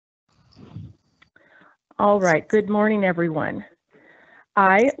All right, good morning, everyone.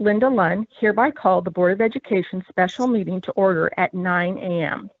 I, Linda Lunn, hereby call the Board of Education special meeting to order at 9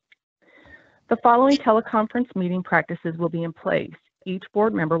 a.m. The following teleconference meeting practices will be in place. Each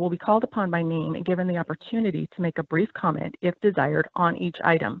board member will be called upon by name and given the opportunity to make a brief comment, if desired, on each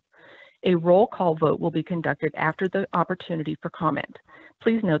item. A roll call vote will be conducted after the opportunity for comment.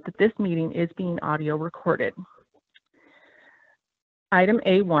 Please note that this meeting is being audio recorded. Item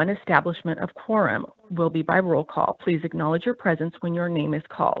A1, establishment of quorum, will be by roll call. Please acknowledge your presence when your name is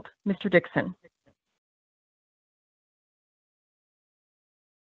called. Mr. Dixon.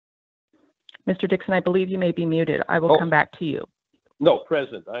 Mr. Dixon, I believe you may be muted. I will come back to you. No,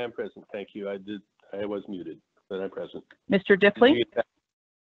 present. I am present. Thank you. I was muted, but I'm present. Mr. Diffley?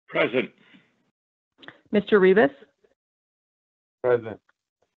 Present. Mr. Rivas? Present.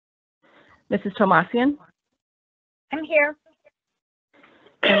 Mrs. Tomasian? I'm here.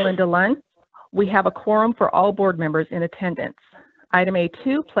 And Linda Lunn? We have a quorum for all board members in attendance. Item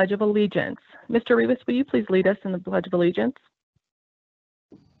A2, Pledge of Allegiance. Mr. Rivas, will you please lead us in the Pledge of Allegiance?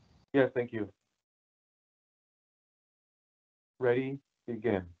 Yes, thank you. Ready,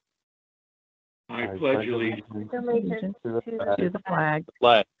 begin. I pledge allegiance To the flag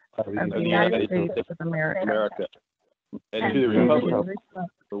of of the United States of America and to the republic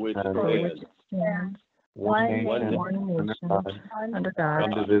for which it stands, One nation, under God,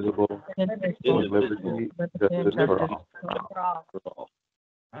 indivisible, indivisible, with liberty and justice for all. for all.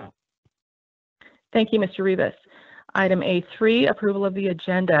 Thank you, Mr. Rivas. Item A3, approval of the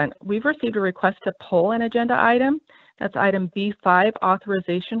agenda. We've received a request to pull an agenda item. That's item B5,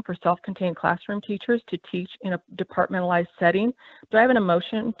 authorization for self-contained classroom teachers to teach in a departmentalized setting. Do I have a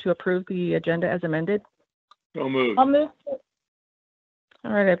motion to approve the agenda as amended? So moved. I'll move.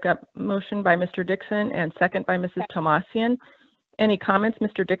 All right, I've got motion by Mr. Dixon and second by Mrs. Tomasian. Any comments,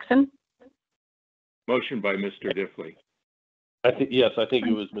 Mr. Dixon? Motion by Mr. Diffley. I think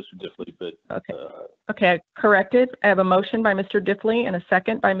it was Mr. Diffley, but Okay. Okay, I corrected. I have a motion by Mr. Diffley and a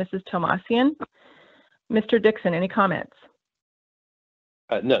second by Mrs. Tomasian. Mr. Dixon, any comments?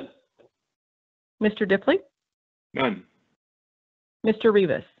 none. Mr. Diffley? None. Mr.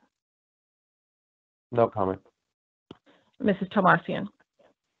 Rivas? No comment. Mrs. Tomasian?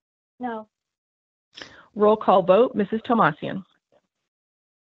 No. Roll call vote, Mrs. Tomasian?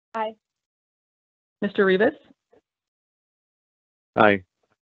 Aye. Mr. Rivas? Aye.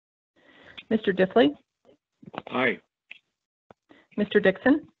 Mr. Diffley? Aye. Mr.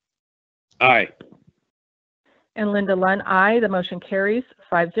 Dixon? Aye. And Linda Lunn, aye. The motion carries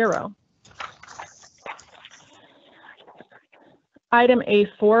 5-0. Item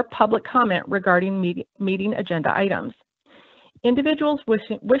A4, public comment regarding meeting agenda items. Individuals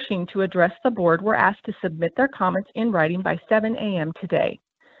wishing to address the board were asked to submit their comments in writing by 7 a.m. today.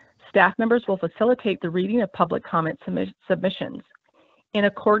 Staff members will facilitate the reading of public comment submissions. In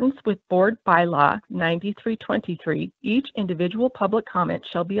accordance with Board Bylaw 9323, each individual public comment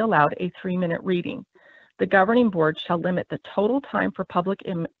shall be allowed a 3-minute reading. The governing board shall limit the total time for public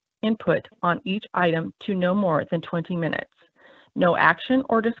input on each item to no more than 20 minutes. No action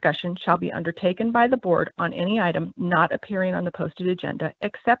or discussion shall be undertaken by the board on any item not appearing on the posted agenda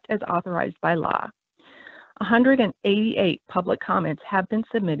except as authorized by law. 188 public comments have been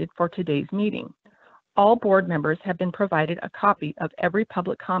submitted for today's meeting. All board members have been provided a copy of every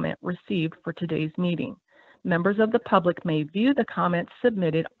public comment received for today's meeting. Members of the public may view the comments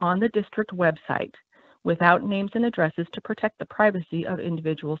submitted on the district website without names and addresses to protect the privacy of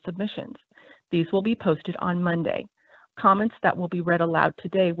individual submissions. These will be posted on Monday. Comments that will be read aloud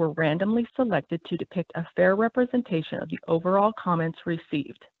today were randomly selected to depict a fair representation of the overall comments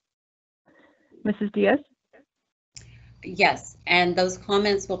received. Mrs. Diaz? Yes, and those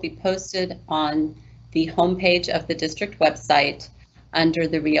comments will be posted on the homepage of the district website under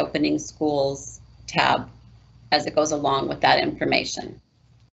the Reopening Schools tab as it goes along with that information.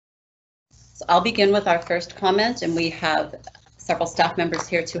 So I'll begin with our first comment, and we have several staff members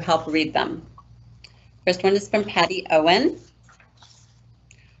here to help read them. First one is from Patty Owen.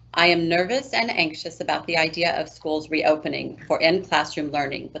 I am nervous and anxious about the idea of schools reopening for in-classroom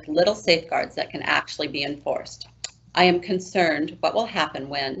learning with little safeguards that can actually be enforced. I am concerned what will happen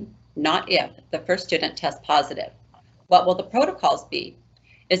when, not if, the first student tests positive. What will the protocols be?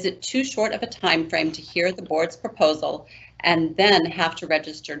 Is it too short of a time frame to hear the board's proposal and then have to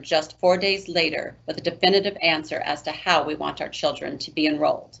register just 4 days later with a definitive answer as to how we want our children to be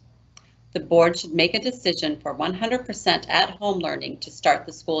enrolled? The board should make a decision for 100% at-home learning to start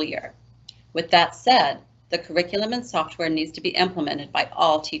the school year. With that said, the curriculum and software needs to be implemented by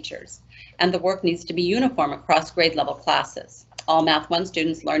all teachers, and the work needs to be uniform across grade level classes. all Math 1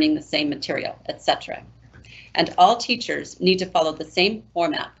 students learning the same material, etc. And all teachers need to follow the same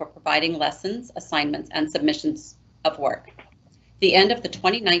format for providing lessons, assignments, and submissions of work. The end of the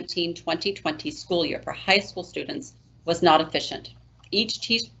 2019-2020 school year for high school students was not efficient. Each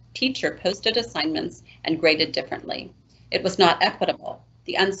teacher posted assignments and graded differently. It was not equitable.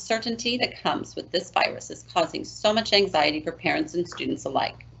 The uncertainty that comes with this virus is causing so much anxiety for parents and students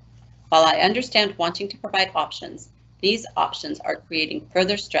alike. While I understand wanting to provide options, these options are creating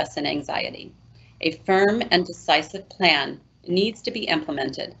further stress and anxiety. A firm and decisive plan needs to be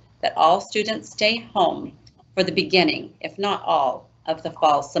implemented that all students stay home for the beginning, if not all, of the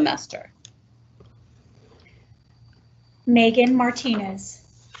fall semester. Megan Martinez.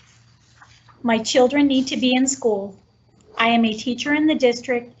 My children need to be in school. I am a teacher in the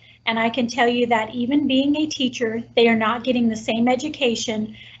district, and I can tell you that even being a teacher, they are not getting the same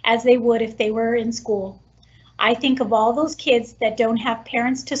education as they would if they were in school. I think of all those kids that don't have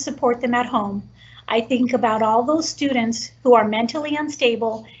parents to support them at home. I think about all those students who are mentally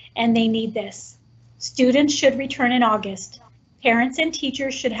unstable and they need this. Students should return in August. Parents and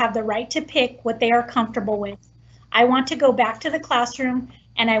teachers should have the right to pick what they are comfortable with. I want to go back to the classroom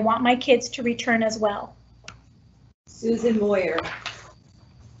and I want my kids to return as well. Susan Moyer.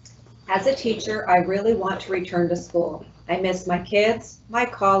 As a teacher, I really want to return to school. I miss my kids, my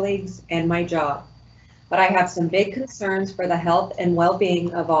colleagues, and my job. But I have some big concerns for the health and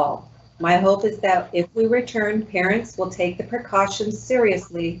well-being of all. My hope is that if we return, parents will take the precautions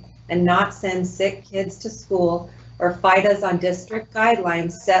seriously and not send sick kids to school or fight us on district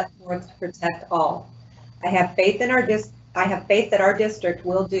guidelines set forth to protect all. I have faith that our district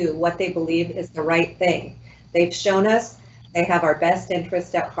will do what they believe is the right thing. They've shown us they have our best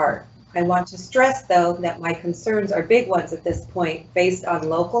interest at heart. I want to stress, though, that my concerns are big ones at this point, based on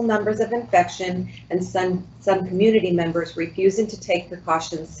local numbers of infection and some community members refusing to take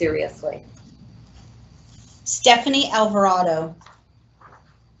precautions seriously. Stephanie Alvarado.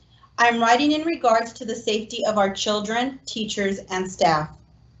 I'm writing in regards to the safety of our children, teachers, and staff.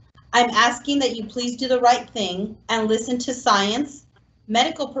 I'm asking that you please do the right thing and listen to science,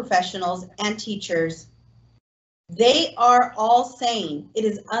 medical professionals, and teachers. They are all saying it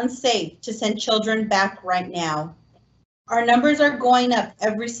is unsafe to send children back right now. Our numbers are going up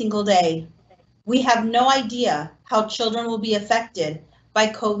every single day. We have no idea how children will be affected by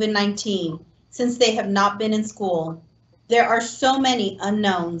COVID-19 since they have not been in school. There are so many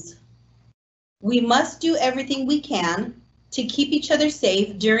unknowns. We must do everything we can to keep each other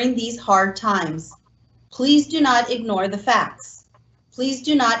safe during these hard times. Please do not ignore the facts. Please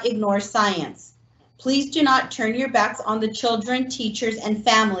do not ignore science. Please do not turn your backs on the children, teachers, and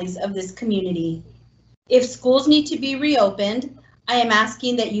families of this community. If schools need to be reopened, I am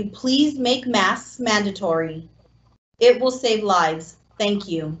asking that you please make masks mandatory. It will save lives. Thank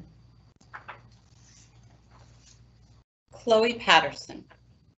you. Chloe Patterson.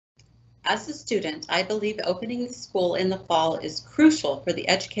 As a student, I believe opening the school in the fall is crucial for the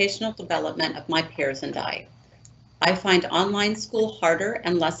educational development of my peers and I. I find online school harder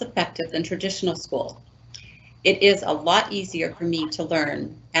and less effective than traditional school. It is a lot easier for me to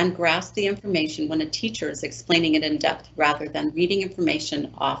learn and grasp the information when a teacher is explaining it in depth rather than reading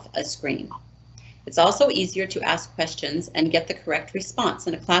information off a screen. It's also easier to ask questions and get the correct response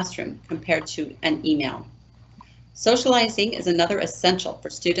in a classroom compared to an email. Socializing is another essential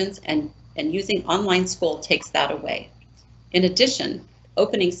for students, and using online school takes that away. In addition,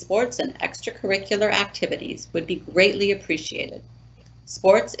 opening sports and extracurricular activities would be greatly appreciated.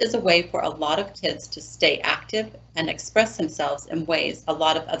 Sports is a way for a lot of kids to stay active and express themselves in ways a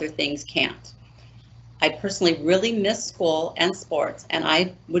lot of other things can't. I personally really miss school and sports, and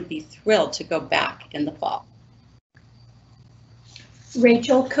I would be thrilled to go back in the fall.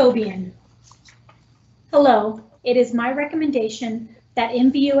 Rachel Cobian. Hello, it is my recommendation that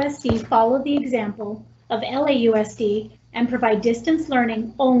MVUSD follow the example of LAUSD and provide distance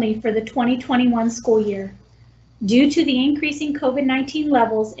learning only for the 2021 school year. Due to the increasing COVID-19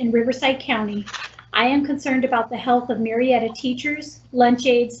 levels in Riverside County, I am concerned about the health of myriad teachers, lunch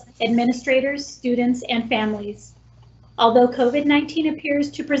aides, administrators, students, and families. Although COVID-19 appears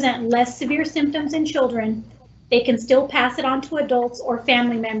to present less severe symptoms in children, they can still pass it on to adults or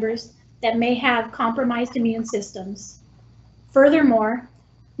family members that may have compromised immune systems. Furthermore,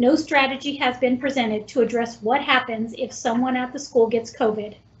 no strategy has been presented to address what happens if someone at the school gets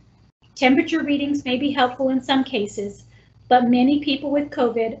COVID. Temperature readings may be helpful in some cases, but many people with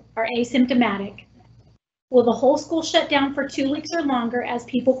COVID are asymptomatic. Will the whole school shut down for 2 weeks or longer as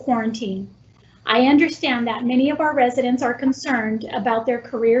people quarantine? I understand that many of our residents are concerned about their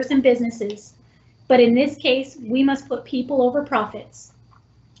careers and businesses, But in this case, we must put people over profits.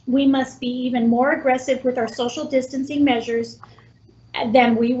 We must be even more aggressive with our social distancing measures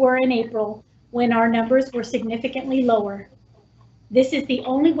than we were in April, when our numbers were significantly lower. This is the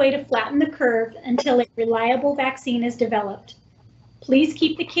only way to flatten the curve until a reliable vaccine is developed. Please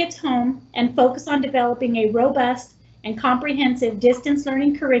keep the kids home and focus on developing a robust and comprehensive distance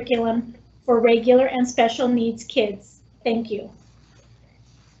learning curriculum for regular and special needs kids. Thank you.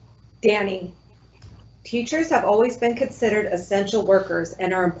 Danny, teachers have always been considered essential workers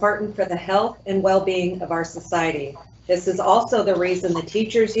and are important for the health and well-being of our society. This is also the reason the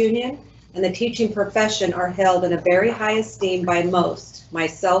teachers union and the teaching profession are held in a very high esteem by most,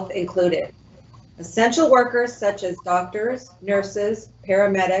 myself included. Essential workers such as doctors, nurses,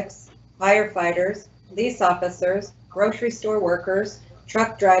 paramedics, firefighters, police officers, grocery store workers,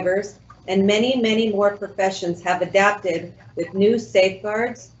 truck drivers, and many, many more professions have adapted with new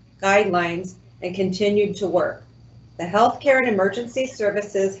safeguards, guidelines, and continued to work. The healthcare and emergency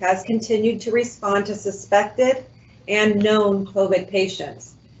services has continued to respond to suspected and known COVID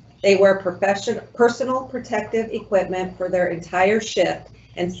patients. They wear personal protective equipment for their entire shift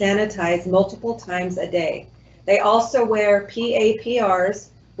and sanitize multiple times a day. They also wear PAPRs,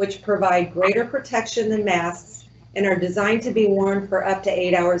 which provide greater protection than masks and are designed to be worn for up to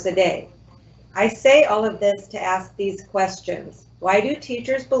 8 hours a day. I say all of this to ask these questions. Why do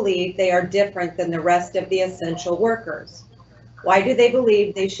teachers believe they are different than the rest of the essential workers? Why do they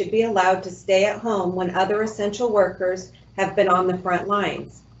believe they should be allowed to stay at home when other essential workers have been on the front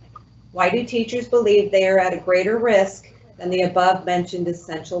lines? Why do teachers believe they are at a greater risk than the above mentioned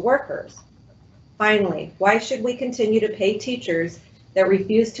essential workers? Finally, why should we continue to pay teachers that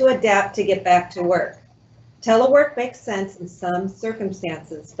refuse to adapt to get back to work? Telework makes sense in some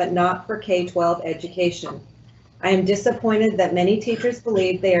circumstances, but not for K-12 education. I am disappointed that many teachers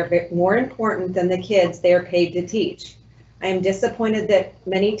believe they are more important than the kids they are paid to teach. I am disappointed that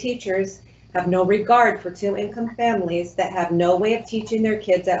many teachers have no regard for two-income families that have no way of teaching their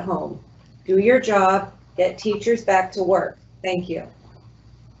kids at home. Do your job, get teachers back to work. Thank you.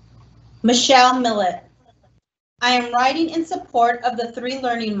 Michelle Millett. I am writing in support of the 3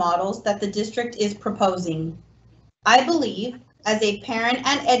 learning models that the district is proposing. I believe, as a parent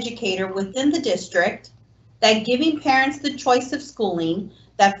and educator within the district, that giving parents the choice of schooling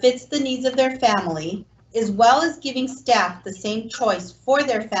that fits the needs of their family, as well as giving staff the same choice for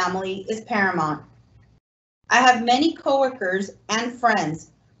their family, is paramount. I have many coworkers and friends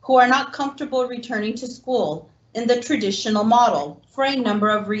who are not comfortable returning to school in the traditional model for a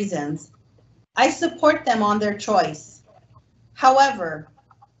number of reasons. I support them on their choice. However,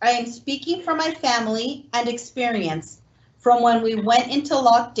 I am speaking from my family and experience from when we went into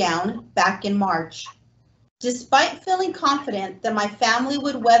lockdown back in March. Despite feeling confident that my family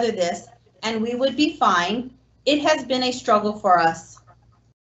would weather this and we would be fine, it has been a struggle for us.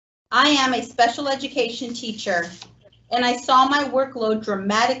 I am a special education teacher, and I saw my workload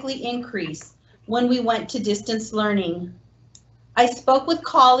dramatically increase when we went to distance learning. I spoke with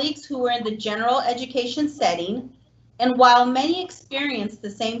colleagues who were in the general education setting, and while many experienced the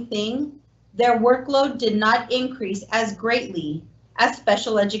same thing, their workload did not increase as greatly as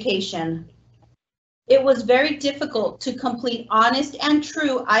special education. It was very difficult to complete honest and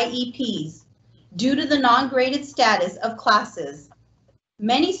true IEPs due to the non-graded status of classes.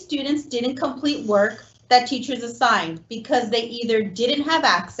 Many students didn't complete work that teachers assigned because they either didn't have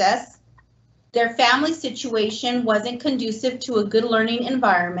access, their family situation wasn't conducive to a good learning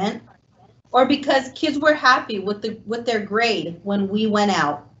environment, or because kids were happy with their grade when we went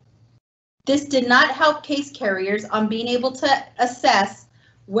out. This did not help case carriers on being able to assess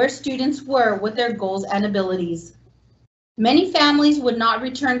where students were with their goals and abilities. Many families would not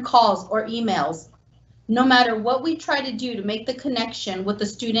return calls or emails, no matter what we try to do to make the connection with the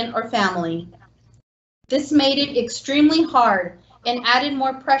student or family. This made it extremely hard and added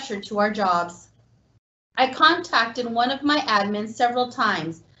more pressure to our jobs. I contacted one of my admins several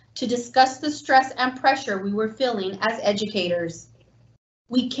times to discuss the stress and pressure we were feeling as educators.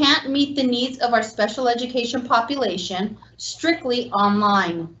 We can't meet the needs of our special education population strictly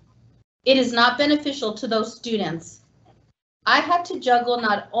online. It is not beneficial to those students. I had to juggle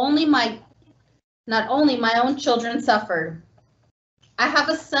not only my own children suffered. I have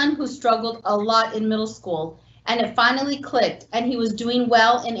a son who struggled a lot in middle school, and it finally clicked and he was doing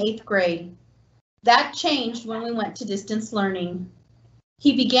well in 8th grade. That changed when we went to distance learning.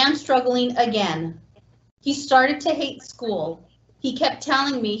 He began struggling again. He started to hate school. He kept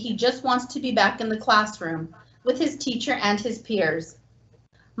telling me he just wants to be back in the classroom with his teacher and his peers.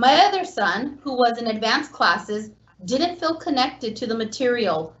 My other son, who was in advanced classes, didn't feel connected to the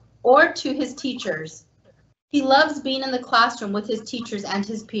material or to his teachers. He loves being in the classroom with his teachers and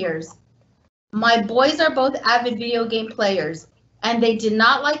his peers. My boys are both avid video game players, and they did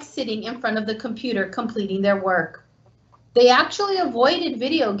not like sitting in front of the computer completing their work. They actually avoided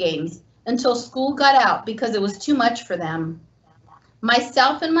video games until school got out because it was too much for them.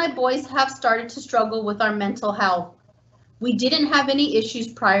 Myself and my boys have started to struggle with our mental health. We didn't have any issues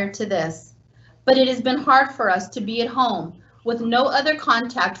prior to this, but it has been hard for us to be at home with no other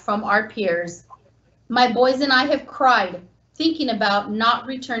contact from our peers. My boys and I have cried thinking about not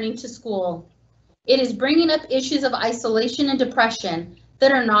returning to school. It is bringing up issues of isolation and depression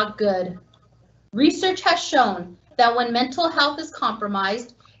that are not good. Research has shown that when mental health is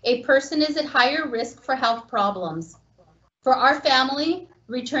compromised, a person is at higher risk for health problems. For our family,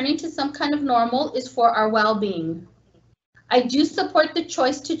 returning to some kind of normal is for our well-being. I do support the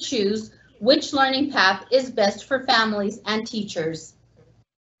choice to choose which learning path is best for families and teachers.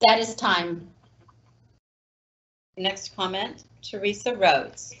 That is time. Next comment, Teresa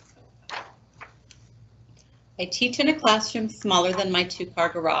Rhodes. I teach in a classroom smaller than my 2-car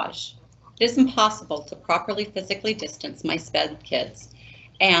garage. It is impossible to properly physically distance my SPED kids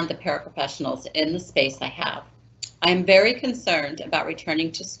and the paraprofessionals in the space I have. I am very concerned about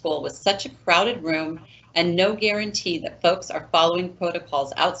returning to school with such a crowded room and no guarantee that folks are following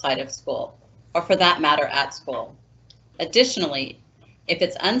protocols outside of school, or for that matter at school. Additionally, if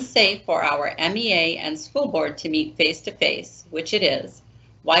it's unsafe for our MEA and school board to meet face-to-face, which it is,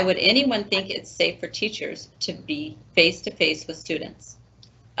 why would anyone think it's safe for teachers to be face-to-face with students?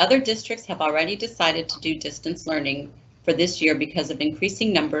 Other districts have already decided to do distance learning for this year because of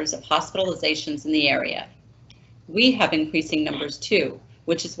increasing numbers of hospitalizations in the area. We have increasing numbers too,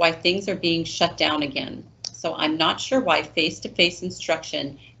 which is why things are being shut down again. So I'm not sure why face-to-face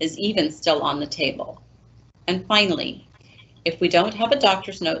instruction is even still on the table. And finally, if we don't have a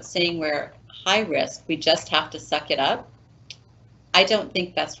doctor's note saying we're high risk, we just have to suck it up, I don't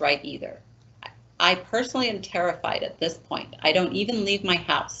think that's right either. I personally am terrified at this point. I don't even leave my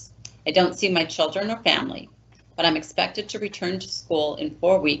house. I don't see my children or family, but I'm expected to return to school in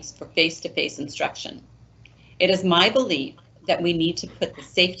 4 weeks for face-to-face instruction. It is my belief that we need to put the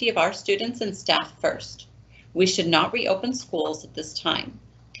safety of our students and staff first. We should not reopen schools at this time.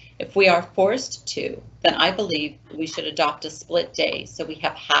 If we are forced to, then I believe we should adopt a split day so we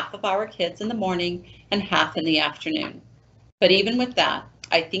have half of our kids in the morning and half in the afternoon. But even with that,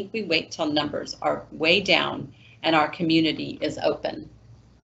 I think we wait till numbers are way down and our community is open.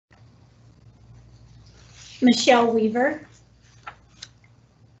 Michelle Weaver.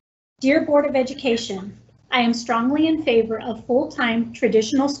 Dear Board of Education, I am strongly in favor of full-time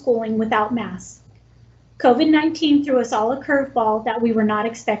traditional schooling without masks. COVID-19 threw us all a curveball that we were not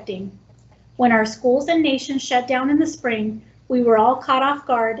expecting. When our schools and nation shut down in the spring, we were all caught off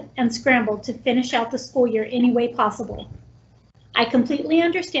guard and scrambled to finish out the school year any way possible. I completely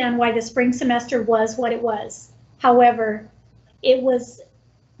understand why the spring semester was what it was. However, it was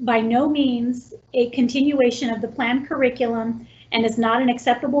by no means a continuation of the planned curriculum and is not an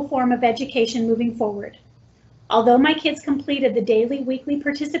acceptable form of education moving forward. Although my kids completed the daily, weekly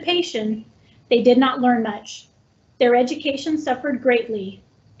participation, they did not learn much. Their education suffered greatly,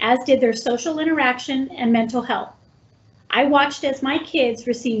 as did their social interaction and mental health. I watched as my kids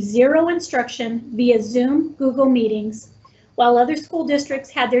received zero instruction via Zoom, Google meetings, while other school districts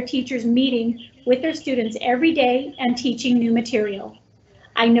had their teachers meeting with their students every day and teaching new material.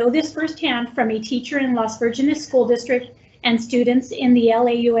 I know this firsthand from a teacher in Las Virgenes School District and students in the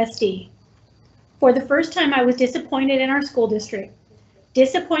LAUSD. For the first time, I was disappointed in our school district.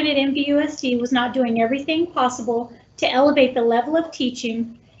 Disappointed MVUSD was not doing everything possible to elevate the level of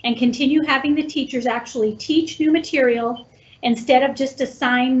teaching and continue having the teachers actually teach new material instead of just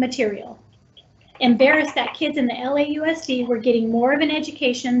assign material. Embarrassed that kids in the LAUSD were getting more of an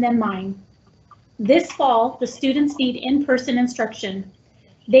education than mine. This fall, the students need in-person instruction.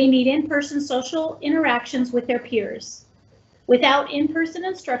 They need in-person social interactions with their peers. Without in-person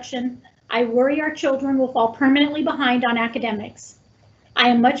instruction, I worry our children will fall permanently behind on academics. I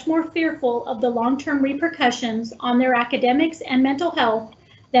am much more fearful of the long-term repercussions on their academics and mental health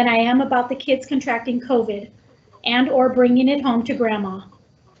than I am about the kids contracting COVID and/or bringing it home to grandma.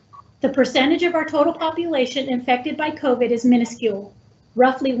 The percentage of our total population infected by COVID is minuscule,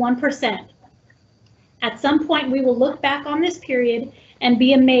 roughly 1%. At some point, we will look back on this period and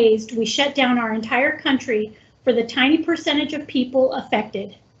be amazed we shut down our entire country for the tiny percentage of people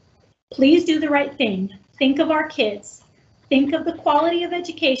affected. Please do the right thing. Think of our kids. Think of the quality of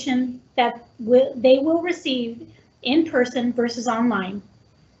education that they will receive in person versus online.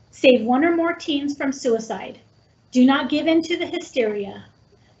 Save one or more teens from suicide. Do not give in to the hysteria.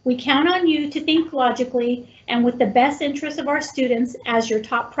 We count on you to think logically and with the best interests of our students as your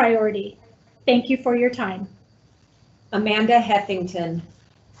top priority. Thank you for your time. Amanda Heffington.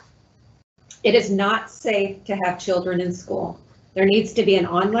 It is not safe to have children in school. There needs to be an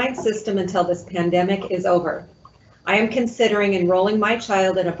online system until this pandemic is over. I am considering enrolling my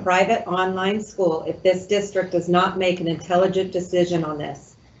child in a private online school if this district does not make an intelligent decision on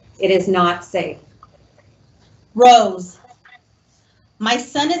this. It is not safe. Rose. My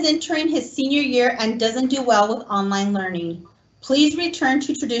son is entering his senior year and doesn't do well with online learning. Please return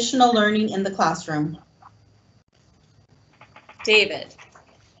to traditional learning in the classroom. David.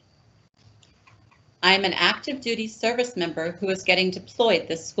 I am an active duty service member who is getting deployed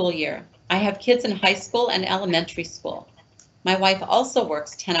this school year. I have kids in high school and elementary school. My wife also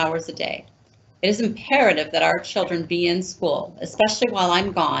works 10 hours a day. It is imperative that our children be in school, especially while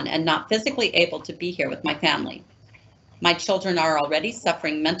I'm gone and not physically able to be here with my family. My children are already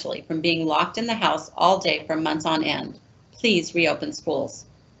suffering mentally from being locked in the house all day for months on end. Please reopen schools.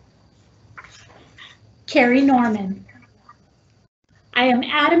 Carrie Norman. I am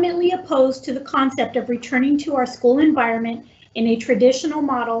adamantly opposed to the concept of returning to our school environment in a traditional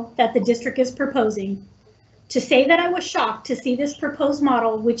model that the district is proposing. To say that I was shocked to see this proposed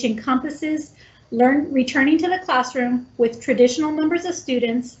model, which encompasses returning to the classroom with traditional numbers of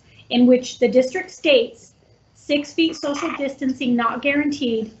students, in which the district states 6 feet social distancing not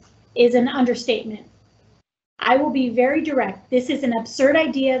guaranteed, is an understatement. I will be very direct. This is an absurd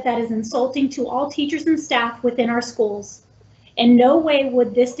idea that is insulting to all teachers and staff within our schools. In no way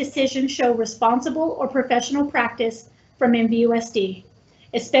would this decision show responsible or professional practice from MVUSD,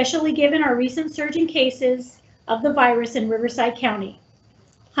 especially given our recent surge in cases of the virus in Riverside County.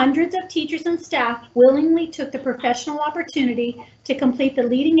 Hundreds of teachers and staff willingly took the professional opportunity to complete the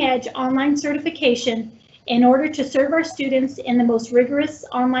leading edge online certification in order to serve our students in the most rigorous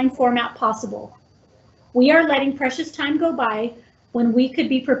online format possible. We are letting precious time go by when we could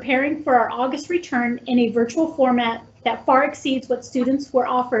be preparing for our August return in a virtual format that far exceeds what students were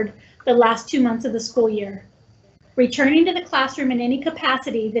offered the last 2 months of the school year. Returning to the classroom in any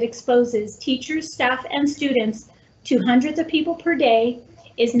capacity that exposes teachers, staff, and students to hundreds of people per day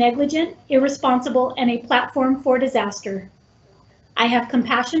is negligent, irresponsible, and a platform for disaster. I have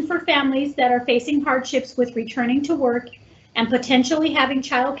compassion for families that are facing hardships with returning to work and potentially having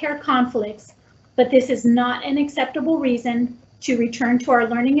childcare conflicts, but this is not an acceptable reason to return to our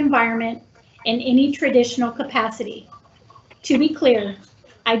learning environment in any traditional capacity. To be clear,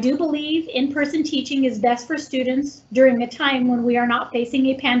 I do believe in-person teaching is best for students during a time when we are not facing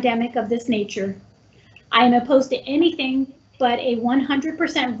a pandemic of this nature. I am opposed to anything but a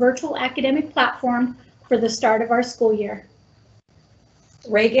 100% virtual academic platform for the start of our school year.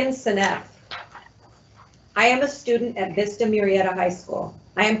 Reagan Seneff. I am a student at Vista Murrieta High School.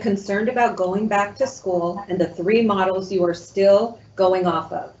 I am concerned about going back to school and the 3 models you are still going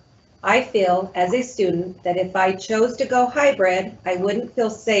off of. I feel as a student that if I chose to go hybrid, I wouldn't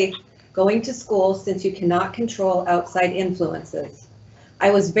feel safe going to school since you cannot control outside influences. I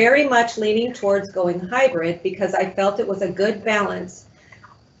was very much leaning towards going hybrid because I felt it was a good balance,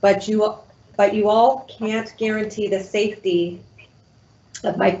 but you all can't guarantee the safety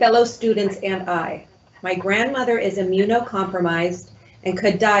of my fellow students and I. My grandmother is immunocompromised and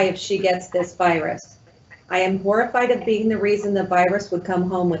could die if she gets this virus. I am horrified of being the reason the virus would come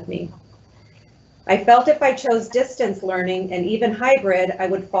home with me. I felt if I chose distance learning and even hybrid, I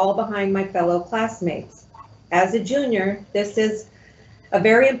would fall behind my fellow classmates. As a junior, this is a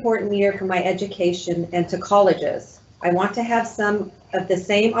very important year for my education and to colleges. I want to have some of the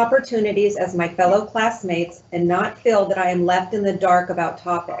same opportunities as my fellow classmates and not feel that I am left in the dark about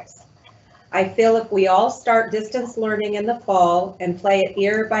topics. I feel if we all start distance learning in the fall and play it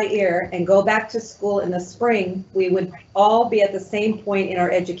ear by ear and go back to school in the spring, we would all be at the same point in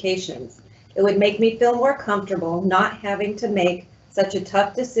our educations. It would make me feel more comfortable not having to make such a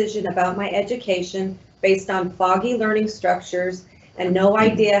tough decision about my education based on foggy learning structures and no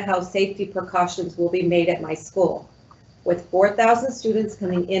idea how safety precautions will be made at my school. With 4,000 students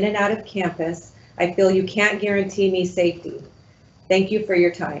coming in and out of campus, I feel you can't guarantee me safety. Thank you for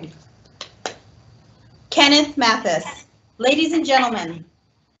your time. Kenneth Mathis. Ladies and gentlemen,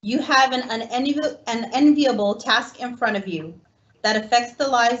 you have an unenviable task in front of you that affects the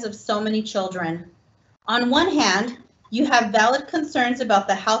lives of so many children. On one hand, you have valid concerns about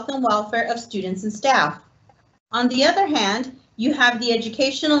the health and welfare of students and staff. On the other hand, you have the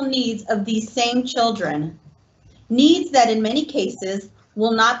educational needs of these same children, needs that in many cases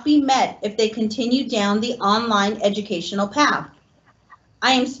will not be met if they continue down the online educational path.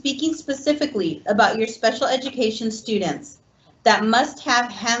 I am speaking specifically about your special education students, that must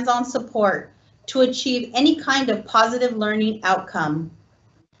have hands-on support to achieve any kind of positive learning outcome.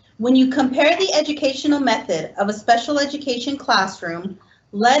 When you compare the educational method of a special education classroom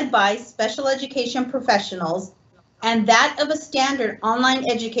led by special education professionals and that of a standard online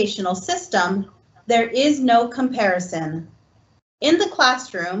educational system, there is no comparison. In the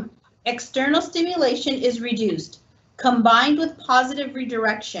classroom, external stimulation is reduced, combined with positive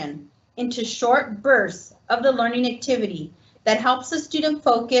redirection into short bursts of the learning activity that helps the student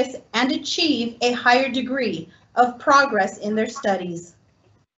focus and achieve a higher degree of progress in their studies.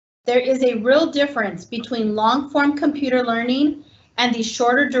 There is a real difference between long-form computer learning and the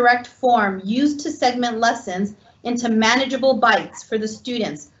shorter direct form used to segment lessons into manageable bites for the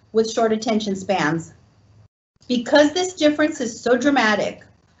students with short attention spans. Because this difference is so dramatic,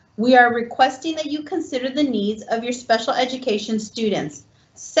 we are requesting that you consider the needs of your special education students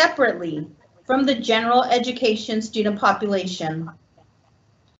separately from the general education student population.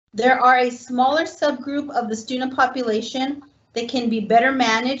 There are a smaller subgroup of the student population that can be better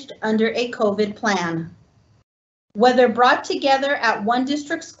managed under a COVID plan. Whether brought together at one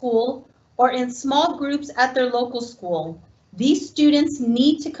district school or in small groups at their local school, these students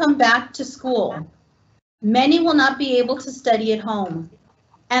need to come back to school. Many will not be able to study at home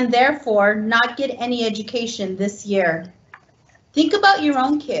and therefore not get any education this year. Think about your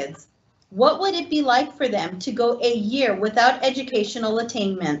own kids. What would it be like for them to go a year without educational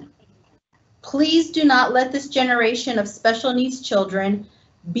attainment? Please do not let this generation of special needs children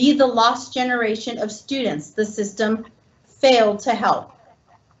be the lost generation of students the system failed to help.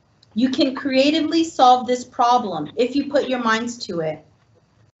 You can creatively solve this problem if you put your minds to it.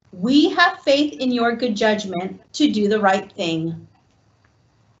 We have faith in your good judgment to do the right thing.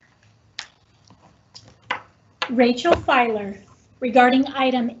 Rachel Filer, regarding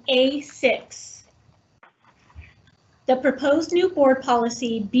item A6. The proposed new board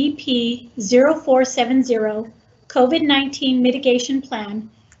policy BP 0470 COVID-19 mitigation plan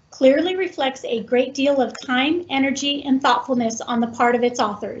clearly reflects a great deal of time, energy, and thoughtfulness on the part of its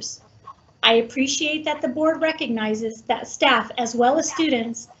authors. I appreciate that the board recognizes that staff as well as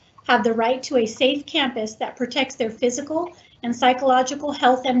students have the right to a safe campus that protects their physical and psychological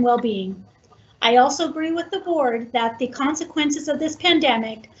health and well-being. I also agree with the board that the consequences of this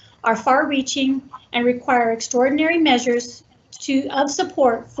pandemic are far-reaching and require extraordinary measures of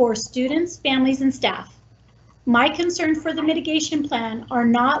support for students, families, and staff. My concern for the mitigation plan are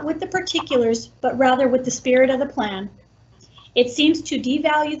not with the particulars, but rather with the spirit of the plan. It seems to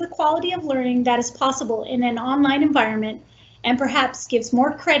devalue the quality of learning that is possible in an online environment and perhaps gives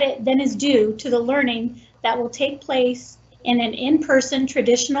more credit than is due to the learning that will take place in an in-person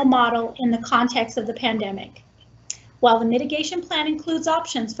traditional model in the context of the pandemic. While the mitigation plan includes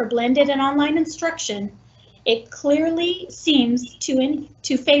options for blended and online instruction, it clearly seems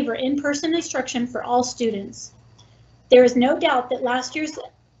to favor in-person instruction for all students. There is no doubt that last year's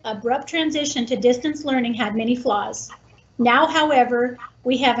abrupt transition to distance learning had many flaws. Now, however,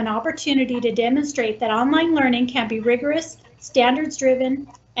 we have an opportunity to demonstrate that online learning can be rigorous, standards-driven,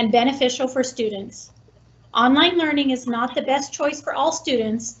 and beneficial for students. Online learning is not the best choice for all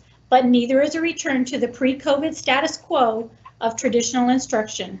students, but neither is a return to the pre-COVID status quo of traditional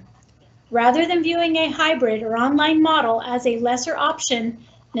instruction. Rather than viewing a hybrid or online model as a lesser option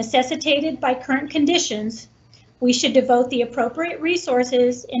necessitated by current conditions, we should devote the appropriate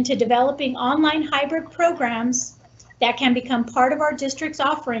resources into developing online hybrid programs that can become part of our district's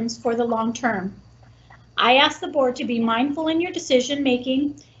offerings for the long term. I ask the board to be mindful in your decision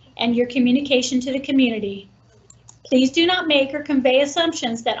making and your communication to the community. Please do not make or convey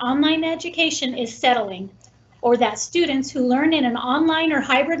assumptions that online education is settling or that students who learn in an online or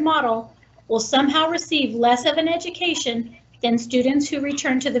hybrid model will somehow receive less of an education than students who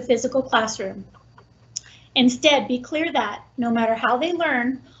return to the physical classroom. Instead, be clear that no matter how they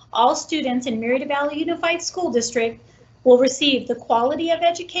learn, all students in Murrieta Valley Unified School District will receive the quality of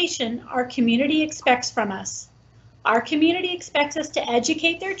education our community expects from us. Our community expects us to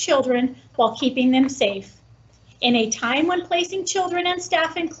educate their children while keeping them safe. In a time when placing children and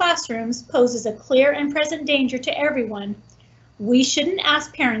staff in classrooms poses a clear and present danger to everyone, we shouldn't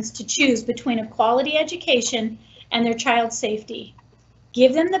ask parents to choose between a quality education and their child's safety.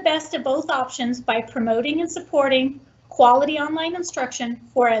 Give them the best of both options by promoting and supporting quality online instruction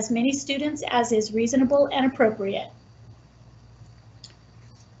for as many students as is reasonable and appropriate.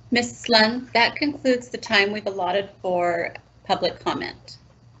 Ms. Lund, that concludes the time we've allotted for public comment.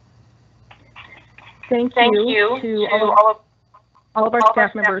 Thank you to all of our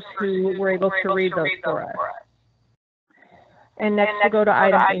staff members who were able to read those for us. And next we'll go to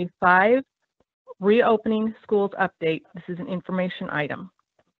item A5, Reopening schools update. This is an information item.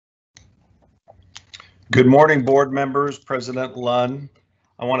 Good morning, board members, President Lunn.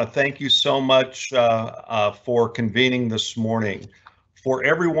 I want to thank you so much for convening this morning. For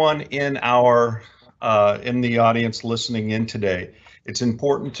everyone in the audience listening in today, it's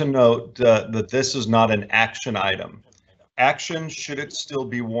important to note that this is not an action item. Action, should it still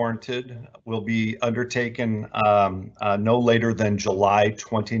be warranted, will be undertaken no later than July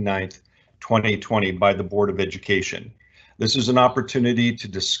 29th, 2020 by the Board of Education. This is an opportunity to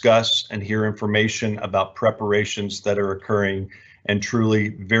discuss and hear information about preparations that are occurring and truly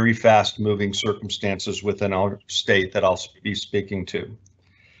very fast moving circumstances within our state that I'll be speaking to.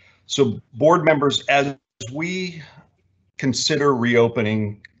 So board members, as we consider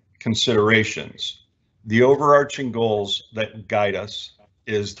reopening considerations, the overarching goals that guide us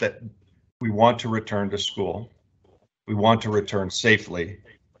is that we want to return to school, we want to return safely,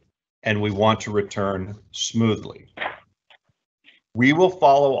 and we want to return smoothly. We will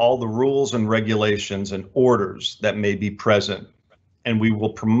follow all the rules and regulations and orders that may be present, and we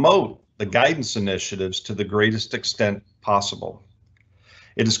will promote the guidance initiatives to the greatest extent possible.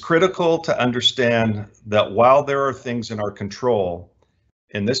 It is critical to understand that while there are things in our control,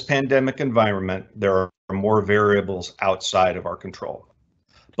 in this pandemic environment, there are more variables outside of our control.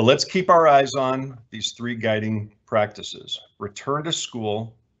 But let's keep our eyes on these three guiding practices: return to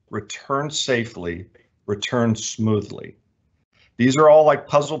school, return safely, return smoothly. These are all like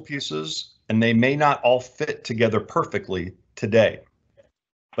puzzle pieces, and they may not all fit together perfectly today,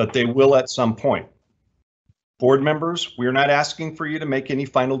 but they will at some point. Board members, we're not asking for you to make any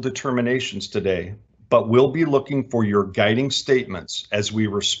final determinations today, but we'll be looking for your guiding statements as we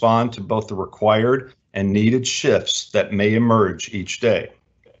respond to both the required and needed shifts that may emerge each day.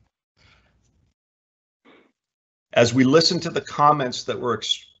 As we listen to the comments that were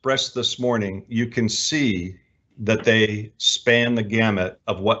expressed this morning, you can see that they span the gamut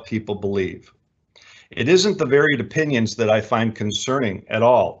of what people believe. It isn't the varied opinions that I find concerning at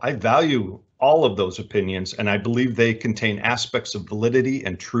all. I value all of those opinions, and I believe they contain aspects of validity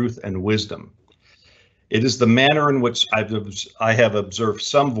and truth and wisdom. It is the manner in which I have observed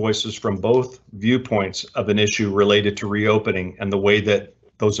some voices from both viewpoints of an issue related to reopening and the way that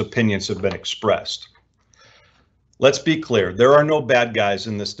those opinions have been expressed. Let's be clear, there are no bad guys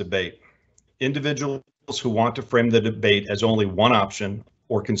in this debate. Individuals who want to frame the debate as only one option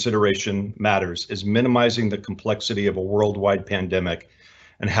or consideration matters is minimizing the complexity of a worldwide pandemic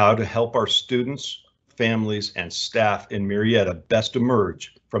and how to help our students, families, and staff in Marietta best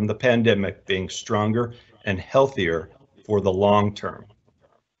emerge from the pandemic being stronger and healthier for the long term.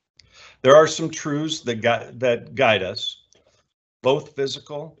 There are some truths that guide us. Both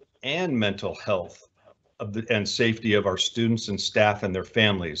physical and mental health and safety of our students and staff and their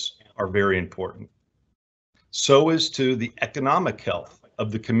families are very important. So is too the economic health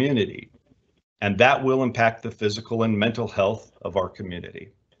of the community, and that will impact the physical and mental health of our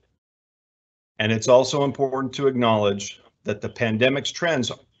community. And it's also important to acknowledge that the pandemic's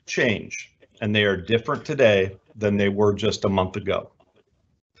trends change, and they are different today than they were just a month ago.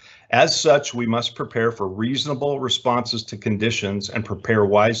 As such, we must prepare for reasonable responses to conditions and prepare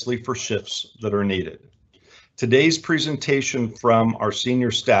wisely for shifts that are needed. Today's presentation from our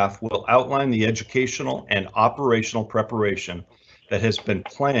senior staff will outline the educational and operational preparation that has been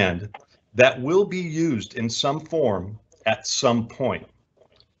planned that will be used in some form at some point.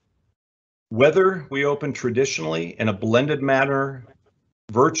 Whether we open traditionally in a blended manner,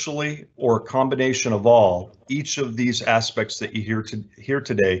 virtually, or a combination of all, each of these aspects that you hear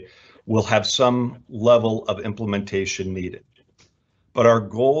today will have some level of implementation needed. But our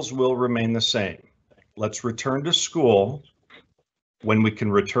goals will remain the same. Let's return to school when we can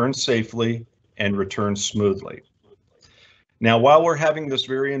return safely and return smoothly. Now, while we're having this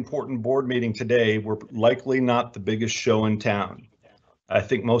very important board meeting today, we're likely not the biggest show in town. I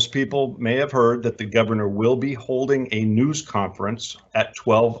think most people may have heard that the governor will be holding a news conference at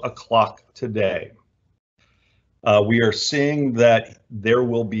 12 o'clock today. We are seeing that there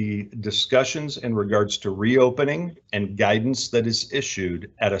will be discussions in regards to reopening and guidance that is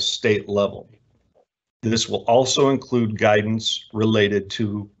issued at a state level. This will also include guidance related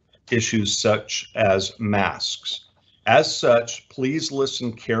to issues such as masks. As such, please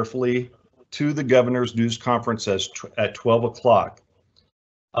listen carefully to the governor's news conference at 12 o'clock.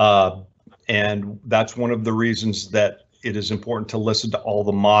 And that's one of the reasons that it is important to listen to all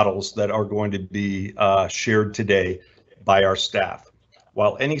the models that are going to be shared today by our staff.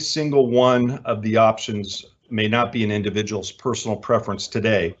 While any single one of the options may not be an individual's personal preference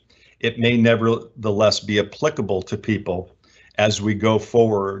today, it may nevertheless be applicable to people as we go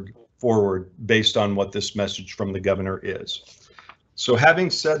forward forward based on what this message from the governor is. So having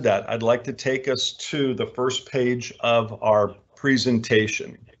said that, I'd like to take us to the first page of our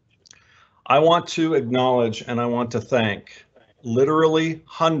presentation. I want to acknowledge and I want to thank literally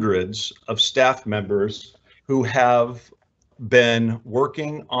hundreds of staff members who have been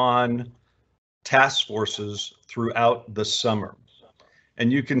working on task forces throughout the summer.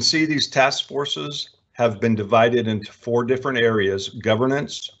 And you can see these task forces have been divided into 4 different areas: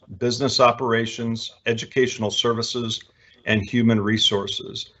 governance, business operations, educational services, and human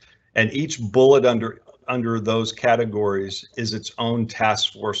resources. And each bullet under those categories is its own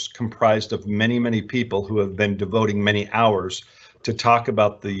task force comprised of many, many people who have been devoting many hours to talk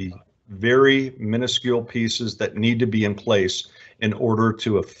about the very minuscule pieces that need to be in place in order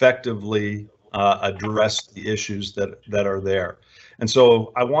to effectively address the issues that are there. And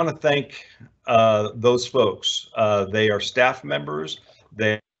so I want to thank those folks. They are staff members,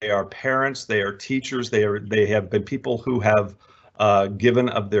 they are parents, they are teachers, they have been people who have given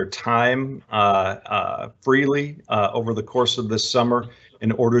of their time freely over the course of this summer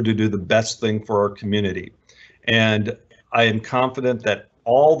in order to do the best thing for our community. And I am confident that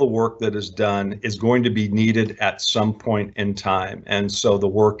all the work that is done is going to be needed at some point in time. And so the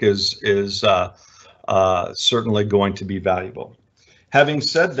work is certainly going to be valuable. Having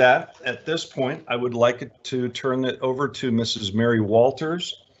said that, at this point, I would like to turn it over to Mrs. Mary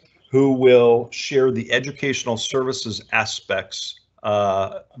Walters, who will share the educational services aspects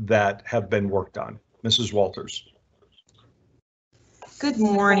that have been worked on. Mrs. Walters. Good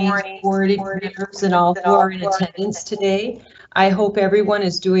morning, board members and all who are in attendance today. I hope everyone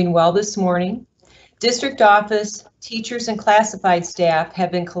is doing well this morning. District office, teachers, and classified staff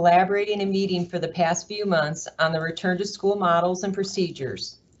have been collaborating and meeting for the past few months on the return to school models and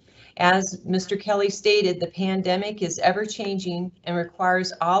procedures. As Mr. Kelly stated, the pandemic is ever changing and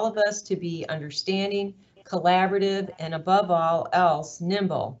requires all of us to be understanding, collaborative, and above all else,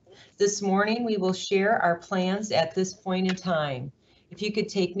 nimble. This morning, we will share our plans at this point in time. If you could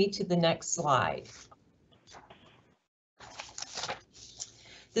take me to the next slide.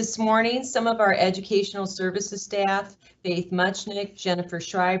 This morning, some of our educational services staff, Faith Muchnick, Jennifer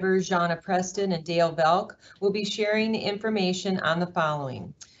Schreiber, Jana Preston, and Dale Velk, will be sharing information on the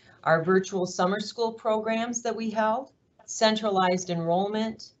following: our virtual summer school programs that we held, centralized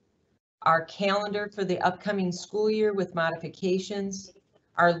enrollment, our calendar for the upcoming school year with modifications,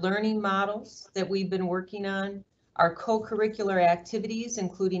 our learning models that we've been working on, our co-curricular activities,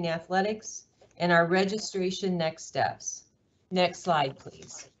 including athletics, and our registration next steps. Next slide,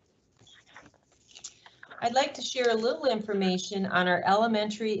 please. I'd like to share a little information on our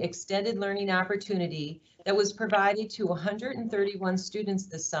elementary extended learning opportunity that was provided to 131 students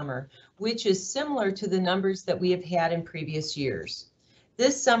this summer, which is similar to the numbers that we have had in previous years.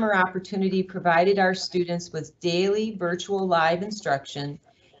 This summer opportunity provided our students with daily virtual live instruction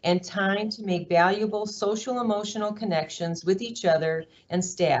and time to make valuable social emotional connections with each other and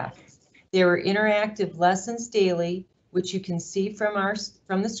staff. There were interactive lessons daily, which you can see from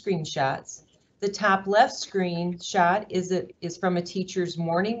the screenshots. The top left screenshot is from a teacher's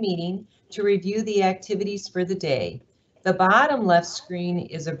morning meeting to review the activities for the day. The bottom left screen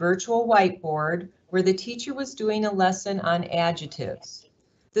is a virtual whiteboard where the teacher was doing a lesson on adjectives.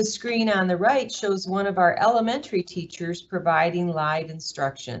 The screen on the right shows one of our elementary teachers providing live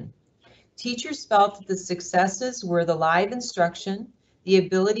instruction. Teachers felt that the successes were the live instruction, the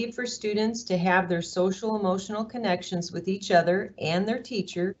ability for students to have their social emotional connections with each other and their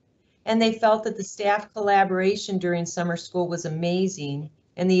teacher, and they felt that the staff collaboration during summer school was amazing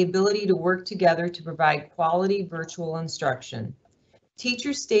and the ability to work together to provide quality virtual instruction.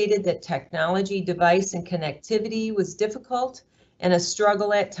 Teachers stated that technology, device, and connectivity was difficult and a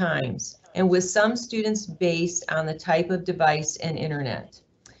struggle at times, and with some students based on the type of device and internet.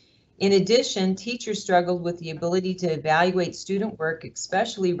 In addition, teachers struggled with the ability to evaluate student work,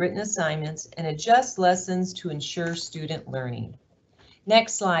 especially written assignments, and adjust lessons to ensure student learning.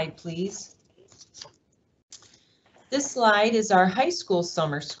 Next slide, please. This slide is our high school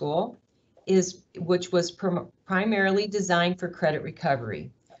summer school, which was primarily designed for credit recovery.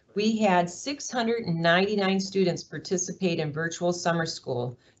 We had 699 students participate in virtual summer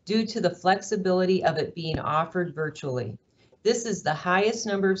school due to the flexibility of it being offered virtually. This is the highest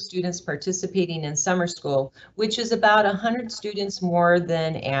number of students participating in summer school, which is about 100 students more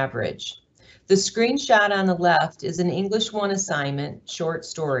than average. The screenshot on the left is an English 1 assignment, short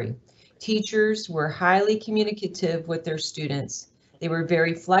story. Teachers were highly communicative with their students. They were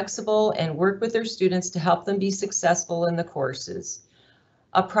very flexible and worked with their students to help them be successful in the courses.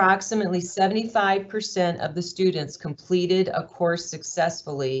 Approximately 75% of the students completed a course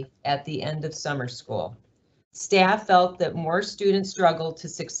successfully at the end of summer school. Staff felt that more students struggled to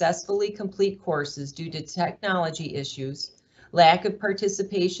successfully complete courses due to technology issues, lack of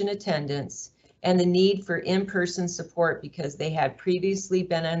participation attendance, and the need for in-person support because they had previously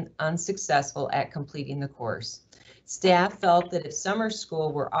been unsuccessful at completing the course. Staff felt that if summer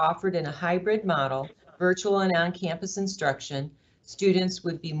school were offered in a hybrid model, virtual and on-campus instruction, students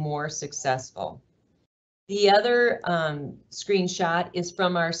would be more successful. The other screenshot is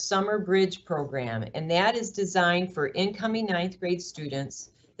from our Summer Bridge program, and that is designed for incoming 9th grade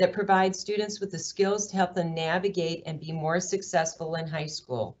students that provides students with the skills to help them navigate and be more successful in high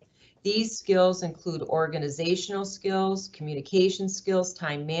school. These skills include organizational skills, communication skills,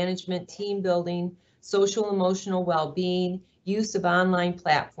 time management, team building, social emotional well-being, use of online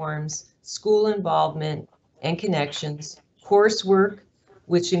platforms, school involvement and connections, coursework,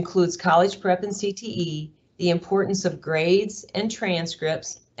 which includes college prep and CTE, the importance of grades and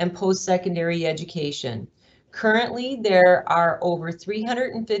transcripts, and post-secondary education. Currently, there are over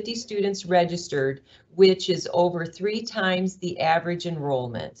 350 students registered, which is over 3 times the average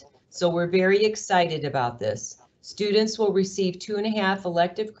enrollment. So we're very excited about this. Students will receive 2.5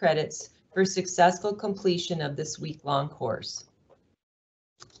 elective credits for successful completion of this week-long course.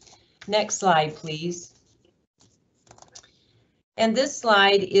 Next slide, please. And this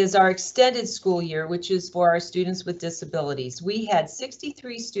slide is our extended school year, which is for our students with disabilities. We had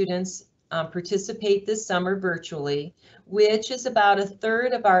 63 students participate this summer virtually, which is about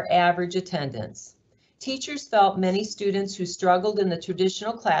 1/3 of our average attendance. Teachers felt many students who struggled in the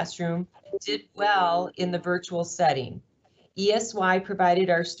traditional classroom did well in the virtual setting. ESY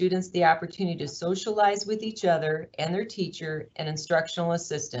provided our students the opportunity to socialize with each other and their teacher and instructional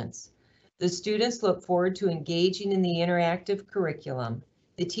assistants. The students look forward to engaging in the interactive curriculum.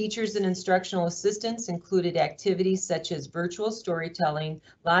 The teachers and instructional assistants included activities such as virtual storytelling,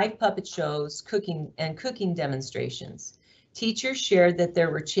 live puppet shows, cooking demonstrations. Teachers shared that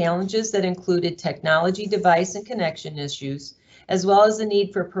there were challenges that included technology device and connection issues, as well as the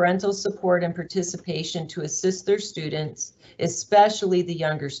need for parental support and participation to assist their students, especially the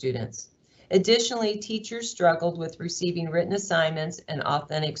younger students. Additionally, teachers struggled with receiving written assignments and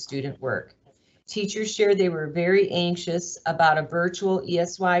authentic student work. Teachers shared they were very anxious about a virtual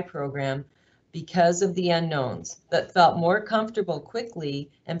ESY program because of the unknowns, but felt more comfortable quickly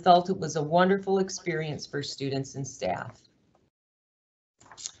and felt it was a wonderful experience for students and staff.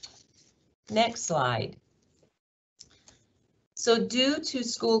 Next slide. So due to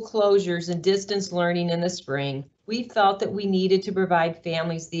school closures and distance learning in the spring, we felt that we needed to provide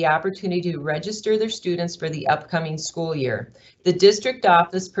families the opportunity to register their students for the upcoming school year. The district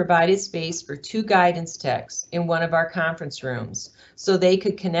office provided space for 2 guidance techs in one of our conference rooms, so they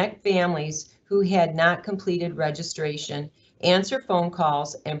could connect families who had not completed registration, answer phone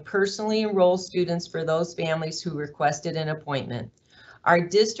calls, and personally enroll students for those families who requested an appointment. Our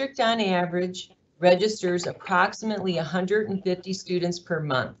district on average registers approximately 150 students per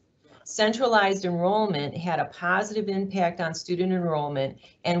month. Centralized enrollment had a positive impact on student enrollment,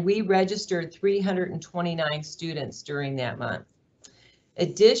 and we registered 329 students during that month.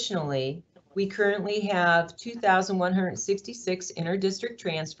 Additionally, we currently have 2,166 interdistrict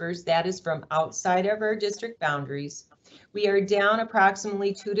transfers. That is from outside of our district boundaries. We are down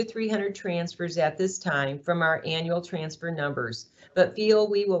approximately 200 to 300 transfers at this time from our annual transfer numbers, but feel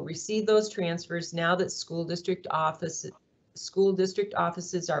we will receive those transfers now that school district offices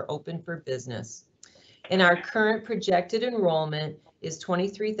are open for business. And our current projected enrollment is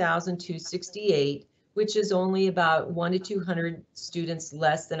 23,268, which is only about 100 to 200 students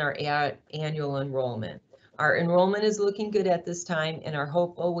less than our annual enrollment. Our enrollment is looking good at this time and are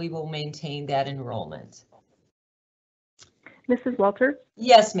hopeful we will maintain that enrollment. Mrs. Walters?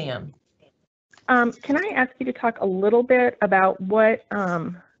 Yes, ma'am. Can I ask you to talk a little bit about what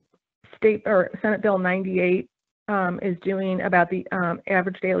State or Senate Bill 98 is doing about the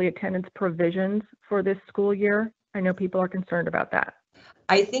average daily attendance provisions for this school year? I know people are concerned about that.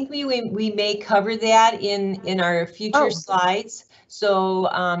 I think we may cover that in our future slides. So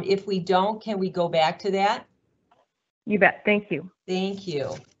if we don't, can we go back to that? You bet. Thank you. Thank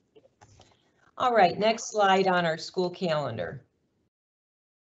you. All right, next slide on our school calendar.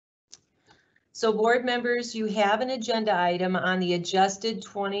 So board members, you have an agenda item on the adjusted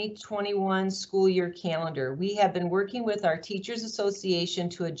 2021 school year calendar. We have been working with our Teachers Association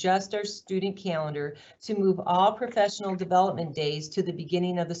to adjust our student calendar to move all professional development days to the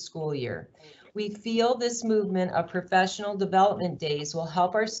beginning of the school year. We feel this movement of professional development days will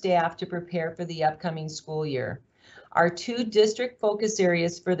help our staff to prepare for the upcoming school year. Our 2 district focus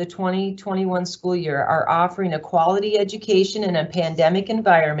areas for the 2021 school year are offering a quality education in a pandemic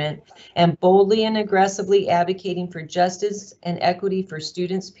environment and boldly and aggressively advocating for justice and equity for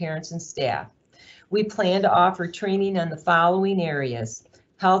students, parents, and staff. We plan to offer training on the following areas: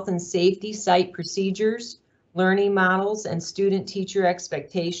 health and safety site procedures, learning models and student-teacher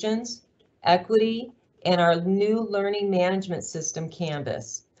expectations, equity, and our new learning management system,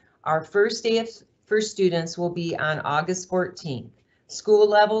 Canvas. Our first day for students will be on August 14th. School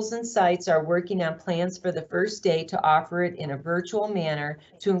levels and sites are working on plans for the first day to offer it in a virtual manner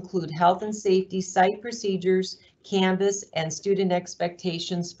to include health and safety site procedures, Canvas, and student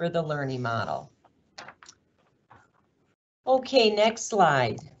expectations for the learning model. Okay, next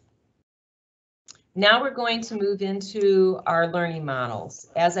slide. Now we're going to move into our learning models.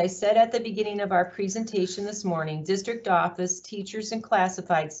 As I said at the beginning of our presentation this morning, district office, teachers, and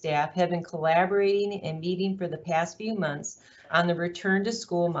classified staff have been collaborating and meeting for the past few months on the return to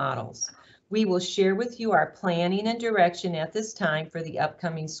school models. We will share with you our planning and direction at this time for the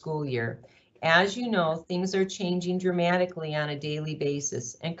upcoming school year. As you know, things are changing dramatically on a daily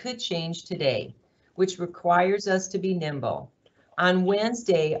basis and could change today, which requires us to be nimble. On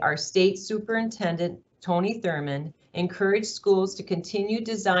Wednesday, our state superintendent, Tony Thurmond, encouraged schools to continue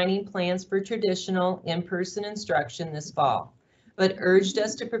designing plans for traditional in-person instruction this fall, but urged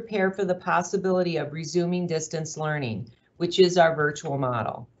us to prepare for the possibility of resuming distance learning, which is our virtual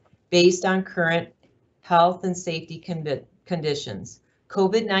model, based on current health and safety conditions.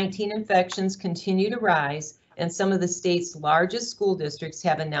 COVID-19 infections continue to rise, and some of the state's largest school districts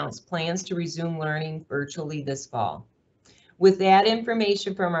have announced plans to resume learning virtually this fall. With that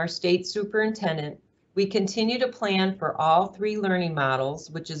information from our state superintendent, we continue to plan for all 3 learning models,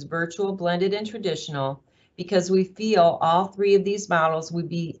 which is virtual, blended, and traditional, because we feel all 3 of these models would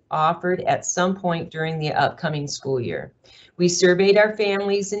be offered at some point during the upcoming school year. We surveyed our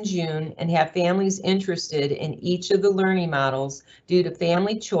families in June and have families interested in each of the learning models due to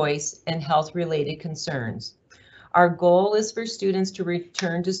family choice and health-related concerns. Our goal is for students to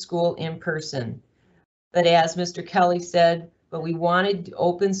return to school in person. But as Mr. Kelly said, we wanted to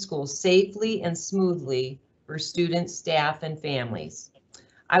open schools safely and smoothly for students, staff, and families.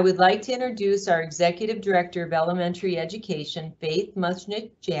 I would like to introduce our Executive Director of Elementary Education, Faith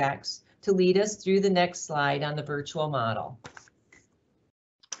Muchnick-Jacks, to lead us through the next slide on the virtual model.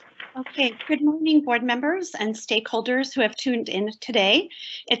 Okay, good morning, board members and stakeholders who have tuned in today.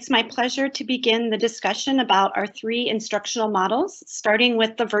 It's my pleasure to begin the discussion about our 3 instructional models, starting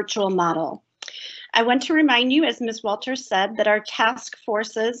with the virtual model. I want to remind you, as Ms. Walters said, that our task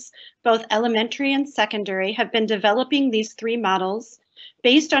forces, both elementary and secondary, have been developing these 3 models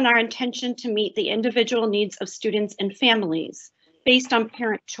based on our intention to meet the individual needs of students and families, based on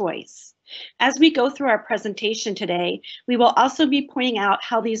parent choice. As we go through our presentation today, we will also be pointing out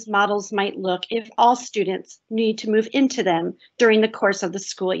how these models might look if all students need to move into them during the course of the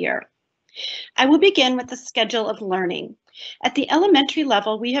school year. I will begin with the schedule of learning. At the elementary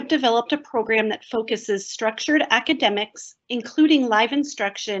level, we have developed a program that focuses structured academics, including live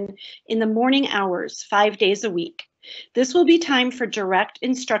instruction in the morning hours, 5 days a week. This will be time for direct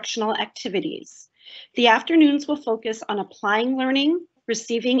instructional activities. The afternoons will focus on applying learning,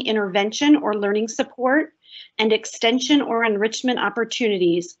 receiving intervention or learning support, and extension or enrichment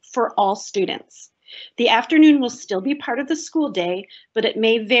opportunities for all students. The afternoon will still be part of the school day, but it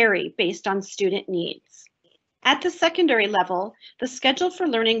may vary based on student needs. At the secondary level, the schedule for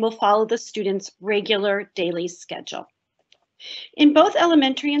learning will follow the student's regular daily schedule. In both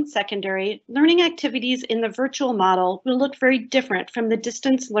elementary and secondary, learning activities in the virtual model will look very different from the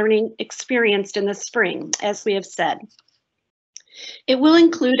distance learning experienced in the spring, as we have said. It will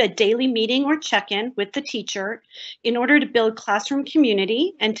include a daily meeting or check-in with the teacher in order to build classroom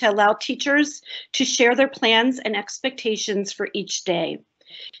community and to allow teachers to share their plans and expectations for each day.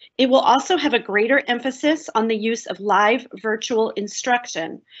 It will also have a greater emphasis on the use of live virtual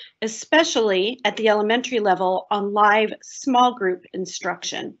instruction, especially at the elementary level on live small group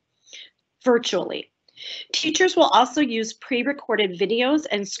instruction virtually. Teachers will also use pre-recorded videos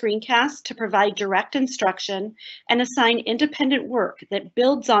and screencasts to provide direct instruction and assign independent work that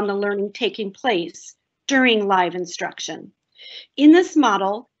builds on the learning taking place during live instruction. In this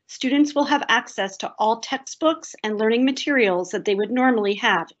model, students will have access to all textbooks and learning materials that they would normally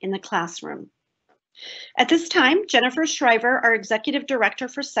have in the classroom. At this time, Jennifer Shriver, our Executive Director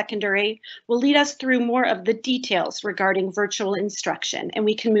for Secondary, will lead us through more of the details regarding virtual instruction, and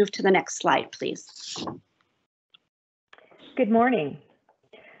we can move to the next slide, please. Good morning.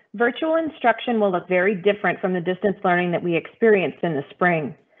 Virtual instruction will look very different from the distance learning that we experienced in the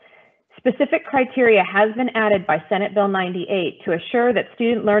spring. Specific criteria has been added by Senate Bill 98 to assure that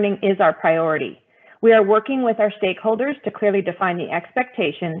student learning is our priority. We are working with our stakeholders to clearly define the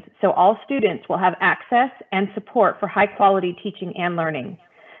expectations so all students will have access and support for high-quality teaching and learning.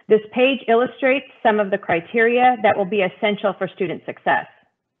 This page illustrates some of the criteria that will be essential for student success.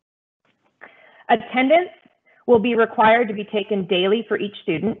 Attendance will be required to be taken daily for each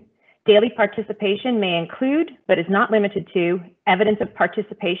student. Daily participation may include, but is not limited to, evidence of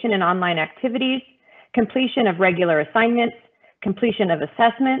participation in online activities, completion of regular assignments, completion of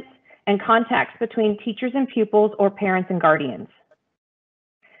assessments, and contacts between teachers and pupils or parents and guardians.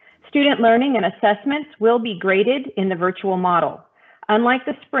 Student learning and assessments will be graded in the virtual model. Unlike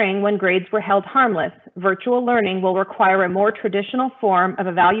the spring when grades were held harmless, virtual learning will require a more traditional form of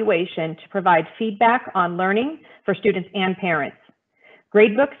evaluation to provide feedback on learning for students and parents.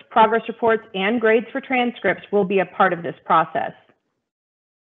 Gradebooks, progress reports, and grades for transcripts will be a part of this process.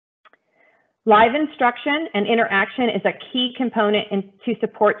 Live instruction and interaction is a key component to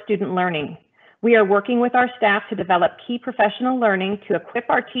support student learning. We are working with our staff to develop key professional learning to equip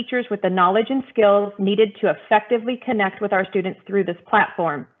our teachers with the knowledge and skills needed to effectively connect with our students through this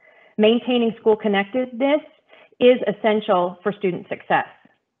platform. Maintaining school connectedness is essential for student success.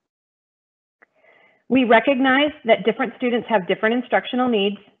 We recognize that different students have different instructional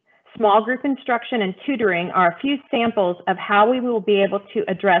needs. Small group instruction and tutoring are a few samples of how we will be able to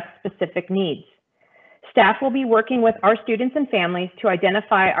address specific needs. Staff will be working with our students and families to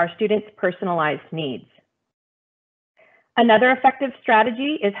identify our students' personalized needs. Another effective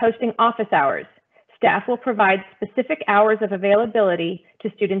strategy is hosting office hours. Staff will provide specific hours of availability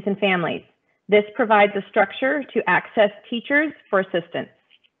to students and families. This provides a structure to access teachers for assistance.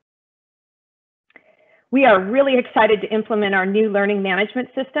 We are really excited to implement our new learning management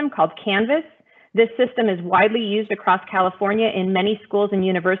system called Canvas. This system is widely used across California in many schools and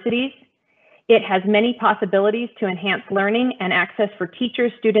universities. It has many possibilities to enhance learning and access for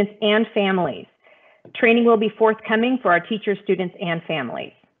teachers, students, and families. Training will be forthcoming for our teachers, students, and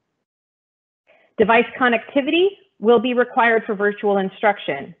families. Device connectivity will be required for virtual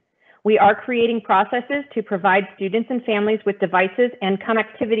instruction. We are creating processes to provide students and families with devices and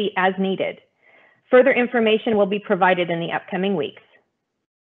connectivity as needed. Further information will be provided in the upcoming weeks.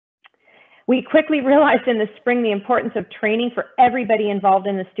 We quickly realized in the spring the importance of training for everybody involved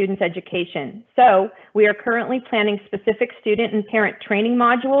in the student's education. So we are currently planning specific student and parent training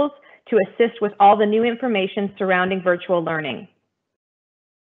modules to assist with all the new information surrounding virtual learning.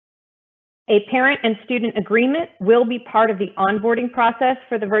 A parent and student agreement will be part of the onboarding process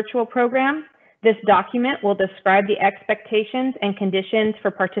for the virtual program. This document will describe the expectations and conditions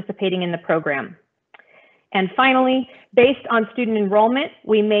for participating in the program. And finally, based on student enrollment,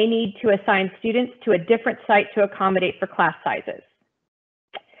 we may need to assign students to a different site to accommodate for class sizes.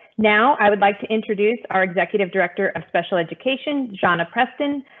 Now, I would like to introduce our Executive Director of Special Education, Jana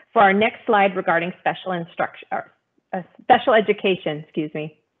Preston, for our next slide regarding special education.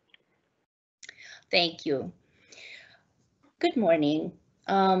 Thank you. Good morning.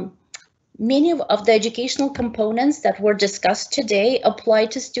 Many of the educational components that were discussed today apply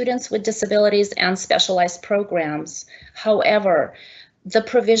to students with disabilities and specialized programs. However, the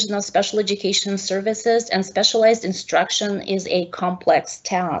provision of special education services and specialized instruction is a complex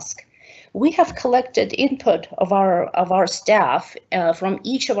task. We have collected input of our staff from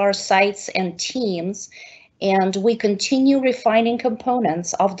each of our sites and teams, and we continue refining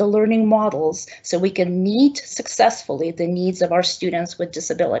components of the learning models so we can meet successfully the needs of our students with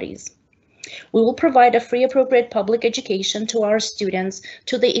disabilities. We will provide a free appropriate public education to our students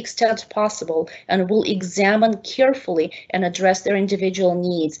to the extent possible, and will examine carefully and address their individual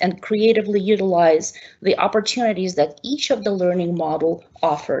needs and creatively utilize the opportunities that each of the learning model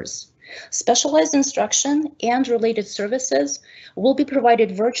offers. Specialized instruction and related services will be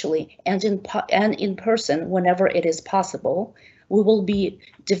provided virtually and in person whenever it is possible. We will be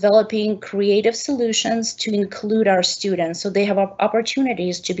developing creative solutions to include our students so they have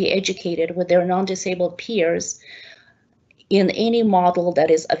opportunities to be educated with their non-disabled peers in any model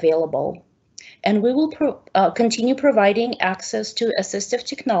that is available. And we will continue providing access to assistive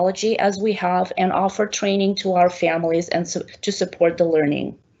technology as we have, and offer training to our families and to support the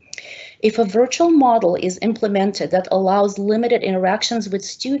learning. If a virtual model is implemented that allows limited interactions with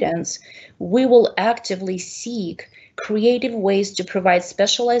students, we will actively seek creative ways to provide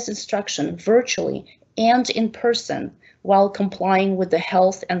specialized instruction virtually and in person while complying with the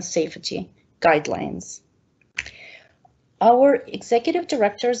health and safety guidelines. Our executive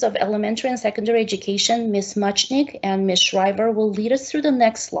directors of elementary and secondary education, Ms. Muchnick and Ms. Shriver, will lead us through the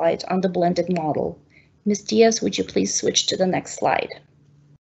next slide on the blended model. Ms. Diaz, would you please switch to the next slide?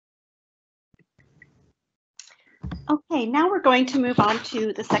 Okay, now we're going to move on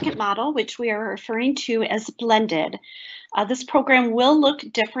to the second model, which we are referring to as blended. This program will look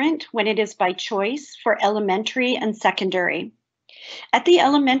different when it is by choice for elementary and secondary. At the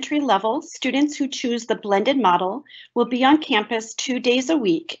elementary level, students who choose the blended model will be on campus 2 days a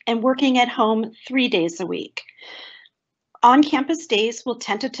week and working at home 3 days a week. On-campus days will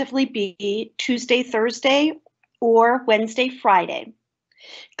tentatively be Tuesday, Thursday, or Wednesday, Friday.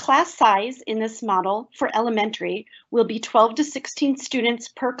 Class size in this model for elementary will be 12 to 16 students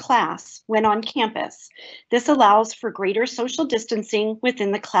per class when on campus. This allows for greater social distancing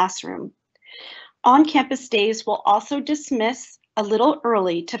within the classroom. On-campus days will also dismiss a little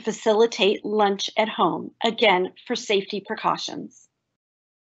early to facilitate lunch at home, again, for safety precautions.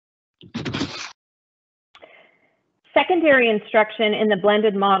 Secondary instruction in the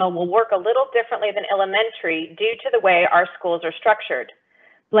blended model will work a little differently than elementary due to the way our schools are structured.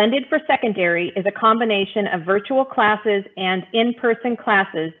 Blended for secondary is a combination of virtual classes and in-person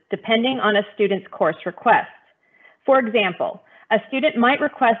classes depending on a student's course request. For example, a student might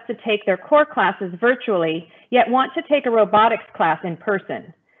request to take their core classes virtually, yet want to take a robotics class in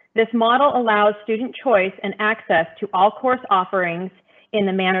person. This model allows student choice and access to all course offerings in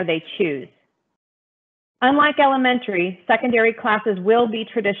the manner they choose. Unlike elementary, secondary classes will be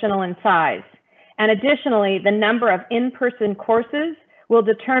traditional in size. And additionally, the number of in-person courses will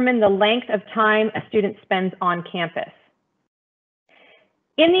determine the length of time a student spends on campus.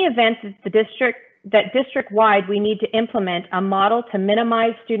 In the event that district-wide we need to implement a model to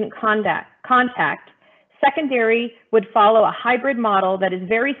minimize student contact, secondary would follow a hybrid model that is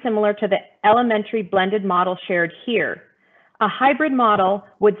very similar to the elementary blended model shared here. A hybrid model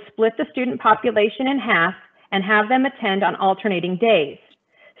would split the student population in half and have them attend on alternating days.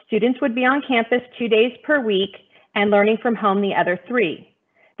 Students would be on campus 2 days per week and learning from home the other 3.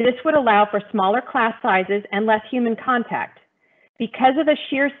 This would allow for smaller class sizes and less human contact. Because of the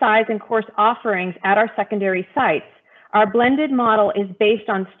sheer size and course offerings at our secondary sites, our blended model is based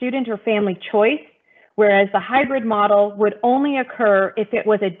on student or family choice, whereas the hybrid model would only occur if it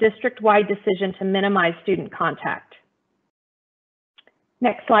was a district-wide decision to minimize student contact.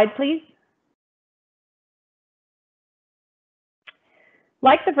 Next slide, please.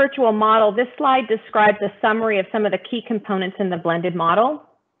 Like the virtual model, this slide describes a summary of some of the key components in the blended model.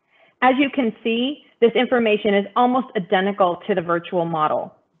 As you can see, this information is almost identical to the virtual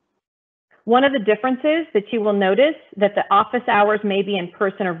model. One of the differences that you will notice that the office hours may be in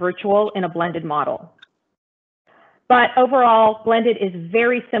person or virtual in a blended model. But overall, blended is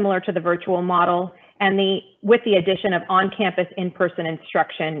very similar to the virtual model and with the addition of on-campus in-person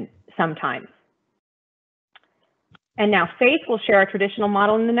instruction sometimes. And now Faith will share our traditional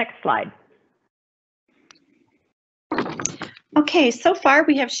model in the next slide. Okay, so far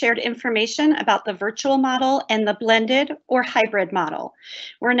we have shared information about the virtual model and the blended or hybrid model.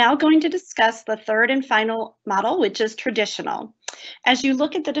 We're now going to discuss the third and final model, which is traditional. As you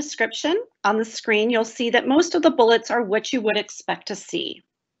look at the description on the screen, you'll see that most of the bullets are what you would expect to see.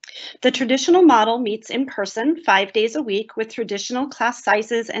 The traditional model meets in person 5 days a week with traditional class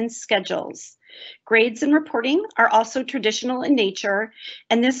sizes and schedules. Grades and reporting are also traditional in nature,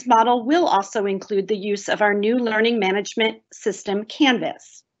 and this model will also include the use of our new learning management system,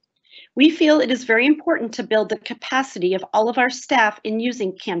 Canvas. We feel it is very important to build the capacity of all of our staff in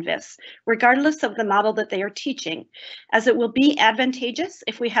using Canvas, regardless of the model that they are teaching, as it will be advantageous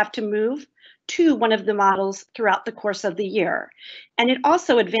if we have to move to one of the models throughout the course of the year. And it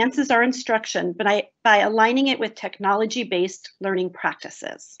also advances our instruction by aligning it with technology-based learning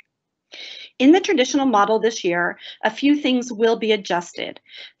practices. In the traditional model this year, a few things will be adjusted.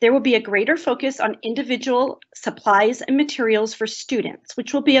 There will be a greater focus on individual supplies and materials for students,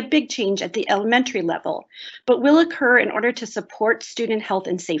 which will be a big change at the elementary level, but will occur in order to support student health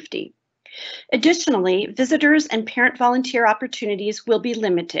and safety. Additionally, visitors and parent volunteer opportunities will be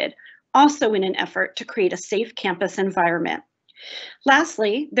limited, also in an effort to create a safe campus environment.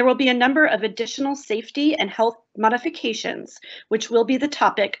 Lastly, there will be a number of additional safety and health modifications, which will be the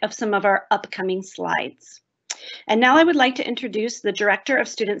topic of some of our upcoming slides. And now I would like to introduce the Director of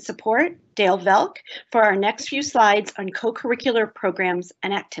Student Support, Dale Velk, for our next few slides on co-curricular programs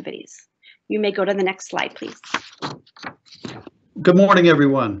and activities. You may go to the next slide, please. Good morning,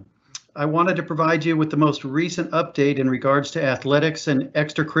 everyone. I wanted to provide you with the most recent update in regards to athletics and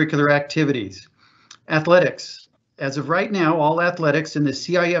extracurricular activities. Athletics. As of right now, all athletics in the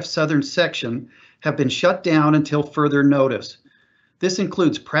CIF Southern section have been shut down until further notice. This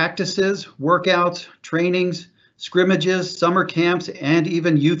includes practices, workouts, trainings, scrimmages, summer camps, and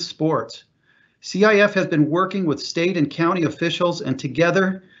even youth sports. CIF has been working with state and county officials, and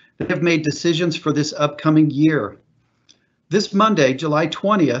together have made decisions for this upcoming year. This Monday, July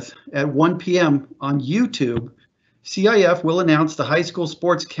 20th at 1 p.m. on YouTube, CIF will announce the high school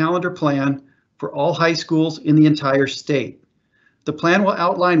sports calendar plan for all high schools in the entire state. The plan will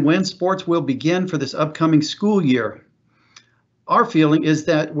outline when sports will begin for this upcoming school year. Our feeling is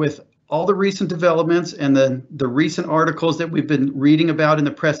that with all the recent developments and the recent articles that we've been reading about in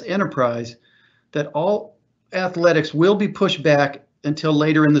the press enterprise, that all athletics will be pushed back until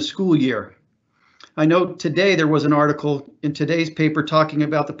later in the school year. I know today there was an article in today's paper talking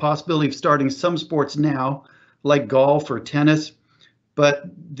about the possibility of starting some sports now, like golf or tennis, but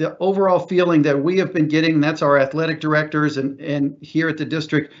the overall feeling that we have been getting, and that's our athletic directors and here at the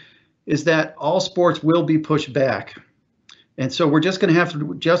district, is that all sports will be pushed back. And so we're just going to have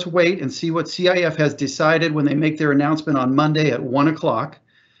to just wait and see what CIF has decided when they make their announcement on Monday at 1 o'clock.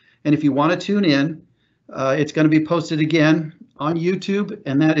 And if you want to tune in, it's going to be posted again on YouTube,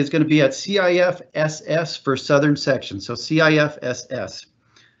 and that is going to be at CIF-SS for Southern Section, so CIF-SS.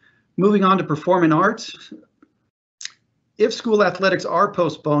 Moving on to performing arts. If school athletics are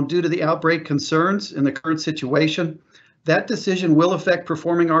postponed due to the outbreak concerns in the current situation, that decision will affect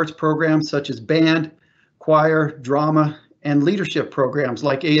performing arts programs such as band, choir, drama, and leadership programs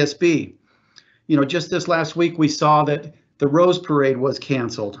like ASB. You know, just this last week we saw that the Rose Parade was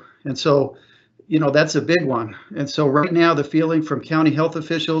canceled, and so you know, that's a big one. And so right now the feeling from county health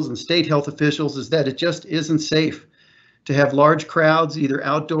officials and state health officials is that it just isn't safe to have large crowds, either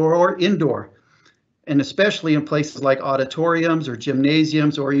outdoor or indoor, and especially in places like auditoriums or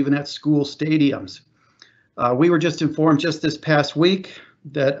gymnasiums or even at school stadiums. We were just informed just this past week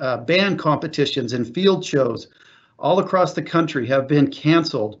that band competitions and field shows all across the country have been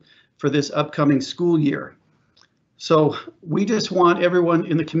canceled for this upcoming school year. So we just want everyone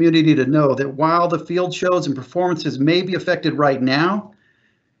in the community to know that while the field shows and performances may be affected right now,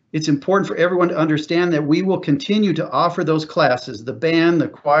 it's important for everyone to understand that we will continue to offer those classes, the band, the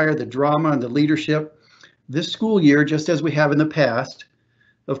choir, the drama, and the leadership this school year, just as we have in the past.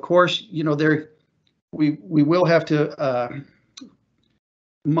 Of course, you know, we will have to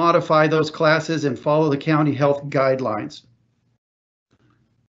modify those classes and follow the county health guidelines.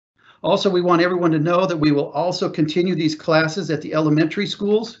 Also, we want everyone to know that we will also continue these classes at the elementary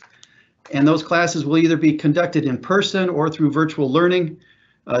schools, and those classes will either be conducted in person or through virtual learning,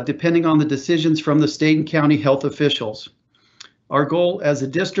 depending on the decisions from the state and county health officials. Our goal as a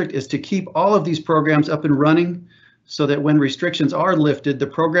district is to keep all of these programs up and running so that when restrictions are lifted, the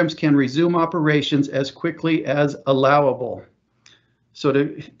programs can resume operations as quickly as allowable. So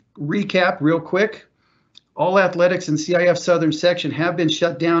to recap real quick, all athletics in CIF Southern Section have been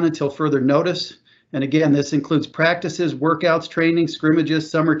shut down until further notice. And again, this includes practices, workouts, training,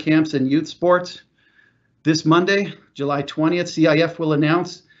 scrimmages, summer camps, and youth sports. This Monday, July 20th, CIF will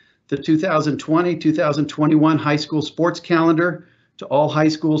announce the 2020-2021 high school sports calendar to all high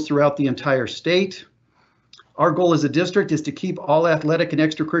schools throughout the entire state. Our goal as a district is to keep all athletic and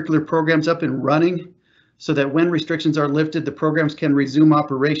extracurricular programs up and running so that when restrictions are lifted, the programs can resume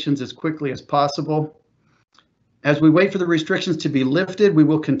operations as quickly as possible. As we wait for the restrictions to be lifted, we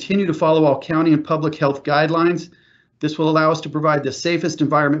will continue to follow all county and public health guidelines. This will allow us to provide the safest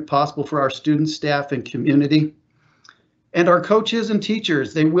environment possible for our students, staff, and community. And our coaches and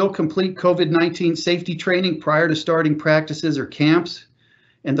teachers, they will complete COVID-19 safety training prior to starting practices or camps.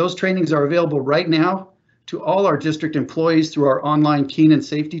 And those trainings are available right now to all our district employees through our online Keenan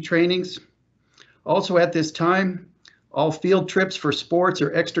safety trainings. Also at this time, all field trips for sports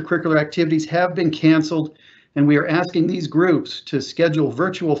or extracurricular activities have been canceled, and we are asking these groups to schedule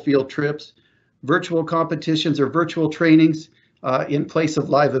virtual field trips, virtual competitions, or virtual trainings in place of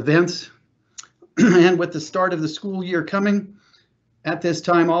live events. And with the start of the school year coming, at this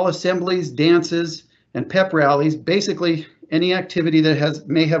time, all assemblies, dances, and pep rallies, basically any activity that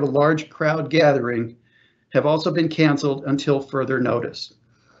may have a large crowd gathering, have also been canceled until further notice.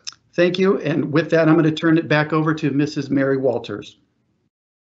 Thank you, and with that, I'm going to turn it back over to Mrs. Mary Walters.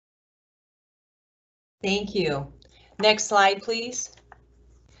 Thank you. Next slide, please.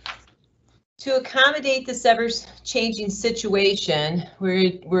 To accommodate this ever-changing situation,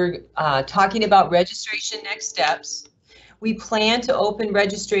 we're talking about registration next steps. We plan to open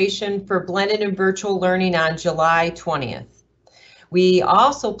registration for blended and virtual learning on July 20th. We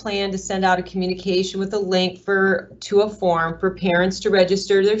also plan to send out a communication with a link to a form for parents to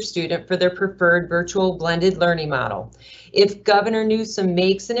register their student for their preferred virtual blended learning model. If Governor Newsom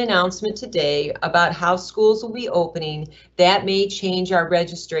makes an announcement today about how schools will be opening, that may change our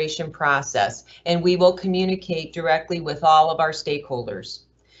registration process, and we will communicate directly with all of our stakeholders.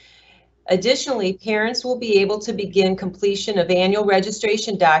 Additionally, parents will be able to begin completion of annual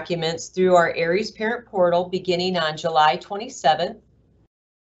registration documents through our Aries Parent Portal beginning on July 27th.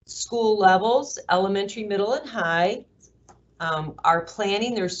 School levels, elementary, middle, and high, are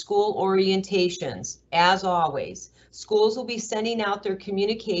planning their school orientations. As always, schools will be sending out their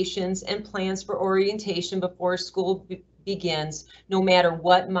communications and plans for orientation before school begins, no matter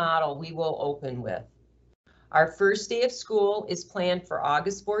what model we will open with. Our first day of school is planned for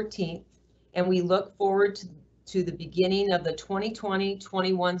August 14th, and we look forward to the beginning of the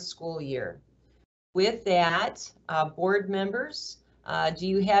 2020-21 school year. With that, board members, do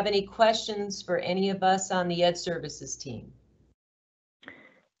you have any questions for any of us on the Ed Services team?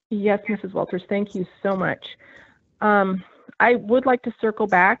 Yes, Mrs. Walters, thank you so much. I would like to circle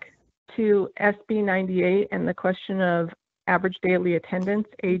back to SB 98 and the question of average daily attendance,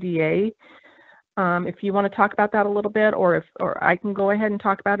 ADA. If you want to talk about that a little bit, or I can go ahead and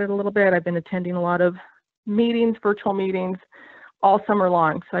talk about it a little bit. I've been attending a lot of meetings, virtual meetings, all summer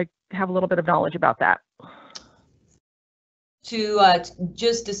long, so I have a little bit of knowledge about that. To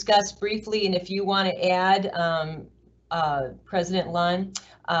just discuss briefly, and if you want to add, President Lund,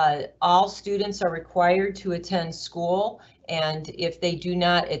 all students are required to attend school, and if they do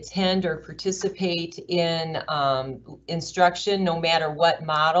not attend or participate in instruction, no matter what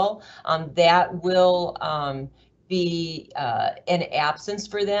model, that will be an absence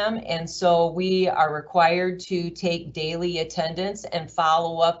for them. And so we are required to take daily attendance and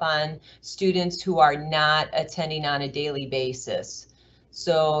follow up on students who are not attending on a daily basis.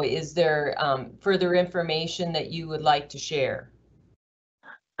 So is there further information that you would like to share?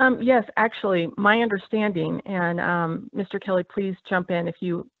 Yes, actually, my understanding, and Mr. Kelly, please jump in if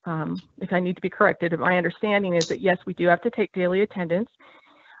I need to be corrected. My understanding is that yes, we do have to take daily attendance,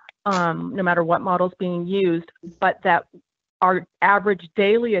 no matter what model is being used, but that our average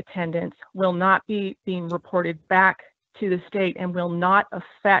daily attendance will not be being reported back to the state and will not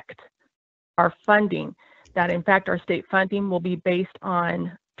affect our funding. That in fact, our state funding will be based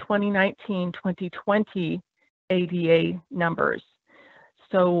on 2019-2020 ADA numbers.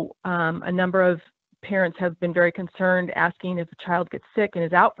 So a number of parents have been very concerned, asking if a child gets sick and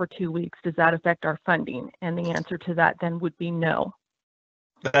is out for 2 weeks, does that affect our funding? And the answer to that then would be no.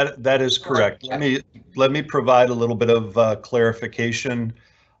 That is correct. Let me provide a little bit of clarification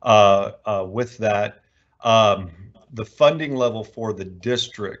with that. The funding level for the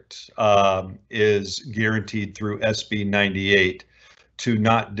district is guaranteed through SB 98 to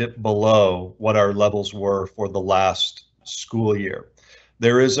not dip below what our levels were for the last school year.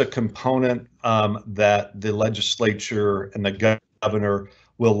 There is a component that the legislature and the governor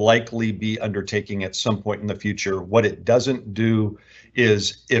will likely be undertaking at some point in the future. What it doesn't do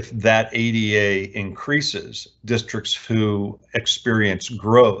is, if that ADA increases, districts who experience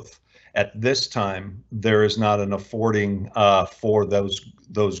growth at this time, there is not an affording for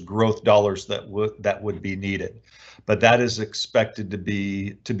those growth dollars that would be needed. But that is expected to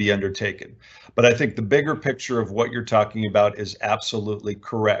be undertaken. But I think the bigger picture of what you're talking about is absolutely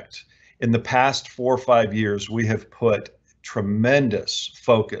correct. In the past 4 or 5 years, we have put tremendous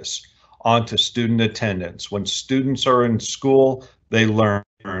focus onto student attendance. When students are in school, they learn.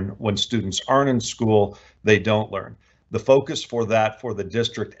 When students aren't in school, they don't learn. The focus for that for the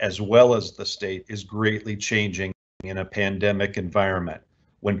district as well as the state is greatly changing in a pandemic environment.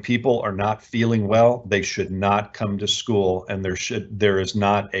 When people are not feeling well, they should not come to school, and there is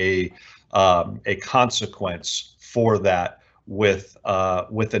not a consequence for that with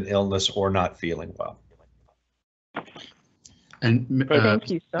an illness or not feeling well. And thank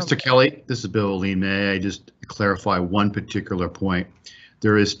you so Mr. Kelly, this is Bill Oline. May I just clarify one particular point?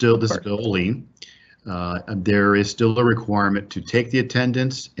 There is still, this is Bill Oline. There is still a requirement to take the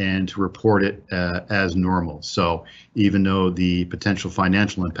attendance and to report it as normal. So even though the potential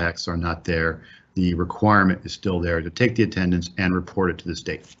financial impacts are not there, the requirement is still there to take the attendance and report it to the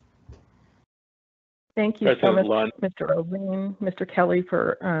state. Thank you so much, Mr. Oline, Mr. Kelly,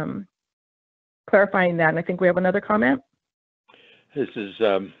 for clarifying that. And I think we have another comment. This is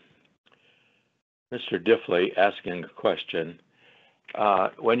Mr. Diffley asking a question.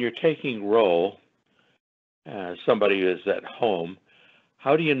 When you're taking roll, somebody is at home,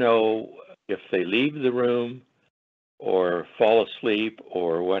 how do you know if they leave the room or fall asleep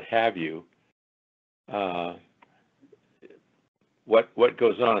or what have you? What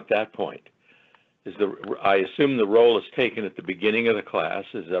goes on at that point? I assume the roll is taken at the beginning of the class.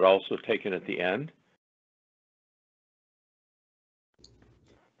 Is that also taken at the end?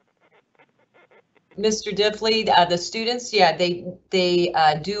 Mr. Diffley, the students, yeah, they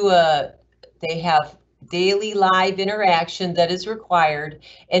have daily live interaction that is required,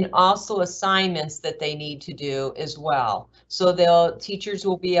 and also assignments that they need to do as well. So teachers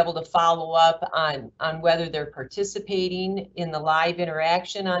will be able to follow up on whether they're participating in the live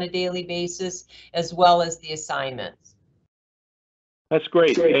interaction on a daily basis, as well as the assignments. That's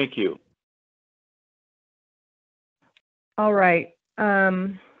great. Thank you. All right.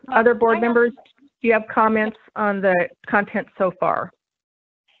 Other board members, do you have comments on the content so far?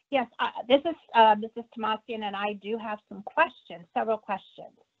 Yes, this is Mrs. Tomasian, and I do have some questions, several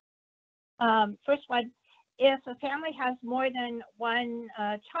questions. First one, if a family has more than one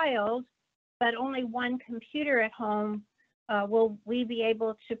child, but only one computer at home, will we be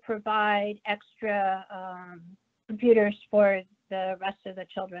able to provide extra computers for the rest of the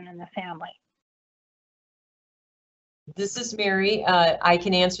children in the family? This is Mary. I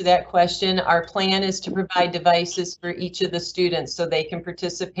can answer that question. Our plan is to provide devices for each of the students so they can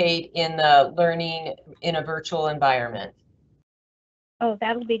participate in the learning in a virtual environment. Oh,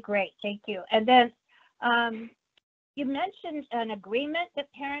 that'll be great. Thank you. And then you mentioned an agreement that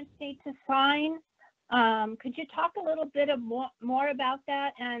parents need to sign. Could you talk a little bit more about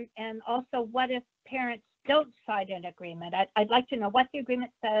that? And also, what if parents don't sign an agreement? I'd like to know what the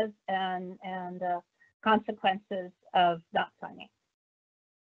agreement says and consequences of not signing.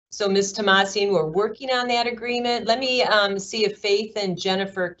 So Ms. Tomasian, we're working on that agreement. Let me see if Faith and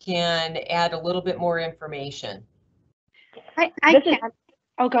Jennifer can add a little bit more information. I can.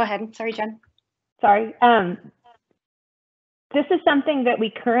 Oh, go ahead. Sorry, Jen. Sorry. This is something that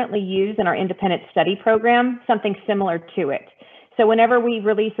we currently use in our independent study program, something similar to it. So whenever we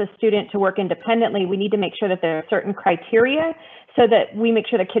release a student to work independently, we need to make sure that there are certain criteria so that we make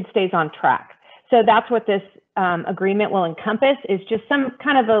sure the kid stays on track. So that's what this agreement will encompass, is just some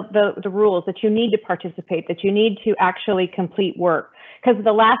kind of the rules that you need to participate, that you need to actually complete work. Because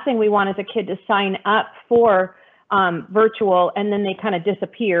the last thing we want is a kid to sign up for virtual and then they kind of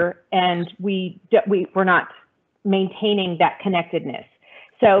disappear and we're not maintaining that connectedness.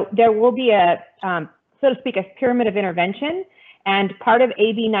 So there will be a, so to speak, a pyramid of intervention. And part of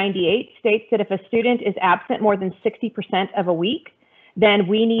AB 98 states that if a student is absent more than 60% of a week, then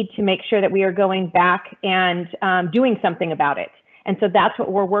we need to make sure that we are going back and doing something about it. And so that's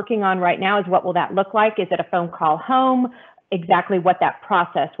what we're working on right now, is what will that look like? Is it a phone call home? Exactly what that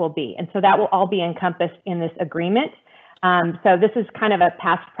process will be. And so that will all be encompassed in this agreement. So this is kind of a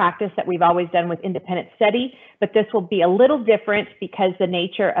past practice that we've always done with independent study, but this will be a little different because the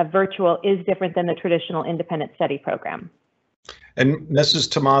nature of virtual is different than the traditional independent study program. And Mrs.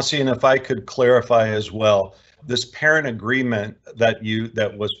 Tomasian, if I could clarify as well, this parent agreement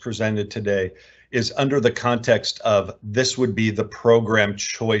that was presented today is under the context of this would be the program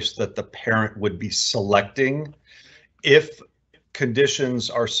choice that the parent would be selecting. If conditions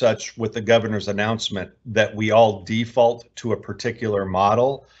are such with the governor's announcement that we all default to a particular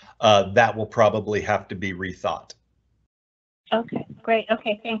model, that will probably have to be rethought. Okay, great.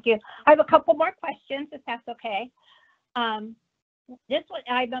 Okay, thank you. I have a couple more questions, if that's okay. This one,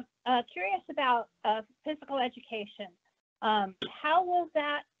 I'm curious about physical education. How will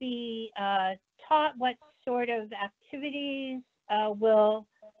that be taught? What sort of activities will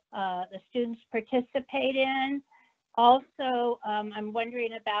the students participate in? Also, I'm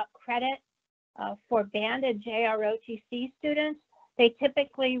wondering about credit for band and JROTC students. They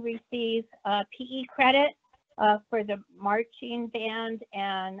typically receive PE credit for the marching band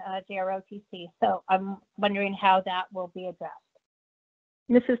and JROTC. So I'm wondering how that will be addressed.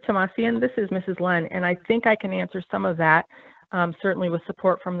 Mrs. Tomasian, this is Mrs. Lunn, and I think I can answer some of that, certainly with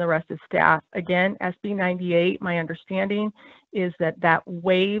support from the rest of staff. Again, SB 98, my understanding is that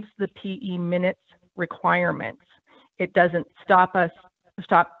waives the PE minutes requirements. It doesn't stop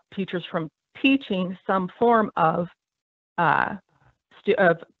teachers from teaching some form of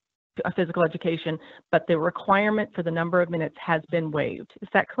physical education, but the requirement for the number of minutes has been waived. Is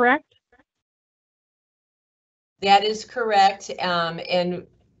that correct? That is correct. And,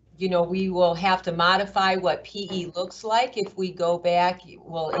 you know, we will have to modify what PE looks like if we go back,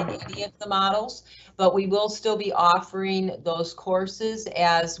 well, in any of the models, but we will still be offering those courses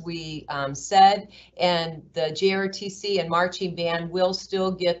as we said, and the JRTC and marching band will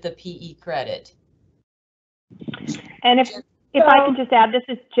still get the PE credit. And if I can just add, this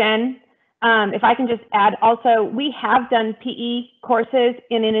is Jen. If I can just add also, we have done PE courses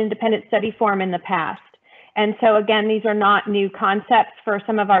in an independent study form in the past. And so again, these are not new concepts for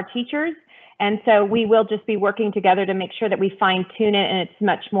some of our teachers. And so we will just be working together to make sure that we fine tune it and it's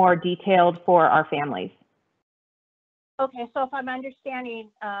much more detailed for our families. Okay, so if I'm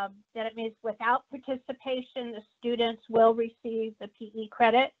understanding that it means without participation, the students will receive the PE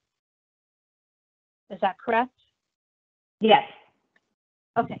credit? Is that correct? Yes.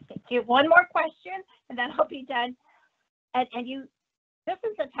 Okay, thank you. One more question, and then I'll be done. And this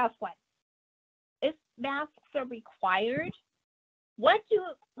is a tough one. If masks are required, what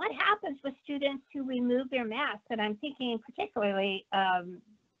happens with students who remove their masks? And I'm thinking particularly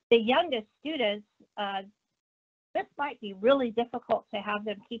the youngest students. This might be really difficult to have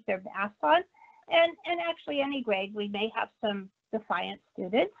them keep their masks on, and actually any grade we may have some defiant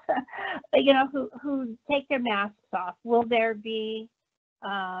students, who take their masks off. Will there be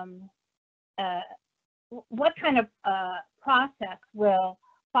what kind of process will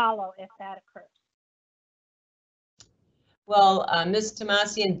follow if that occurs? Well, Ms.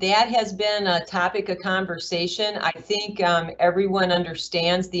 Tomasian, that has been a topic of conversation. I think everyone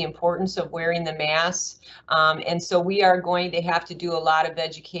understands the importance of wearing the mask. And so we are going to have to do a lot of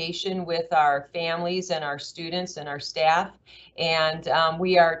education with our families and our students and our staff. And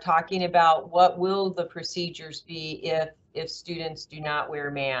we are talking about what will the procedures be if students do not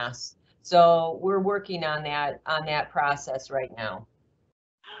wear masks. So we're working on that process right now.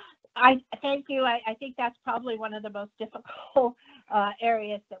 I thank you. I think that's probably one of the most difficult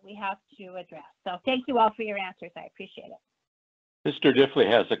areas that we have to address. So thank you all for your answers. I appreciate it. Mr. Diffley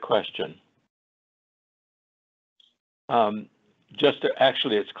has a question.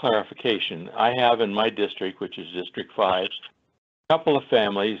 Actually, it's clarification. I have in my district, which is District 5, a couple of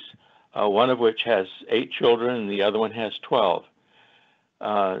families, one of which has 8 children and the other one has 12.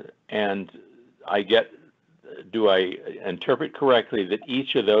 And do I interpret correctly that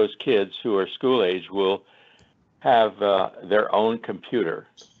each of those kids who are school age will have their own computer?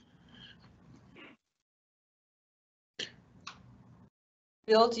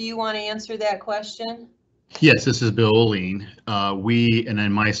 Bill, do you want to answer that question? Yes, this is Bill Oline. And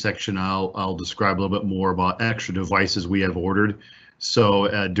in my section, I'll describe a little bit more about extra devices we have ordered.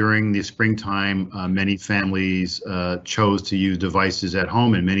 So during the springtime, many families chose to use devices at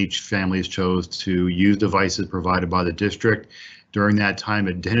home, and many families chose to use devices provided by the district. During that time,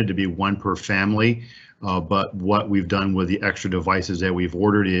 it tended to be one per family, but what we've done with the extra devices that we've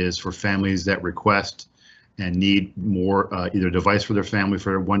ordered is for families that request and need more, either a device for their family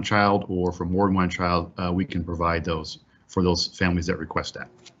for one child or for more than one child, we can provide those for those families that request that.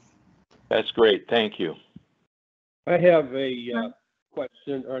 That's great. Thank you. I have a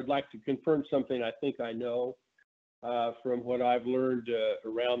question, or I'd like to confirm something I think I know from what I've learned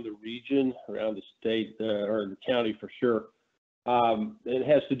around the region, around the state, or the county for sure. It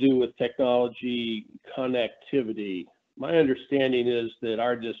has to do with technology connectivity. My understanding is that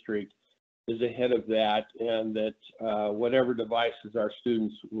our district is ahead of that, and that whatever devices our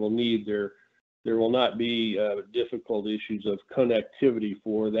students will need, there will not be difficult issues of connectivity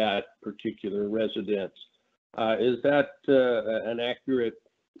for that particular residence. Is that an accurate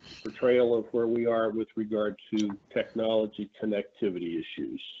portrayal of where we are with regard to technology connectivity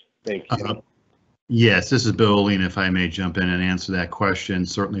issues? Thank you. Yes, this is Bill Oline, if I may jump in and answer that question.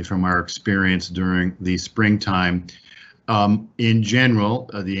 Certainly from our experience during the springtime. In general,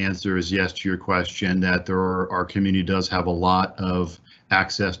 the answer is yes to your question, that our community does have a lot of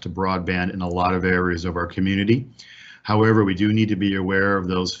access to broadband in a lot of areas of our community. However, we do need to be aware of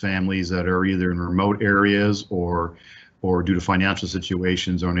those families that are either in remote areas or due to financial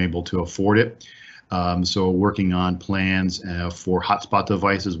situations are unable to afford it. So working on plans for hotspot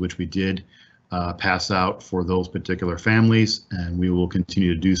devices, which we did pass out for those particular families, and we will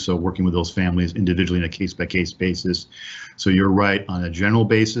continue to do so, working with those families individually on a case-by-case basis. So you're right, on a general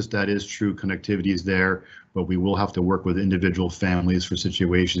basis, that is true, connectivity is there, but we will have to work with individual families for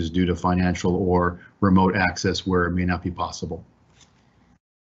situations due to financial or remote access where it may not be possible.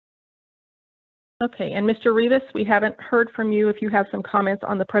 Okay, and Mr. Rivas, we haven't heard from you if you have some comments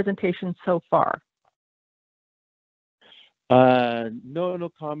on the presentation so far. No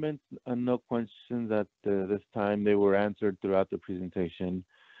comments and no questions at this time. They were answered throughout the presentation.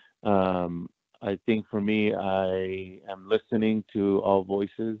 I think for me, I am listening to all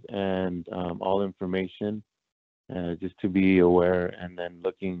voices and all information, just to be aware and then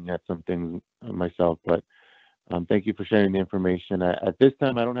looking at some things myself. But thank you for sharing the information. At this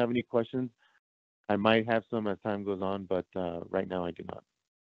time, I don't have any questions. I might have some as time goes on, but right now I do not.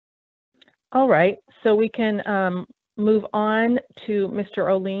 All right, so we can move on to Mr.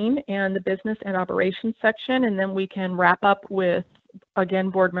 Oline and the business and operations section, and then we can wrap up with, again,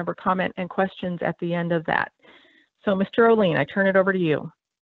 board member comment and questions at the end of that. So Mr. Oline, I turn it over to you.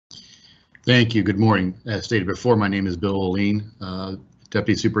 Thank you. Good morning. As stated before, my name is Bill Oline,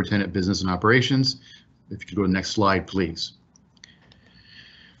 Deputy Superintendent, Business and Operations. If you could go to the next slide, please.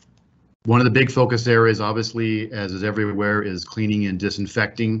 One of the big focus areas, obviously, as is everywhere, is cleaning and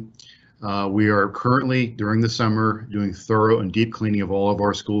disinfecting. We are currently, during the summer, doing thorough and deep cleaning of all of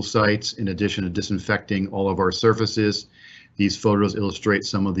our school sites, in addition to disinfecting all of our surfaces. These photos illustrate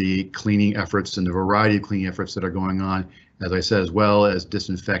some of the cleaning efforts and the variety of cleaning efforts that are going on, as I said, as well as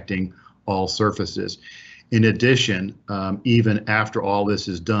disinfecting all surfaces. In addition, even after all this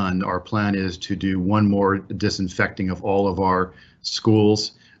is done, our plan is to do one more disinfecting of all of our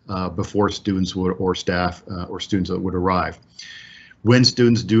schools before students would, or staff or students that would arrive. When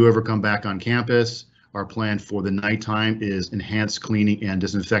students do ever come back on campus, our plan for the nighttime is enhanced cleaning and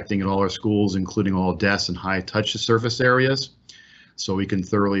disinfecting at all our schools, including all desks and high touch surface areas. So we can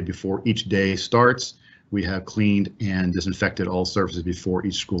thoroughly, before each day starts, we have cleaned and disinfected all surfaces before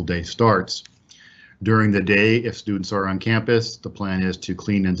each school day starts. During the day, if students are on campus, the plan is to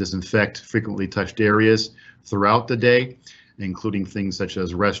clean and disinfect frequently touched areas throughout the day, including things such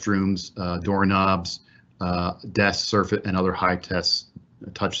as restrooms, doorknobs, desk surface, and other high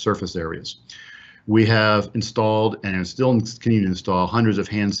touch surface areas. We have installed and still continue to install hundreds of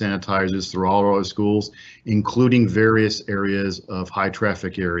hand sanitizers through all our schools, including various areas of high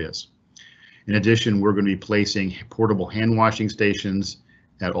traffic areas. In addition, we're going to be placing portable hand washing stations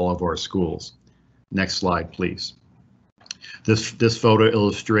at all of our schools. Next slide, please. This photo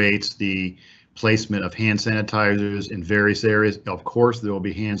illustrates the placement of hand sanitizers in various areas. Of course, there will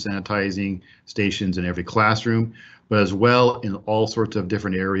be hand sanitizing stations in every classroom, but as well in all sorts of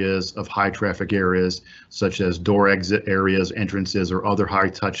different areas of high traffic areas, such as door exit areas, entrances, or other high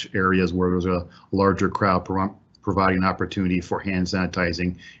touch areas where there's a larger crowd, providing an opportunity for hand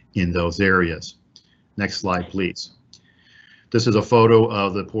sanitizing in those areas. Next slide, please. This is a photo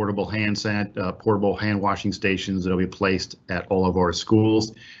of the portable hand washing stations that will be placed at all of our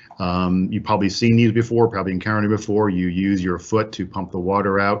schools. You've probably seen these before, probably encountered it before. You use your foot to pump the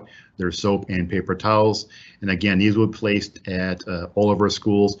water out. There's soap and paper towels. And again, these will be placed at all of our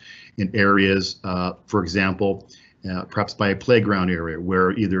schools in areas, for example, perhaps by a playground area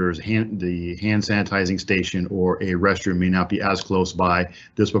where either there's the hand sanitizing station or a restroom may not be as close by.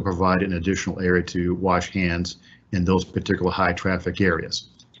 This will provide an additional area to wash hands in those particular high traffic areas.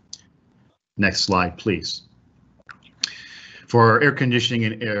 Next slide, please. For our air conditioning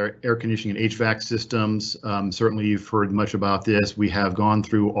and HVAC systems, certainly you've heard much about this. We have gone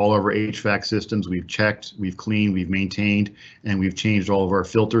through all of our HVAC systems. We've checked, we've cleaned, we've maintained, and we've changed all of our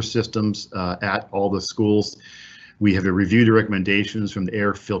filter systems at all the schools. We have reviewed the recommendations from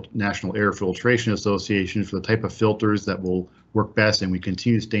the National Air Filtration Association for the type of filters that will work best, and we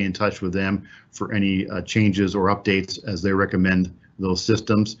continue to stay in touch with them for any changes or updates as they recommend those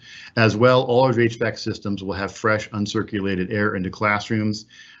systems. As well, all of our HVAC systems will have fresh uncirculated air into classrooms.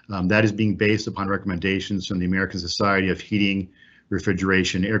 That is being based upon recommendations from the American Society of Heating,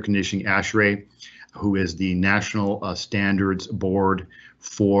 Refrigeration, Air Conditioning, ASHRAE, who is the national standards board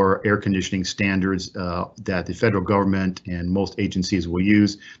for air conditioning standards that the federal government and most agencies will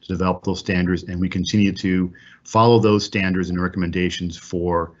use to develop those standards, and we continue to follow those standards and recommendations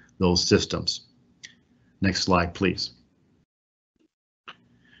for those systems. Next slide, please.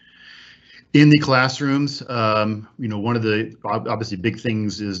 In the classrooms, one of the obviously big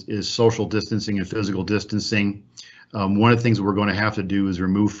things is social distancing and physical distancing. One of the things we're going to have to do is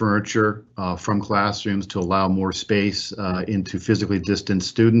remove furniture from classrooms to allow more space into physically distant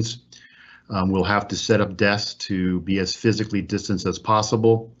students. We'll have to set up desks to be as physically distanced as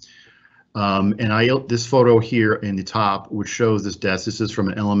possible. This photo here in the top, which shows this desk, this is from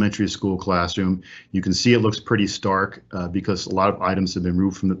an elementary school classroom. You can see it looks pretty stark because a lot of items have been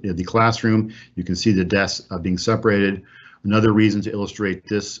removed from the classroom. You can see the desks being separated. Another reason to illustrate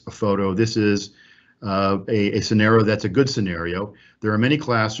this photo, this is a scenario that's a good scenario. There are many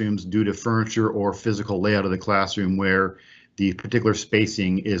classrooms due to furniture or physical layout of the classroom where the particular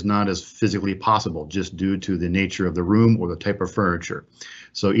spacing is not as physically possible just due to the nature of the room or the type of furniture.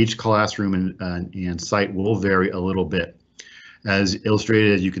 So each classroom and site will vary a little bit. As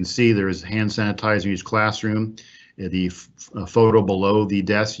illustrated, as you can see, there is hand sanitizer in each classroom. The photo below the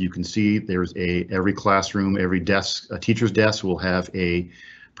desk, you can see there's every classroom, every desk, a teacher's desk will have a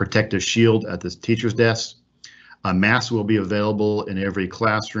protective shield at the teacher's desk. A mask will be available in every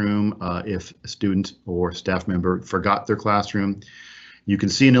classroom if a student or staff member forgot their classroom. You can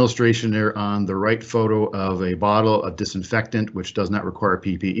see an illustration there on the right photo of a bottle of disinfectant, which does not require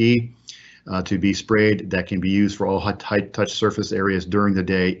PPE to be sprayed, that can be used for all high touch surface areas during the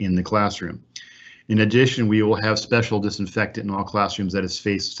day in the classroom. In addition, we will have special disinfectant in all classrooms that is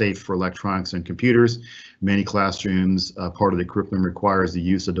safe for electronics and computers. Many classrooms, part of the curriculum requires the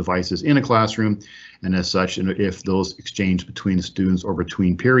use of devices in a classroom, and as such, if those exchange between students or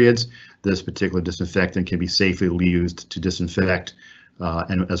between periods, this particular disinfectant can be safely used to disinfect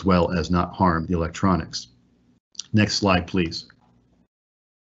and as well as not harm the electronics. Next slide, please.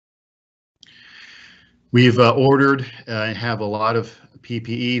 We've ordered and have a lot of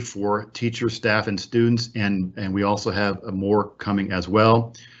PPE for teachers, staff, and students, and we also have more coming as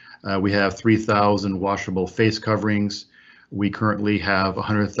well. We have 3,000 washable face coverings. We currently have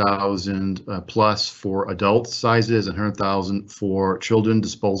 100,000 plus for adult sizes and 100,000 for children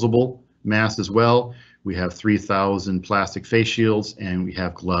disposable masks as well. We have 3,000 plastic face shields, and we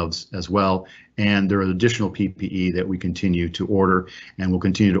have gloves as well. And there are additional PPE that we continue to order, and we'll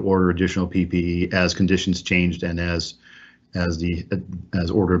continue to order additional PPE as conditions changed and as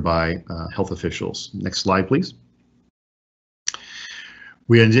ordered by health officials. Next slide, please.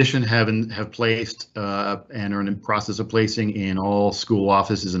 We in addition have placed and are in the process of placing in all school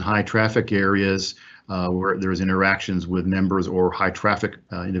offices in high traffic areas where there is interactions with members or high traffic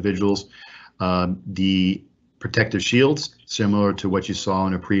individuals, the protective shields, similar to what you saw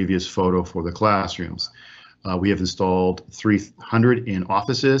in a previous photo for the classrooms. We have installed 300 in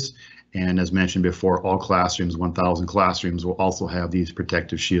offices, and as mentioned before, all classrooms, 1,000 classrooms, will also have these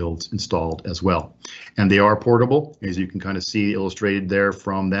protective shields installed as well. And they are portable, as you can kind of see illustrated there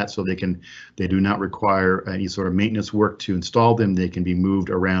from that, so they do not require any sort of maintenance work to install them. They can be moved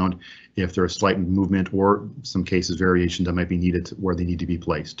around if there's slight movement or some cases variation that might be needed where they need to be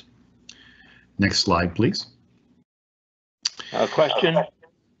placed. Next slide, please. Question?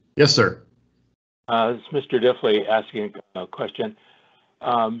 Yes, sir. It's Mr. Diffley asking a question.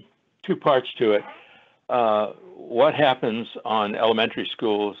 Two parts to it. What happens on elementary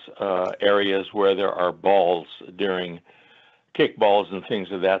schools areas where there are balls during kickballs and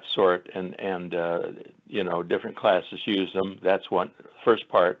things of that sort, and you know, different classes use them? That's first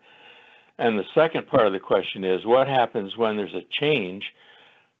part. And the second part of the question is, what happens when there's a change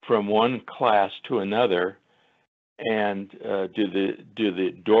from one class to another, and do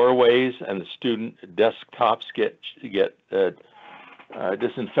the doorways and the student desktops get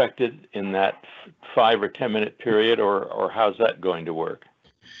disinfected in that 5 or 10 minute period, or how's that going to work?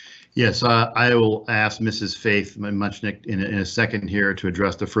 Yes, I will ask Mrs. Faith Muchnick in a second here to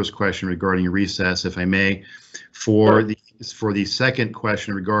address the first question regarding recess, if I may. For the second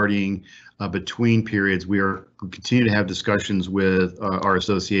question regarding between periods, we continue to have discussions with our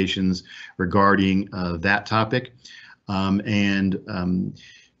associations regarding that topic, and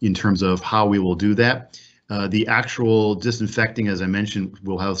in terms of how we will do that. The actual disinfecting, as I mentioned,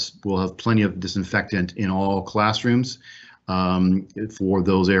 we'll have plenty of disinfectant in all classrooms for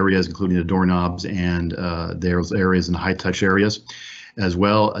those areas, including the doorknobs and those areas in high touch areas as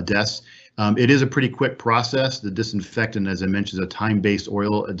well, desks. It is a pretty quick process. The disinfectant, as I mentioned, is a time-based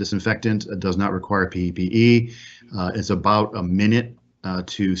oil disinfectant. It does not require PPE. It's about a minute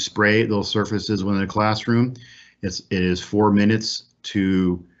to spray those surfaces within a classroom. It is 4 minutes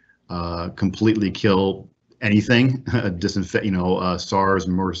to completely kill anything, disinfect, SARS,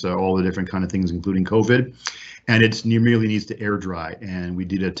 MRSA, all the different kind of things, including COVID. And it merely needs to air dry. And we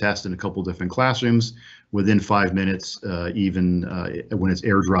did a test in a couple different classrooms. Within 5 minutes, even when it's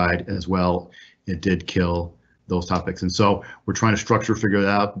air dried as well, it did kill those topics. And so we're trying to figure that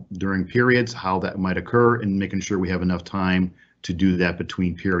out during periods, how that might occur, and making sure we have enough time to do that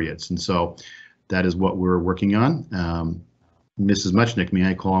between periods. And so that is what we're working on. Mrs. Muchnick, may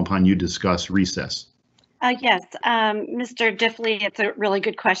I call upon you to discuss recess? Yes, Mr. Diffley, it's a really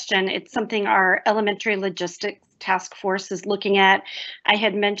good question. It's something our elementary logistics task force is looking at. I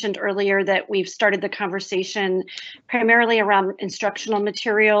had mentioned earlier that we've started the conversation primarily around instructional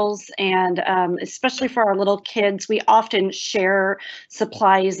materials, and especially for our little kids, we often share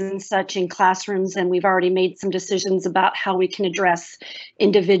supplies and such in classrooms, and we've already made some decisions about how we can address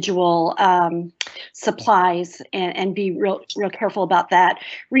individual supplies and be real careful about that.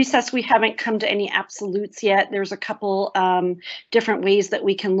 Recess, we haven't come to any absolutes yet. There's a couple different ways that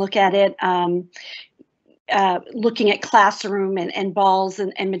we can look at it. Looking at classroom and balls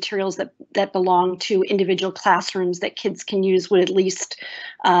and materials that belong to individual classrooms that kids can use would at least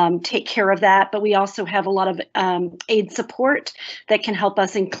take care of that. But we also have a lot of aid support that can help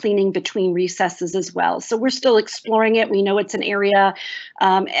us in cleaning between recesses as well. So we're still exploring it. We know it's an area,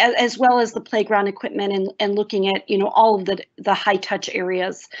 as well as the playground equipment and looking at all of the high touch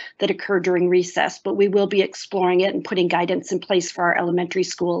areas that occur during recess. But we will be exploring it and putting guidance in place for our elementary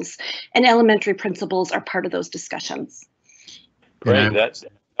schools, and elementary principals are part of those discussions. Great, that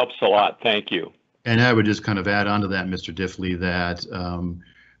helps a lot. Thank you. And I would just kind of add on to that, Mr. Diffley, that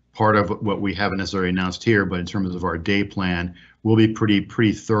part of what we haven't necessarily announced here, but in terms of our day plan, will be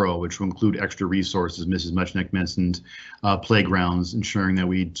pretty thorough, which will include extra resources. Mrs. Muchnick mentioned playgrounds, ensuring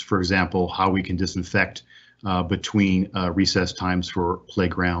that for example, how we can disinfect between recess times for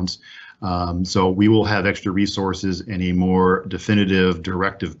playgrounds. So we will have extra resources and a more definitive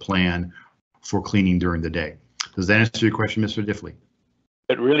directive plan for cleaning during the day. Does that answer your question, Mr. Diffley?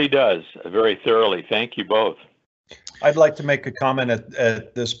 It really does, very thoroughly. Thank you both. I'd like to make a comment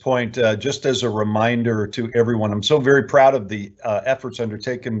at this point, just as a reminder to everyone. I'm so very proud of the efforts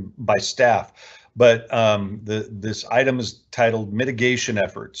undertaken by staff, but this item is titled mitigation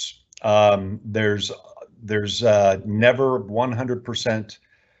efforts. There's never 100%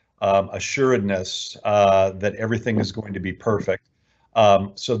 assuredness that everything is going to be perfect.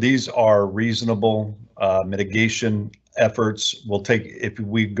 So these are reasonable mitigation efforts. We'll take, if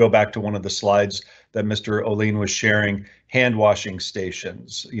we go back to one of the slides that Mr. Oline was sharing, hand washing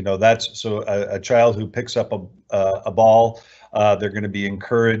stations. You know, that's so a child who picks up a ball, they're going to be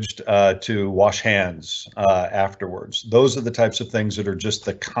encouraged to wash hands afterwards. Those are the types of things that are just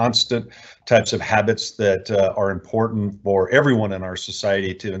the constant types of habits that are important for everyone in our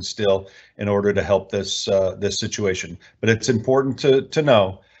society to instill in order to help this this situation. But it's important to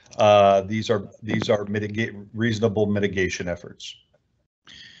know these are reasonable mitigation efforts.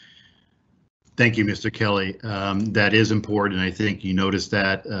 Thank you, Mr. Kelly. That is important. I think you noticed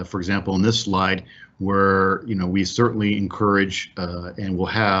that, for example, in this slide, where we certainly encourage and will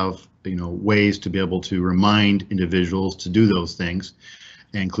have ways to be able to remind individuals to do those things,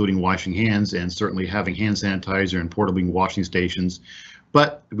 including washing hands and certainly having hand sanitizer and portable washing stations.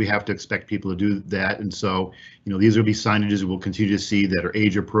 But we have to expect people to do that, and so these will be signages we'll continue to see that are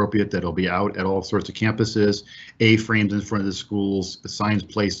age appropriate, that'll be out at all sorts of campuses, A-frames in front of the schools, signs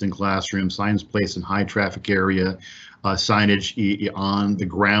placed in classrooms, signs placed in high traffic area, signage on the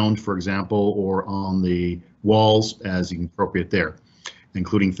ground, for example, or on the walls as appropriate there,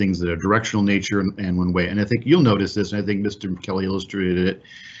 including things that are directional nature and one way. And I think you'll notice this, and I think Mr. Kelly illustrated it.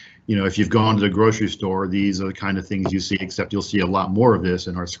 If you've gone to the grocery store, these are the kind of things you see, except you'll see a lot more of this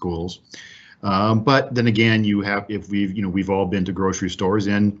in our schools. But then again, we've all been to grocery stores,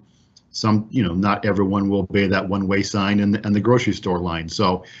 and some, not everyone will obey that one-way sign and the grocery store line.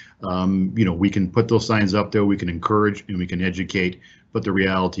 So, we can put those signs up there, we can encourage and we can educate, but the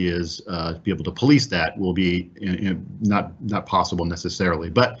reality is to be able to police that will be not possible necessarily.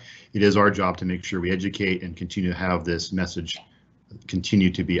 But it is our job to make sure we educate and continue to have this message continue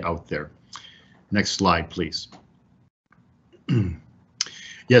to be out there. Next slide, please.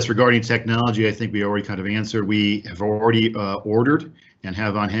 Yes, regarding technology, I think we already kind of answered. We have already ordered and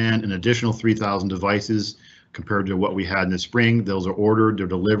have on hand an additional 3,000 devices compared to what we had in the spring. Those are ordered, they're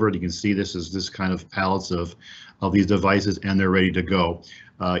delivered. You can see this is this kind of pallets of these devices, and they're ready to go,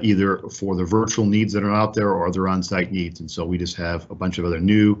 either for the virtual needs that are out there or other on-site needs. And so we just have a bunch of other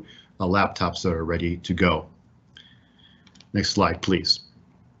new laptops that are ready to go. Next slide, please.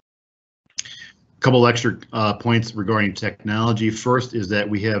 A couple extra points regarding technology. First is that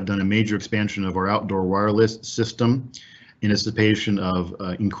we have done a major expansion of our outdoor wireless system in anticipation of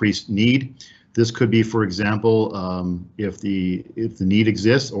increased need. This could be, for example, if the need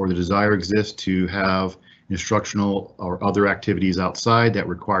exists or the desire exists to have instructional or other activities outside that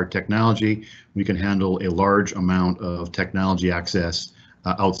require technology, we can handle a large amount of technology access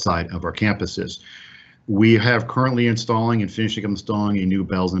outside of our campuses. We have currently installing and finishing installing a new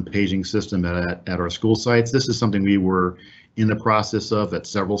bells and paging system at our school sites. This is something we were in the process of at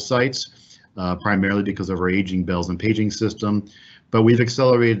several sites, primarily because of our aging bells and paging system, but we've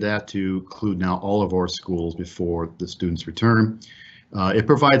accelerated that to include now all of our schools before the students return. It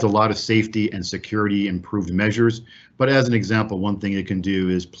provides a lot of safety and security improved measures, but as an example, one thing it can do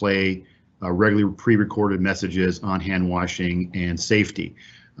is play regular pre-recorded messages on hand washing and safety.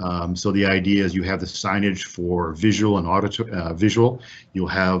 So the idea is you have the signage for visual and visual. You'll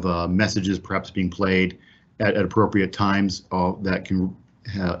have messages perhaps being played at appropriate times that can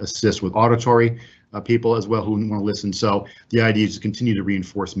assist with auditory people as well who want to listen. So the idea is to continue to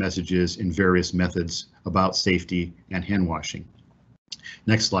reinforce messages in various methods about safety and hand washing.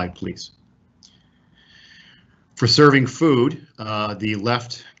 Next slide, please. For serving food, the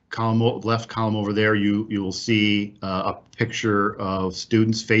left column over there, you will see a picture of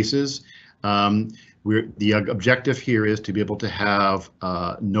students' faces. The objective here is to be able to have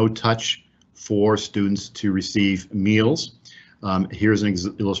no touch for students to receive meals. Here's an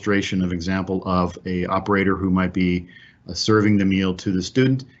illustration of example of a operator who might be serving the meal to the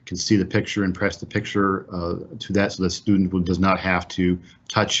student, can see the picture and press the picture to that so the student does not have to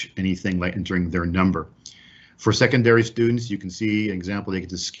touch anything like entering their number. For secondary students, you can see an example, they get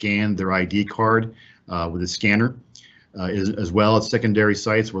to scan their ID card with a scanner. As well as secondary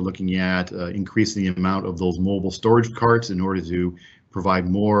sites, we're looking at increasing the amount of those mobile storage carts in order to provide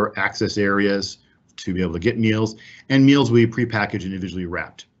more access areas to be able to get meals, and meals will be prepackaged and individually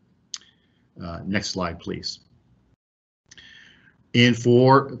wrapped. Next slide, please. And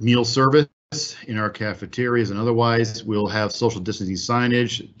for meal service in our cafeterias and otherwise, we'll have social distancing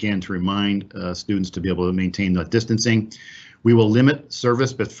signage, again, to remind students to be able to maintain that distancing. We will limit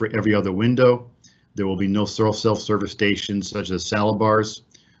service, but for every other window. There will be no self-service stations such as salad bars.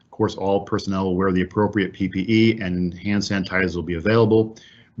 Of course, all personnel will wear the appropriate PPE and hand sanitizers will be available.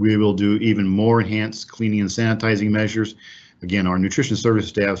 We will do even more enhanced cleaning and sanitizing measures. Again, our nutrition service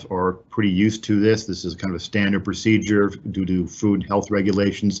staff are pretty used to this. This is kind of a standard procedure due to food and health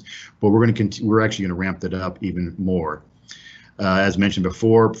regulations, but we're actually going to ramp that up even more. As mentioned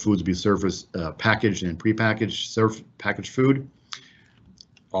before, foods will be served as packaged and prepackaged packaged food.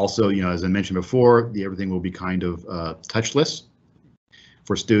 Also, as I mentioned before, everything will be kind of touchless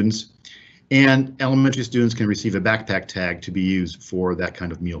for students, and elementary students can receive a backpack tag to be used for that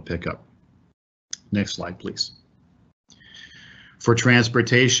kind of meal pickup. Next slide, please. For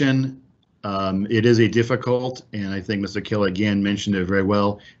transportation, it is a difficult, and I think Mr. Kill again mentioned it very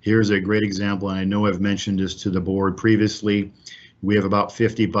well. Here's a great example, and I know I've mentioned this to the board previously. We have about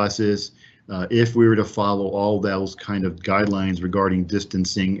 50 buses. If we were to follow all those kind of guidelines regarding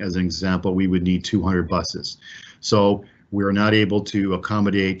distancing, as an example, we would need 200 buses. So we're not able to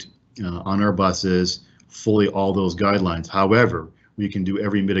accommodate on our buses fully all those guidelines. However, we can do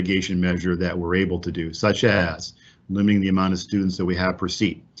every mitigation measure that we're able to do, such as limiting the amount of students that we have per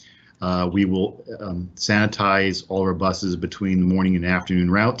seat. We will sanitize all our buses between the morning and afternoon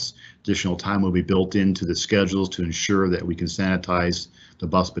routes. Additional time will be built into the schedules to ensure that we can sanitize the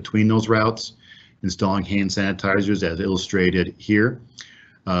bus between those routes, installing hand sanitizers as illustrated here,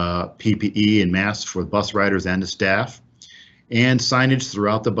 PPE and masks for bus riders and the staff, and signage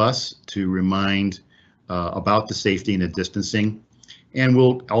throughout the bus to remind about the safety and the distancing. And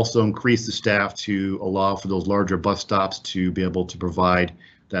we'll also increase the staff to allow for those larger bus stops to be able to provide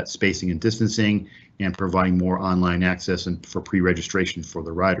that spacing and distancing and providing more online access and for pre-registration for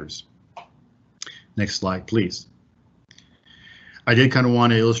the riders. Next slide, please. I did kind of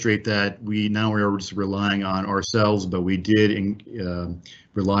want to illustrate that we are just relying on ourselves, but we did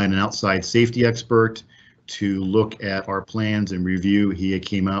rely on an outside safety expert to look at our plans and review. He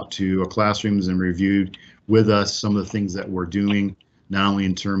came out to our classrooms and reviewed with us some of the things that we're doing, not only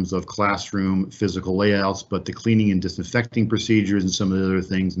in terms of classroom physical layouts, but the cleaning and disinfecting procedures and some of the other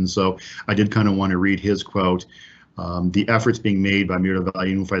things. And so I did kind of want to read his quote. The efforts being made by Murrieta Valley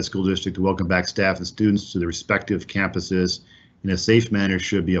Unified School District to welcome back staff and students to their respective campuses in a safe manner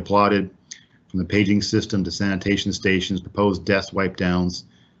should be applauded. From the paging system to sanitation stations, proposed desk wipe downs,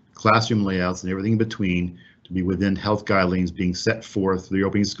 classroom layouts, and everything in between to be within health guidelines being set forth for the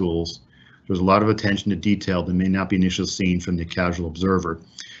opening schools. There's a lot of attention to detail that may not be initially seen from the casual observer.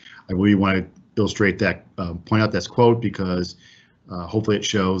 I really want to illustrate that, point out this quote because hopefully it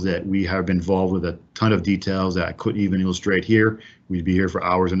shows that we have been involved with a ton of details that I couldn't even illustrate here. We'd be here for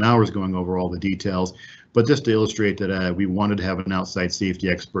hours and hours going over all the details. But just to illustrate that we wanted to have an outside safety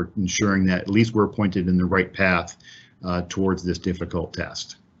expert ensuring that at least we're pointed in the right path towards this difficult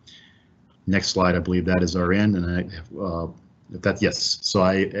test. Next slide, I believe that is our end, and yes. So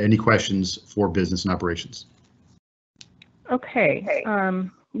any questions for business and operations? Okay.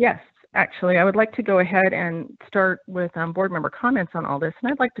 Yes, actually, I would like to go ahead and start with board member comments on all this,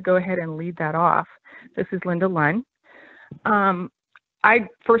 and I'd like to go ahead and lead that off. This is Linda Lunn. I,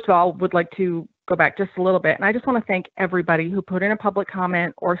 first of all, would like to go back just a little bit, and I just want to thank everybody who put in a public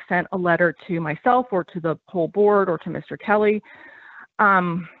comment or sent a letter to myself or to the whole board or to Mr. Kelly.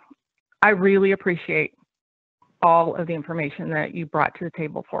 I really appreciate all of the information that you brought to the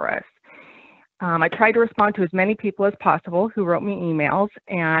table for us. I tried to respond to as many people as possible who wrote me emails,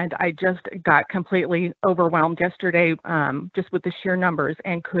 and I just got completely overwhelmed yesterday just with the sheer numbers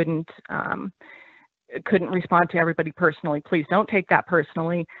and couldn't respond to everybody personally. Please don't take that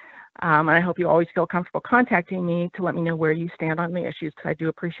personally. And I hope you always feel comfortable contacting me to let me know where you stand on the issues, because I do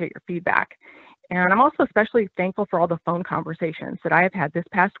appreciate your feedback. And I'm also especially thankful for all the phone conversations that I have had this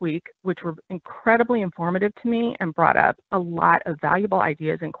past week, which were incredibly informative to me and brought up a lot of valuable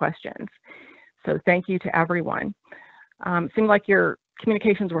ideas and questions. So thank you to everyone. It seemed like your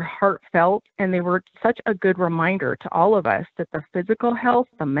communications were heartfelt, and they were such a good reminder to all of us that the physical health,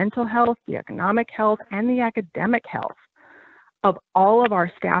 the mental health, the economic health, and the academic health of all of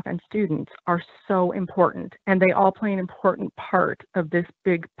our staff and students are so important, and they all play an important part of this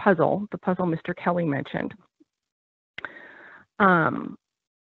big puzzle, the puzzle Mr. Kelly mentioned.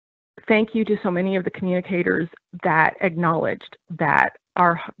 Thank you to so many of the communicators that acknowledged that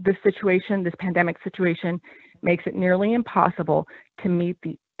this situation, this pandemic situation, makes it nearly impossible to meet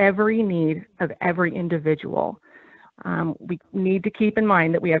the every need of every individual. We need to keep in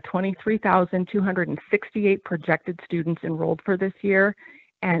mind that we have 23,268 projected students enrolled for this year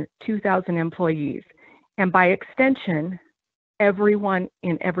and 2,000 employees. And by extension, everyone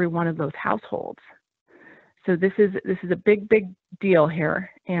in every one of those households. So this is a big, big deal here.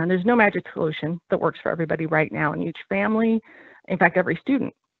 And there's no magic solution that works for everybody right now. And each family, in fact, every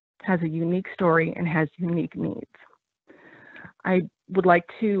student has a unique story and has unique needs. I would like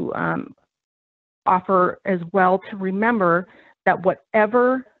to offer as well to remember that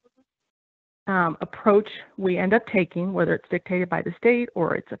whatever approach we end up taking, whether it's dictated by the state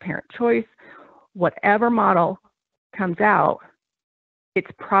or it's a parent choice, whatever model comes out,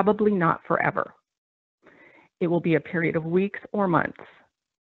 it's probably not forever. It will be a period of weeks or months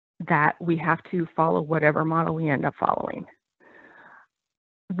that we have to follow whatever model we end up following.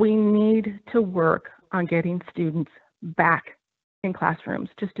 We need to work on getting students back in classrooms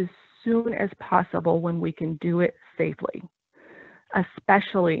just as soon as possible when we can do it safely,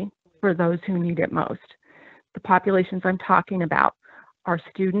 especially for those who need it most. The populations I'm talking about are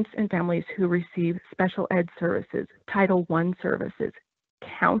students and families who receive special ed services, Title I services,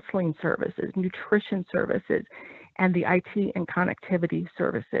 counseling services, nutrition services, and the IT and connectivity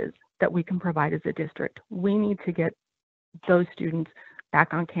services that we can provide as a district. We need to get those students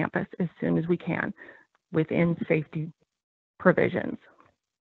back on campus as soon as we can within safety provisions.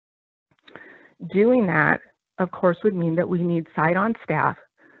 Doing that, of course, would mean that we need staff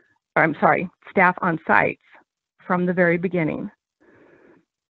on sites from the very beginning,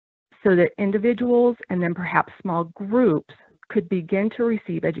 so that individuals and then perhaps small groups could begin to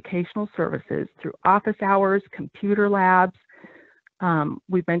receive educational services through office hours, computer labs.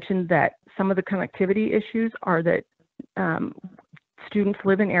 We've mentioned that some of the connectivity issues are that students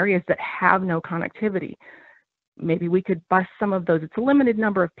live in areas that have no connectivity. Maybe we could bus some of those. It's a limited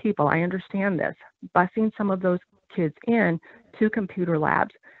number of people, I understand this. Busing some of those kids in to computer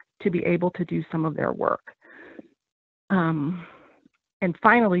labs to be able to do some of their work. And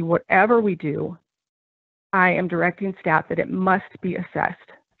finally, whatever we do, I am directing staff that it must be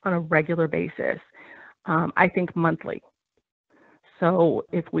assessed on a regular basis, I think monthly. So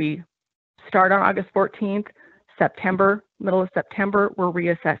if we start on August 14th, September, middle of September, we're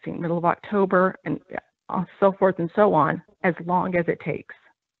reassessing, middle of October, and so forth and so on, as long as it takes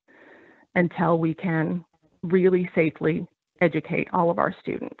until we can really safely educate all of our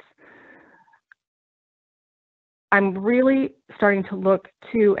students. I'm really starting to look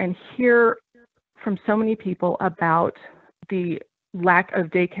to and hear from so many people about the lack of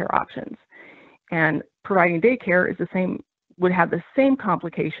daycare options. And providing daycare is would have the same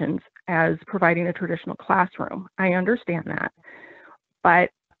complications as providing a traditional classroom. I understand that.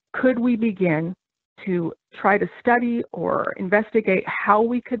 But could we begin to try to study or investigate how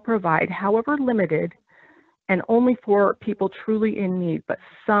we could provide, however limited, and only for people truly in need, but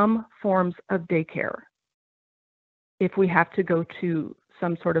some forms of daycare if we have to go to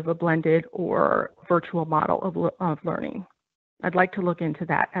some sort of a blended or virtual model of learning? I'd like to look into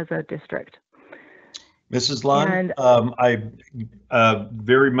that as a district. Mrs. Lund, I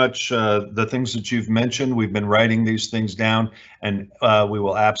very much the things that you've mentioned, we've been writing these things down, and we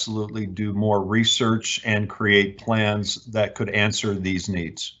will absolutely do more research and create plans that could answer these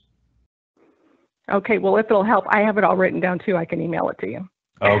needs. Okay, well, if it'll help, I have it all written down too. I can email it to you.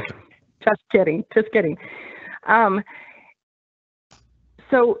 Okay. Just kidding, just kidding.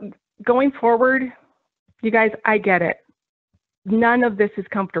 So going forward, you guys, I get it. None of this is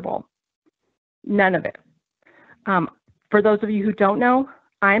comfortable. None of it. For those of you who don't know,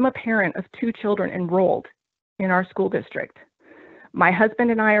 I'm a parent of 2 children enrolled in our school district. My husband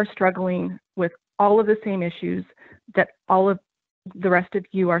and I are struggling with all of the same issues that all of the rest of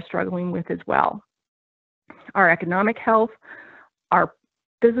you are struggling with as well. Our economic health, our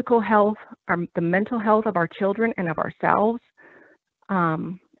physical health, the mental health of our children and of ourselves,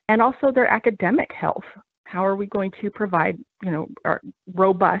 and also their academic health. How are we going to provide, our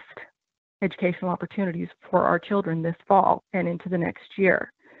robust educational opportunities for our children this fall and into the next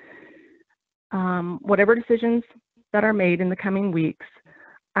year? Whatever decisions that are made in the coming weeks,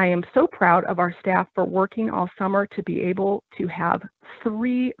 I am so proud of our staff for working all summer to be able to have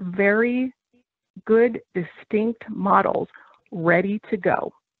 3 very good, distinct models ready to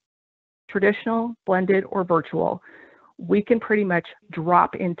go. Traditional, blended, or virtual. We can pretty much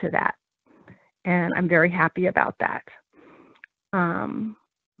drop into that. And I'm very happy about that.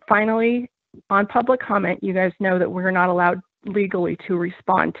 Finally, on public comment, you guys know that we're not allowed legally to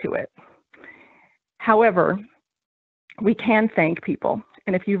respond to it. However, we can thank people.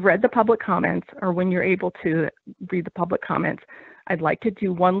 And if you've read the public comments, or when you're able to read the public comments, I'd like to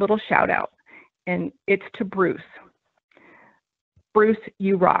do one little shout out, and it's to Bruce. Bruce,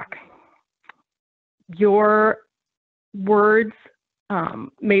 you rock. Your words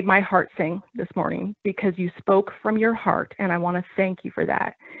made my heart sing this morning because you spoke from your heart, and I want to thank you for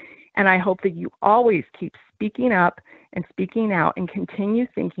that. And I hope that you always keep speaking up and speaking out and continue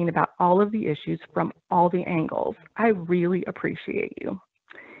thinking about all of the issues from all the angles. I really appreciate you.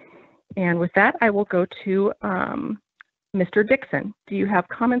 And with that, I will go to Mr. Dixon. Do you have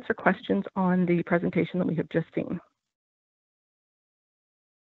comments or questions on the presentation that we have just seen?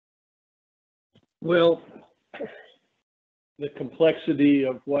 Well, the complexity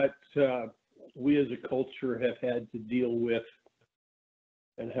of what we as a culture have had to deal with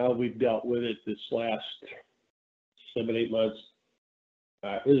and how we've dealt with it this last 7-8 months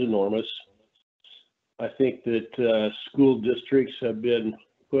is enormous. I think that school districts have been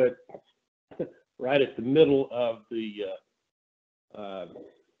put right at the middle of the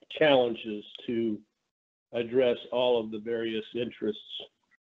challenges to address all of the various interests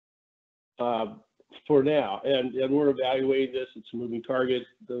for now. And we're evaluating this. It's a moving target.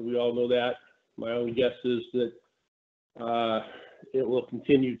 We all know that. My own guess is that it will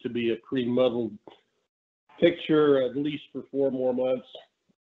continue to be a pretty muddled picture, at least for 4 more months.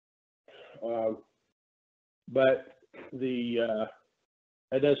 But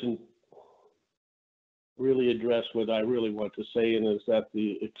that doesn't really address what I really want to say, and is that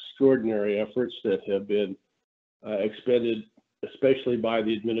the extraordinary efforts that have been expended, especially by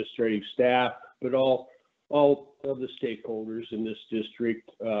the administrative staff, but all of the stakeholders in this district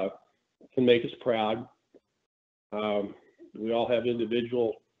can make us proud. We all have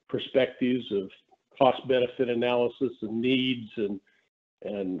individual perspectives of cost-benefit analysis and needs,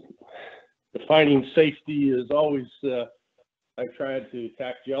 and defining safety is always, I've tried to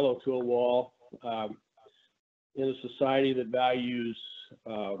tack Jello to a wall. In a society that values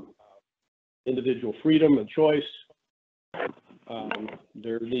individual freedom and choice,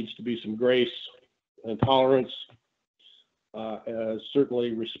 there needs to be some grace and tolerance,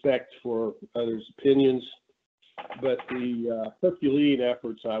 certainly respect for others' opinions. But the Herculean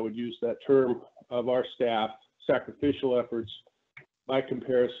efforts, I would use that term, of our staff, sacrificial efforts, by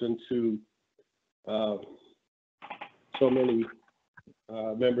comparison to so many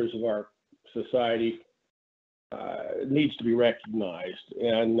members of our society, needs to be recognized.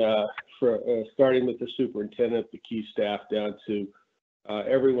 And starting with the superintendent, the key staff, down to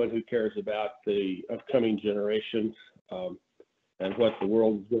everyone who cares about the upcoming generation and what the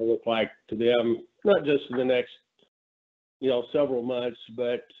world is going to look like to them, not just in the next several months,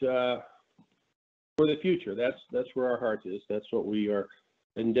 but for the future. That's where our heart is. That's what we are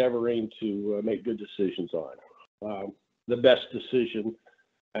endeavoring to make good decisions on. The best decision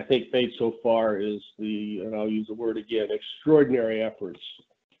I think made so far is and I'll use the word again, extraordinary efforts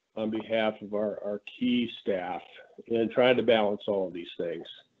on behalf of our key staff in trying to balance all of these things.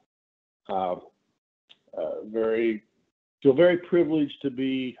 Feel very privileged to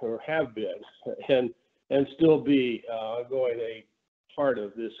be, or have been, and still be going a part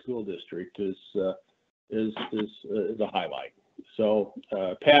of this school district is a highlight. So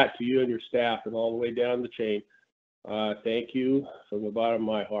Pat, to you and your staff and all the way down the chain, thank you from the bottom of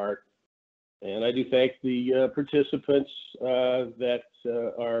my heart. And I do thank the participants that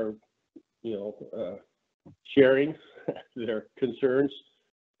are, sharing their concerns.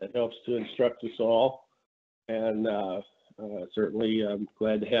 That helps to instruct us all. And certainly I'm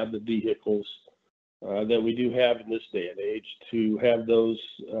glad to have the vehicles that we do have in this day and age to have those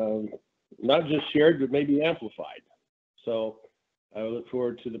not just shared, but maybe amplified. So I look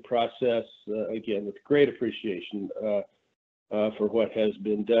forward to the process, again, with great appreciation for what has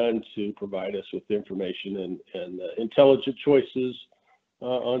been done to provide us with information and intelligent choices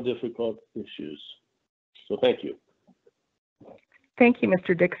on difficult issues. So thank you. Thank you,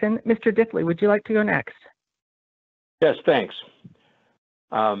 Mr. Dixon. Mr. Diffley, would you like to go next? Yes, thanks.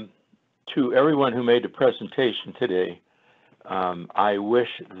 To everyone who made the presentation today, I wish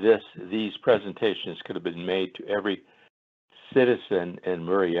these presentations could have been made to every citizen in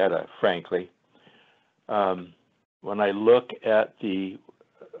Murrieta, frankly. When I look at the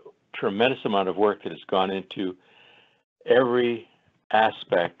tremendous amount of work that has gone into every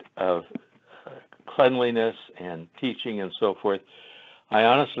aspect of cleanliness and teaching and so forth, I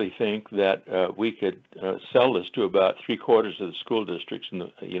honestly think that we could sell this to about 3/4 of the school districts in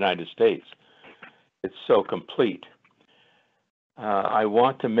the United States. It's so complete. I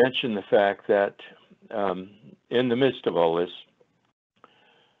want to mention the fact that in the midst of all this,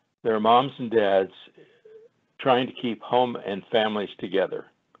 there are moms and dads trying to keep home and families together.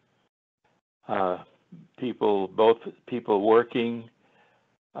 both people working,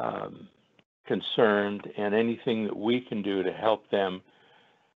 concerned, and anything that we can do to help them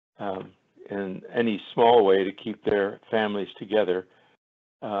in any small way to keep their families together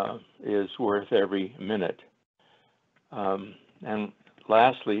is worth every minute. And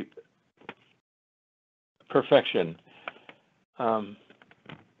lastly, perfection.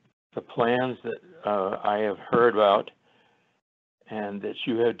 The plans that I have heard about and that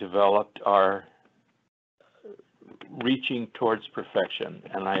you have developed are reaching towards perfection,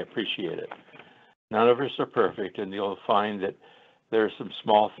 and I appreciate it. None of us are perfect, and you'll find that there are some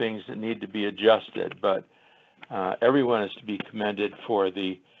small things that need to be adjusted, but everyone is to be commended for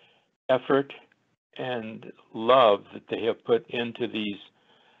the effort and love that they have put into these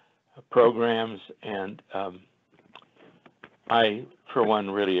programs, and I, for one,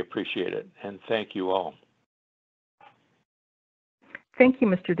 really appreciate it, and thank you all. Thank you,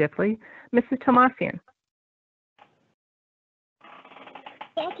 Mr. Diffley. Mrs. Tomasian.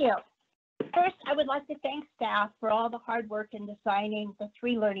 Thank you. First, I would like to thank staff for all the hard work in designing the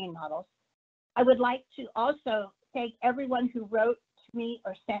 3 learning models. I would like to also thank everyone who wrote to me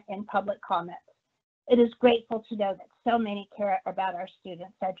or sent in public comments. It is grateful to know that so many care about our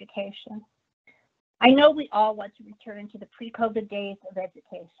students' education. I know we all want to return to the pre-COVID days of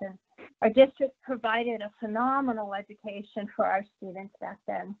education. Our district provided a phenomenal education for our students back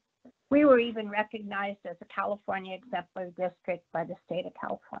then. We were even recognized as a California exemplary district by the state of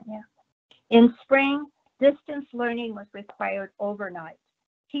California. In spring, distance learning was required overnight.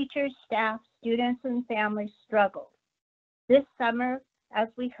 Teachers, staff, students, and families struggled. This summer, as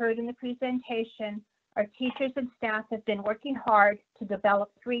we heard in the presentation, our teachers and staff have been working hard to develop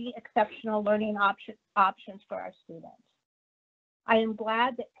 3 exceptional learning options for our students. I am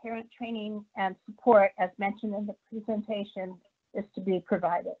glad that parent training and support, as mentioned in the presentation, is to be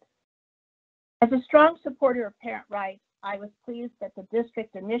provided. As a strong supporter of parent rights, I was pleased that the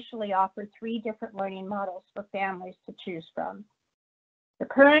district initially offered 3 different learning models for families to choose from. The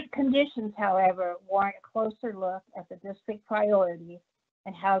current conditions, however, warrant a closer look at the district priorities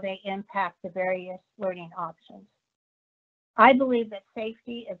and how they impact the various learning options. I believe that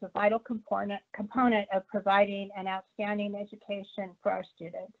safety is a vital component of providing an outstanding education for our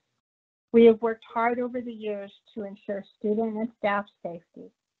students. We have worked hard over the years to ensure student and staff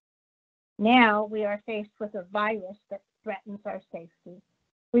safety. Now we are faced with a virus that threatens our safety.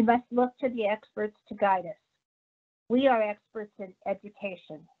 We must look to the experts to guide us. We are experts in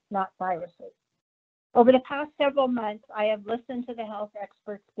education, not viruses. Over the past several months, I have listened to the health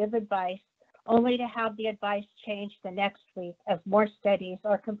experts give advice, only to have the advice change the next week as more studies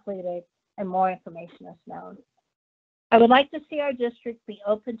are completed and more information is known. I would like to see our district be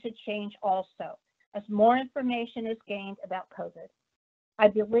open to change also, as more information is gained about COVID. I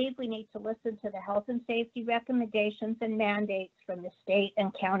believe we need to listen to the health and safety recommendations and mandates from the state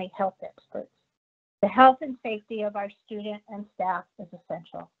and county health experts. The health and safety of our student and staff is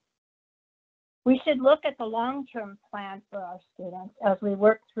essential. We should look at the long-term plan for our students as we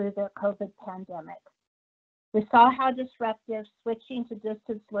work through the COVID pandemic. We saw how disruptive switching to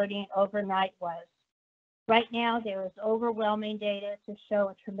distance learning overnight was. Right now, there is overwhelming data to show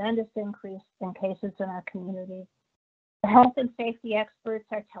a tremendous increase in cases in our community. The health and safety experts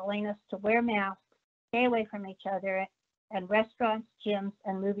are telling us to wear masks, stay away from each other, and restaurants, gyms,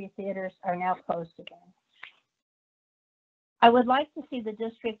 and movie theaters are now closed again. I would like to see the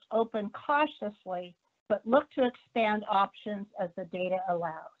district open cautiously, but look to expand options as the data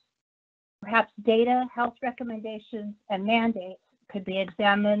allows. Perhaps data, health recommendations, and mandates could be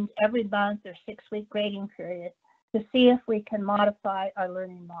examined every month or 6-week grading period to see if we can modify our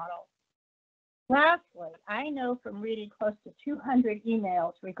learning model. Lastly, I know from reading close to 200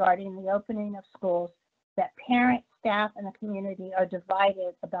 emails regarding the opening of schools that parents, staff, and the community are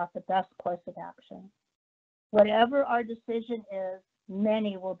divided about the best course of action. Whatever our decision is,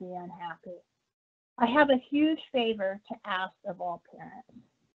 many will be unhappy. I have a huge favor to ask of all parents.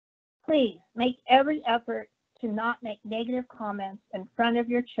 Please make every effort to not make negative comments in front of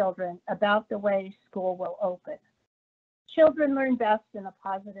your children about the way school will open. Children learn best in a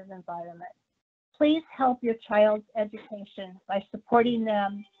positive environment. Please help your child's education by supporting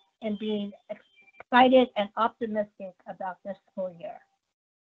them and being excited and optimistic about this school year.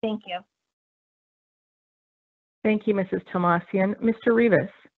 Thank you. Thank you, Mrs. Tomasian. Mr. Rivas.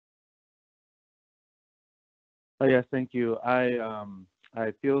 Yes, thank you.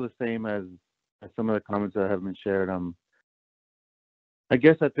 I feel the same as some of the comments that have been shared. I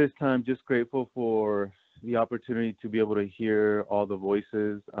guess at this time, just grateful for the opportunity to be able to hear all the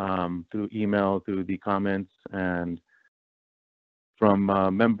voices through email, through the comments, and from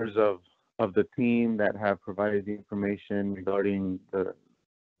members of of the team that have provided the information regarding the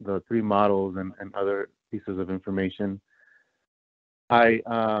three models and other pieces of information.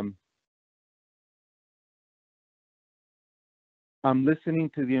 I'm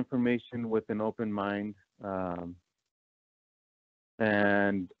listening to the information with an open mind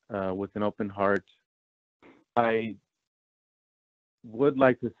and with an open heart. I would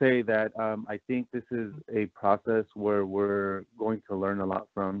like to say that I think this is a process where we're going to learn a lot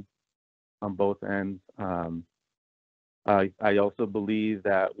from on both ends. I also believe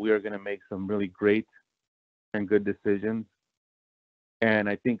that we are going to make some really great and good decisions. And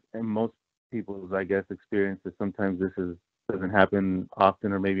I think in most people's, I guess, experiences, sometimes this doesn't happen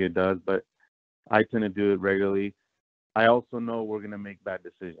often, or maybe it does, but I tend to do it regularly. I also know we're going to make bad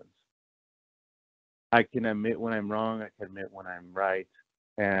decisions. I can admit when I'm wrong, I can admit when I'm right.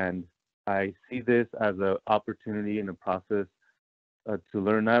 And I see this as an opportunity and a process to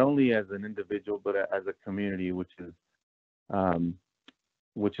learn, not only as an individual, but as a community, which is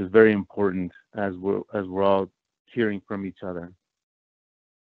very important as we're all hearing from each other.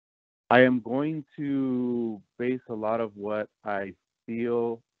 I am going to base a lot of what I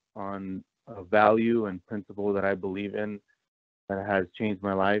feel on a value and principle that I believe in that has changed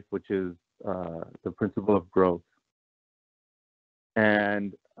my life, which is the principle of growth.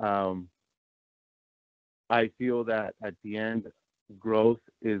 And I feel that at the end, growth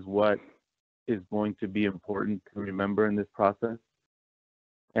is what is going to be important to remember in this process.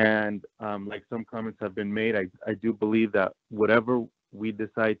 And like some comments have been made, I do believe that whatever we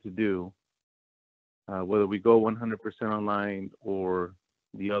decide to do, whether we go 100% online or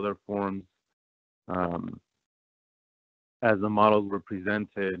the other forms as the models were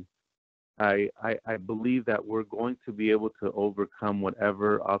presented, I believe that we're going to be able to overcome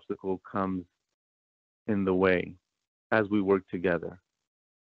whatever obstacle comes in the way as we work together.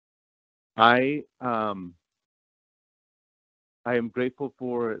 I am grateful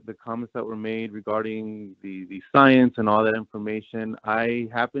for the comments that were made regarding the science and all that information. I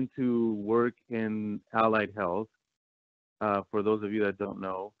happen to work in allied health. For those of you that don't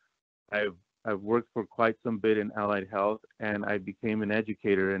know, I've worked for quite some bit in allied health, and I became an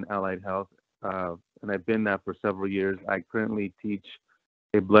educator in allied health, and I've been that for several years. I currently teach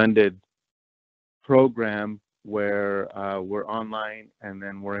a blended program where we're online and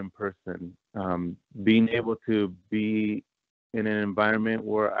then we're in person. Being able to be in an environment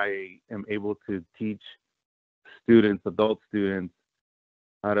where I am able to teach students, adult students,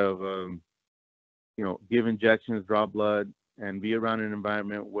 how to, give injections, draw blood, and be around an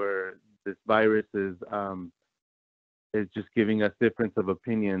environment where this virus is just giving us difference of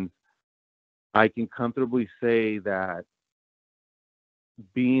opinions. I can comfortably say that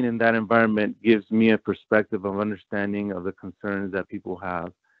being in that environment gives me a perspective of understanding of the concerns that people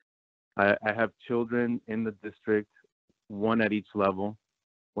have. I have children in the district, one at each level,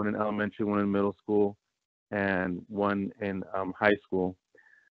 one in elementary, one in middle school, and one in high school.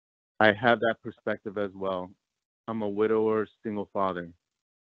 I have that perspective as well. I'm a widower, single father.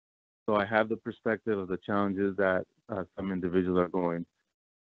 So I have the perspective of the challenges that some individuals are going.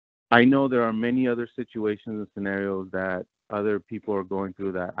 I know there are many other situations and scenarios that other people are going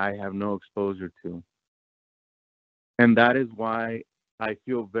through that I have no exposure to. And that is why I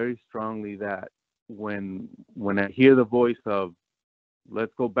feel very strongly that when I hear the voice of,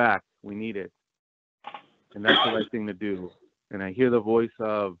 let's go back, we need it, and that's the right thing to do, and I hear the voice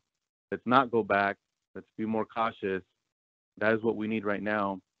of, let's not go back, let's be more cautious, that is what we need right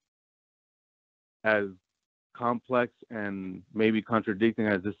now. As complex and maybe contradicting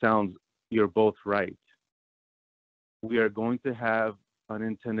as this sounds, you're both right. We are going to have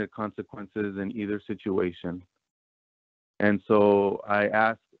unintended consequences in either situation. And so I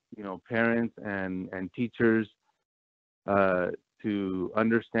ask, parents and teachers to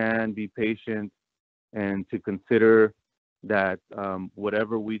understand, be patient, and to consider that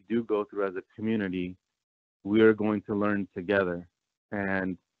whatever we do go through as a community, we are going to learn together.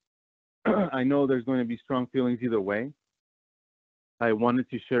 And I know there's going to be strong feelings either way. I wanted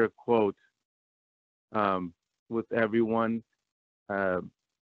to share a quote with everyone as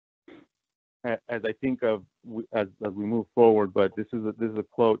I think of as we move forward. But this is a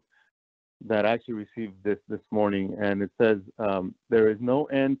quote that I actually received this morning, and it says, "There is no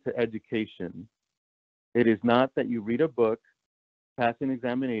end to education. It is not that you read a book, pass an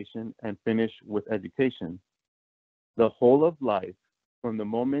examination, and finish with education. The whole of life, from the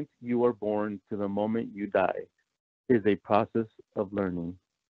moment you are born to the moment you die, is a process of learning."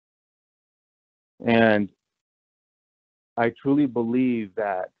 And I truly believe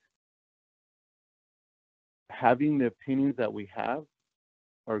that having the opinions that we have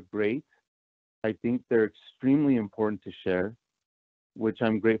are great, I think they're extremely important to share, which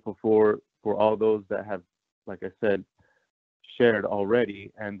I'm grateful for all those that have, like I said, shared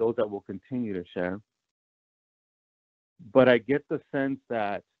already and those that will continue to share. But I get the sense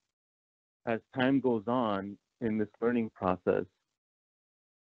that as time goes on in this learning process,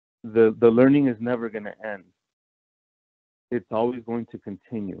 the learning is never going to end. It's always going to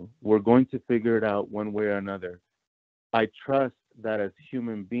continue. We're going to figure it out one way or another. I trust that as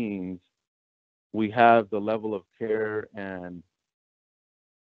human beings, we have the level of care and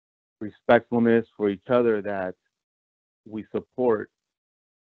respectfulness for each other that we support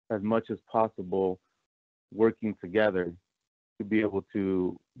as much as possible, working together to be able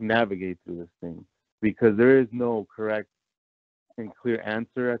to navigate through this thing. Because there is no correct and clear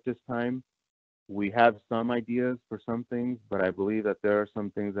answer at this time. We have some ideas for some things, but I believe that there are some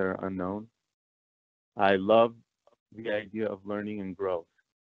things that are unknown. I love the idea of learning and growth.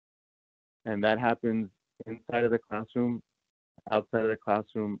 And that happens inside of the classroom, outside of the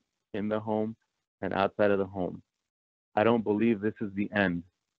classroom, in the home, and outside of the home. I don't believe this is the end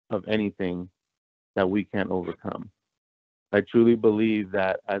of anything that we can't overcome. I truly believe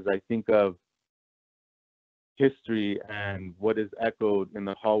that as I think of history and what is echoed in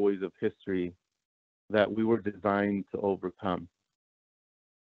the hallways of history, that we were designed to overcome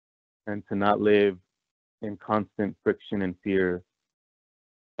and to not live in constant friction and fear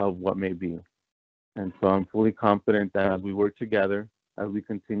of what may be. And so I'm fully confident that as we work together, as we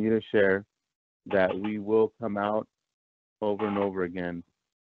continue to share, that we will come out over and over again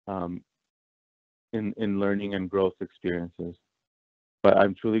in learning and growth experiences. But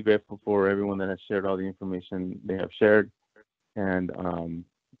I'm truly grateful for everyone that has shared all the information they have shared, and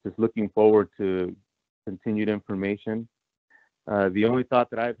just looking forward to continued information. The only thought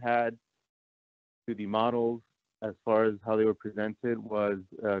that I've had to the models as far as how they were presented was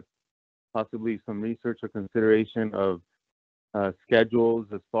possibly some research or consideration of schedules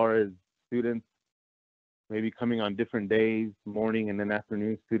as far as students maybe coming on different days, morning and then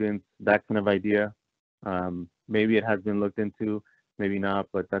afternoon students, that kind of idea. Maybe it has been looked into, maybe not,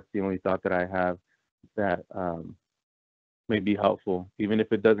 but that's the only thought that I have that may be helpful, even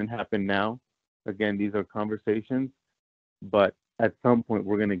if it doesn't happen now. Again, these are conversations, but at some point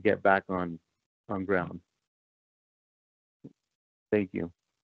we're going to get back on ground. Thank you.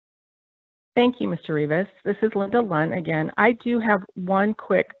 Thank you, Mr. Rivas. This is Linda Lunn again. I do have one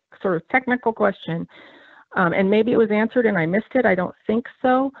quick sort of technical question, and maybe it was answered and I missed it. I don't think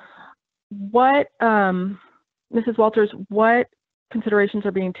so. What, Mrs. Walters, what considerations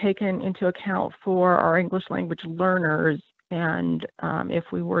are being taken into account for our English language learners? And if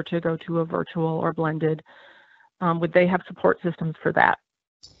we were to go to a virtual or blended, would they have support systems for that?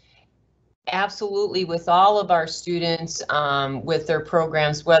 Absolutely, with all of our students, with their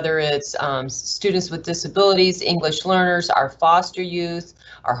programs, whether it's students with disabilities, English learners, our foster youth,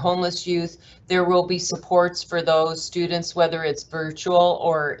 our homeless youth, there will be supports for those students, whether it's virtual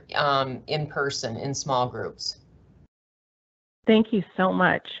or in person in small groups. Thank you so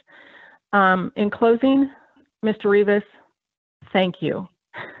much. In closing, Mr. Rivas, thank you.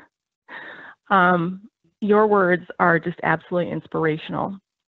 Your words are just absolutely inspirational.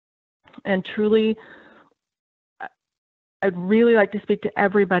 And truly, I'd really like to speak to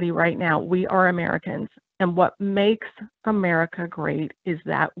everybody right now. We are Americans, and what makes America great is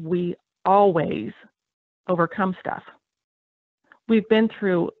that we always overcome stuff. We've been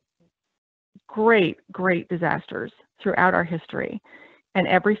through great disasters throughout our history, and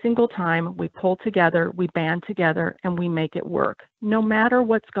every single time we pull together, we band together, and we make it work, no matter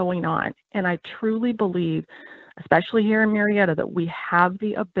what's going on. And I truly believe, especially here in Marietta, that we have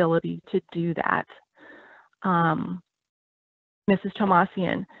the ability to do that. Mrs.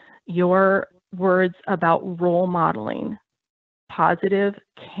 Tomasian, your words about role modeling, positive,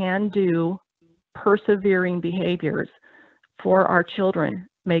 can-do, persevering behaviors for our children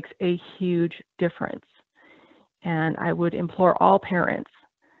makes a huge difference. And I would implore all parents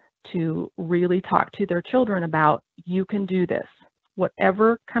to really talk to their children about, you can do this.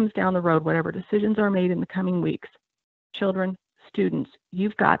 Whatever comes down the road, whatever decisions are made in the coming weeks, children, students,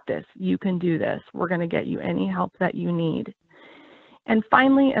 you've got this. You can do this. We're going to get you any help that you need. And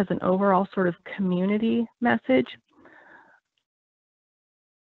finally, as an overall sort of community message,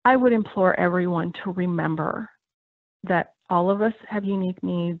 I would implore everyone to remember that all of us have unique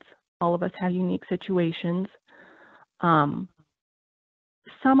needs. All of us have unique situations.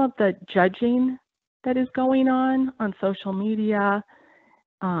 Some of the judging that is going on social media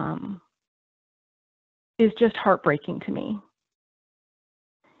is just heartbreaking to me.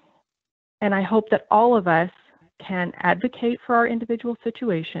 And I hope that all of us can advocate for our individual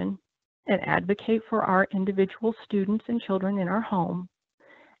situation, and advocate for our individual students and children in our home,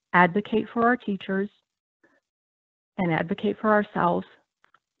 advocate for our teachers, and advocate for ourselves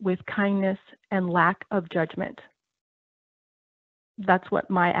with kindness and lack of judgment. That's what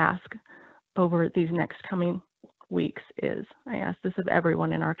my ask over these next coming weeks is. I ask this of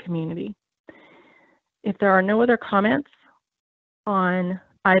everyone in our community. If there are no other comments on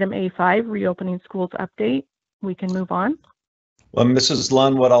item A5, reopening schools update, we can move on. Well, Mrs.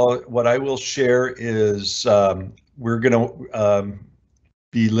 Lund, what I will share is we're going to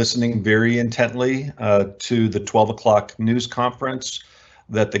be listening very intently to the 12 o'clock news conference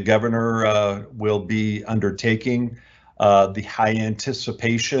that the governor will be undertaking. The high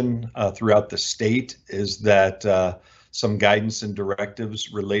anticipation throughout the state is that some guidance and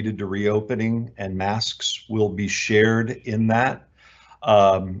directives related to reopening and masks will be shared in that.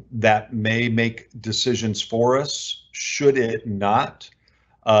 That may make decisions for us. Should it not,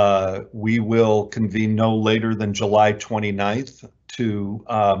 we will convene no later than July 29th to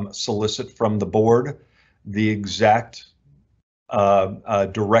solicit from the board the exact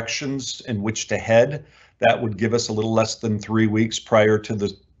directions in which to head. That would give us a little less than 3 weeks prior to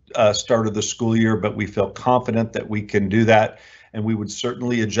the start of the school year, but we feel confident that we can do that. And we would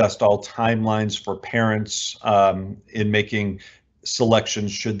certainly adjust all timelines for parents in making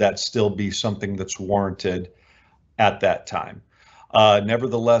selections should that still be something that's warranted at that time.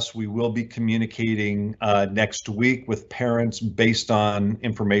 Nevertheless, we will be communicating next week with parents based on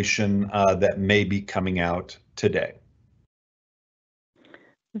information that may be coming out today.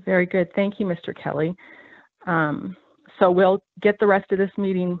 Very good. Thank you, Mr. Kelly. So we'll get the rest of this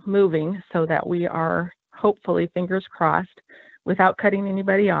meeting moving so that we are hopefully, fingers crossed, without cutting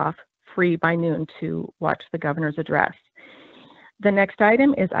anybody off, free by noon to watch the governor's address. The next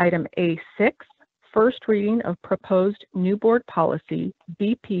item is item A6, first reading of proposed new board policy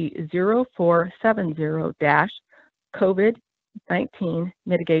BP 0470-COVID-19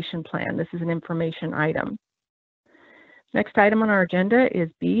 mitigation plan. This is an information item. Next item on our agenda is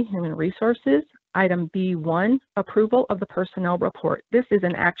B, human resources. Item B1, approval of the personnel report. This is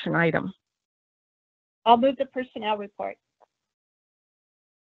an action item. I'll move the personnel report.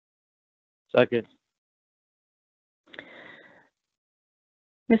 Second.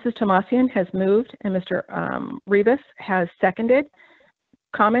 Mrs. Tomasian has moved and Mr. Rivas has seconded.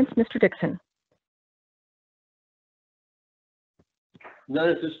 Comments, Mr. Dixon? None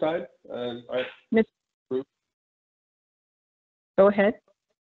at this time. Go ahead.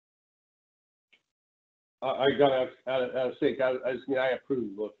 I got out of sync. I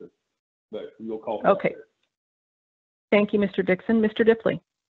approve both of them, but you'll call. Okay. Thank you, Mr. Dixon. Mr. Dipley?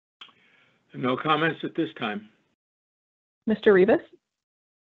 No comments at this time. Mr. Rivas?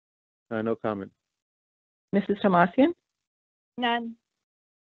 No comment. Mrs. Tomasian? None.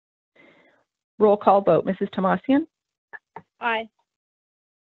 Roll call vote. Mrs. Tomasian? Aye.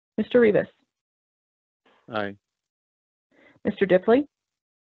 Mr. Rivas? Aye. Mr. Dipley?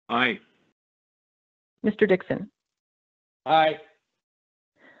 Aye. Mr. Dixon? Aye.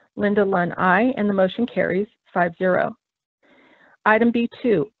 Linda Lunn, aye, and the motion carries 5-0. Item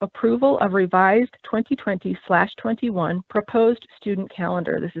B2, approval of revised 2020/21 proposed student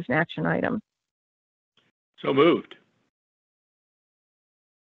calendar. This is an action item. So moved.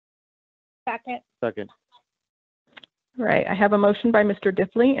 Second. Second. All right, I have a motion by Mr.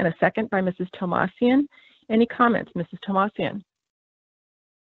 Dipley and a second by Mrs. Tomasian. Any comments, Mrs. Tomasian?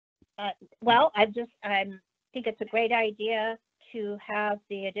 Well, I think it's a great idea to have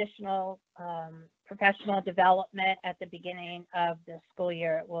the additional professional development at the beginning of the school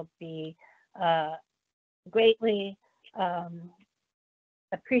year. It will be greatly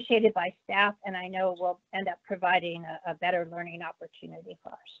appreciated by staff, and I know will end up providing a better learning opportunity for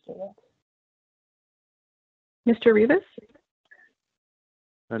our students. Mr. Rivas?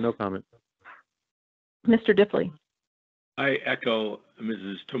 No comment. Mr. Dipley? I echo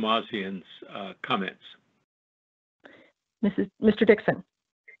Mrs. Tomasian's comments. Mr. Dixon?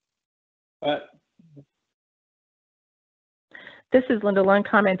 This is Linda Lund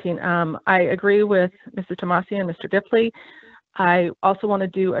commenting. I agree with Mrs. Tomasian and Mr. Dipley. I also want to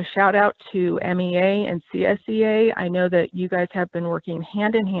do a shout out to MEA and CSEA. I know that you guys have been working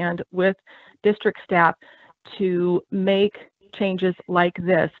hand in hand with district staff to make changes like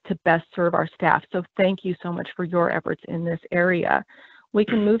this to best serve our staff. So thank you so much for your efforts in this area. We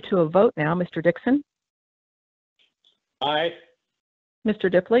can move to a vote now. Mr. Dixon? Aye. Mr.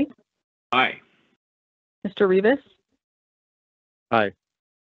 Dipley? Aye. Mr. Rivas? Aye.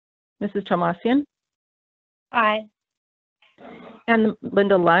 Mrs. Tomasian? Aye. And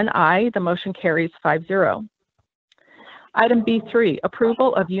Linda Lunn, aye. The motion carries 5-0. Item B3,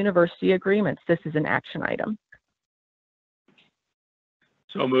 approval of university agreements. This is an action item.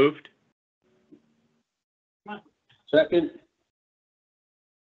 So moved. Second.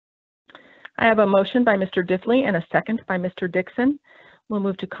 I have a motion by Mr. Diffley and a second by Mr. Dixon. We'll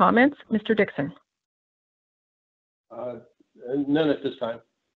move to comments. Mr. Dixon. None at this time.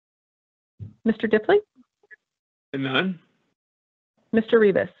 Mr. Diffley? None. Mr.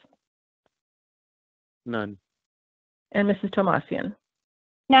 Rivas? None. And Mrs. Tomasian?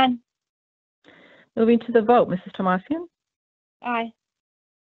 None. Moving to the vote. Mrs. Tomasian? Aye.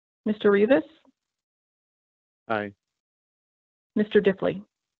 Mr. Rivas? Aye. Mr. Diffley?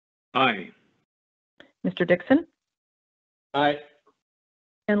 Aye. Mr. Dixon? Aye.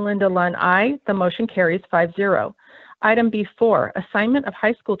 And Linda Lunn, aye. The motion carries 5-0. Item B4, assignment of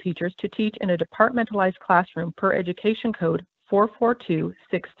high school teachers to teach in a departmentalized classroom per Education Code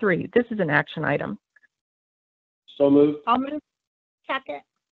 44263. This is an action item. So moved. I'll move. Second.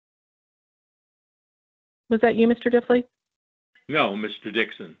 Was that you, Mr. Diffley? No, Mr.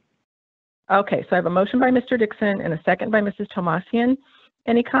 Dixon. Okay, so I have a motion by Mr. Dixon and a second by Mrs. Tomasian.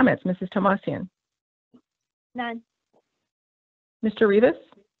 Any comments, Mrs. Tomasian? None. Mr. Rivas?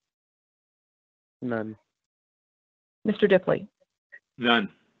 None. Mr. Diffley? None.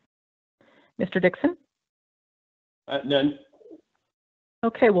 Mr. Dixon? None.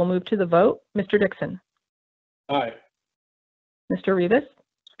 Okay, we'll move to the vote. Mr. Dixon? Aye. Mr. Rivas?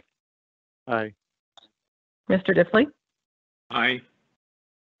 Aye. Mr. Diffley? Aye.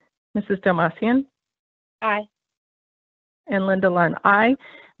 Mrs. Tomasian? Aye. And Linda Lunn, aye.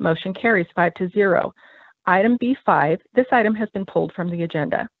 Motion carries 5-0. Item B5, this item has been pulled from the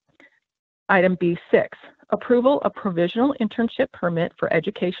agenda. Item B6, approval of provisional internship permit for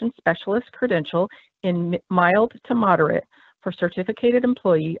education specialist credential in mild to moderate for certificated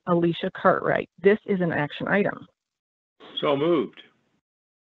employee Alicia Cartwright. This is an action item. So moved.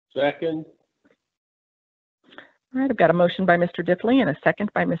 Second. All right, I've got a motion by Mr. Diffley and a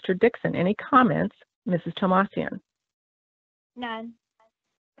second by Mr. Dixon. Any comments, Mrs. Tomasian? None.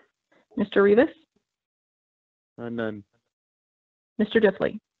 Mr. Rivas? None. Mr.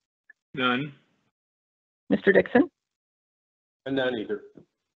 Diffley? None. Mr. Dixon? None either.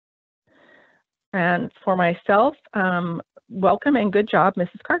 And for myself, welcome and good job,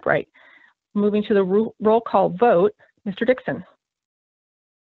 Mrs. Cartwright. Moving to the roll call vote, Mr. Dixon?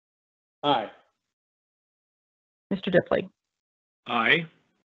 Aye. Mr. Diffley? Aye.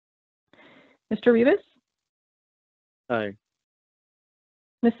 Mr. Rivas? Aye.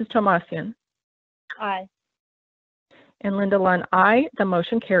 Mrs. Tomasian? Aye. And Linda Lunn, aye. The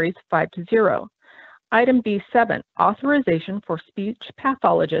motion carries 5-0. Item B7, authorization for speech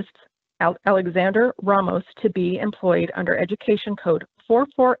pathologist Alexander Ramos to be employed under Education Code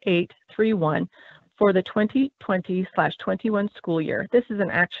 44831 for the 2020/21 school year. This is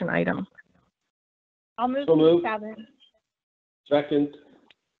an action item. I'll move So moved. B7. Second.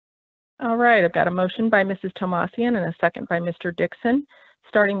 All right, I've got a motion by Mrs. Tomasian and a second by Mr. Dixon.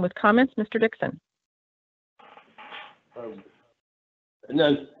 Starting with comments, Mr. Dixon.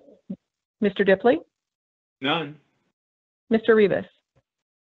 None. Mr. Diffley? None. Mr. Rivas?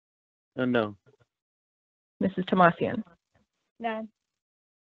 No. Mrs. Tomasian? None.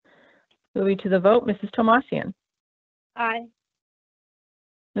 Moving to the vote, Mrs. Tomasian? Aye.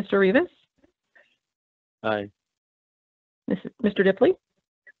 Mr. Rivas? Aye. Mr. Diffley?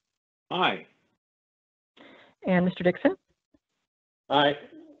 Aye. And Mr. Dixon? Aye.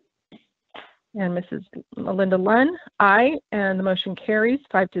 And Mrs. Linda Lunn, aye, and the motion carries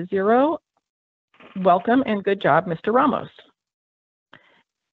 5-0. Welcome and good job, Mr. Ramos.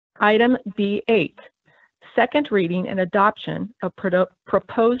 Item B8, second reading and adoption of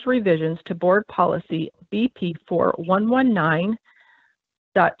proposed revisions to board policy BP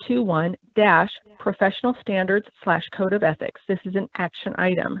 4119.21- professional standards / code of ethics. This is an action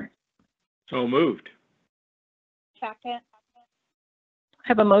item. So moved. Second. I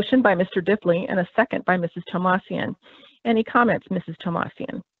have a motion by Mr. Diffley and a second by Mrs. Tomasian. Any comments, Mrs.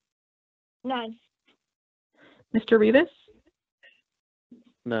 Tomasian? None. Mr. Rivas?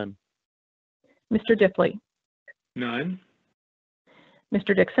 None. Mr. Diffley? None.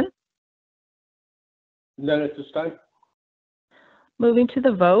 Mr. Dixon? None at this time. Moving to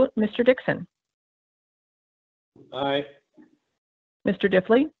the vote, Mr. Dixon? Aye. Mr.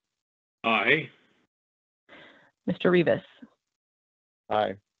 Diffley? Aye. Mr. Rivas?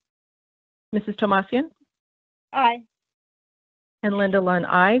 Aye. Mrs. Tomasian? Aye. And Linda Lunn,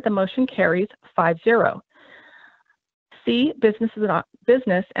 aye. The motion carries 5-0. C, business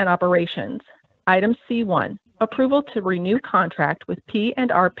and operations. Item C1, approval to renew contract with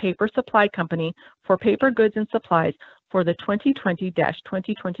P&R Paper Supply Company for paper goods and supplies for the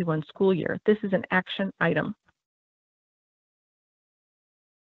 2020-2021 school year. This is an action item.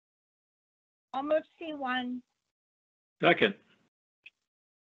 I'll move C1. Second.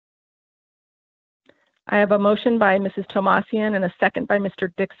 I have a motion by Mrs. Tomasian and a second by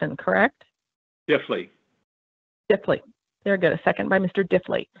Mr. Dixon, correct? Diffley. Diffley. Very good. A second by Mr.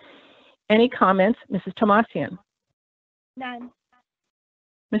 Diffley. Any comments? Mrs. Tomasian? None.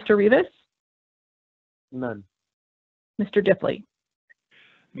 Mr. Rivas? None. Mr. Diffley?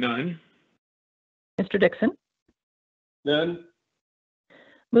 None. Mr. Dixon? None.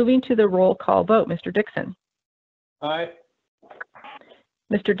 Moving to the roll call vote. Mr. Dixon? Aye.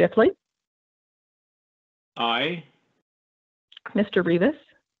 Mr. Diffley? Aye. Mr. Rivas?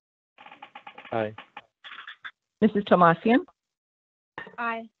 Aye. Mrs. Tomasian?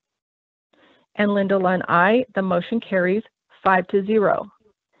 Aye. And Linda Lunn, aye. The motion carries 5-0.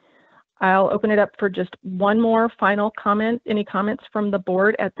 I'll open it up for just one more final comment. Any comments from the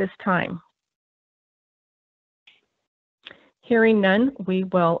board at this time? Hearing none, we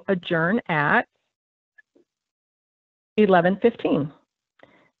will adjourn at 11:15.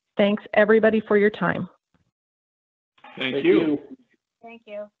 Thanks everybody for your time. Thank you. Thank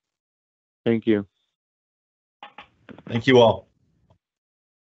you. Thank you. Thank you all.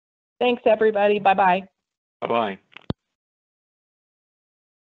 Thanks everybody. Bye-bye. Bye-bye.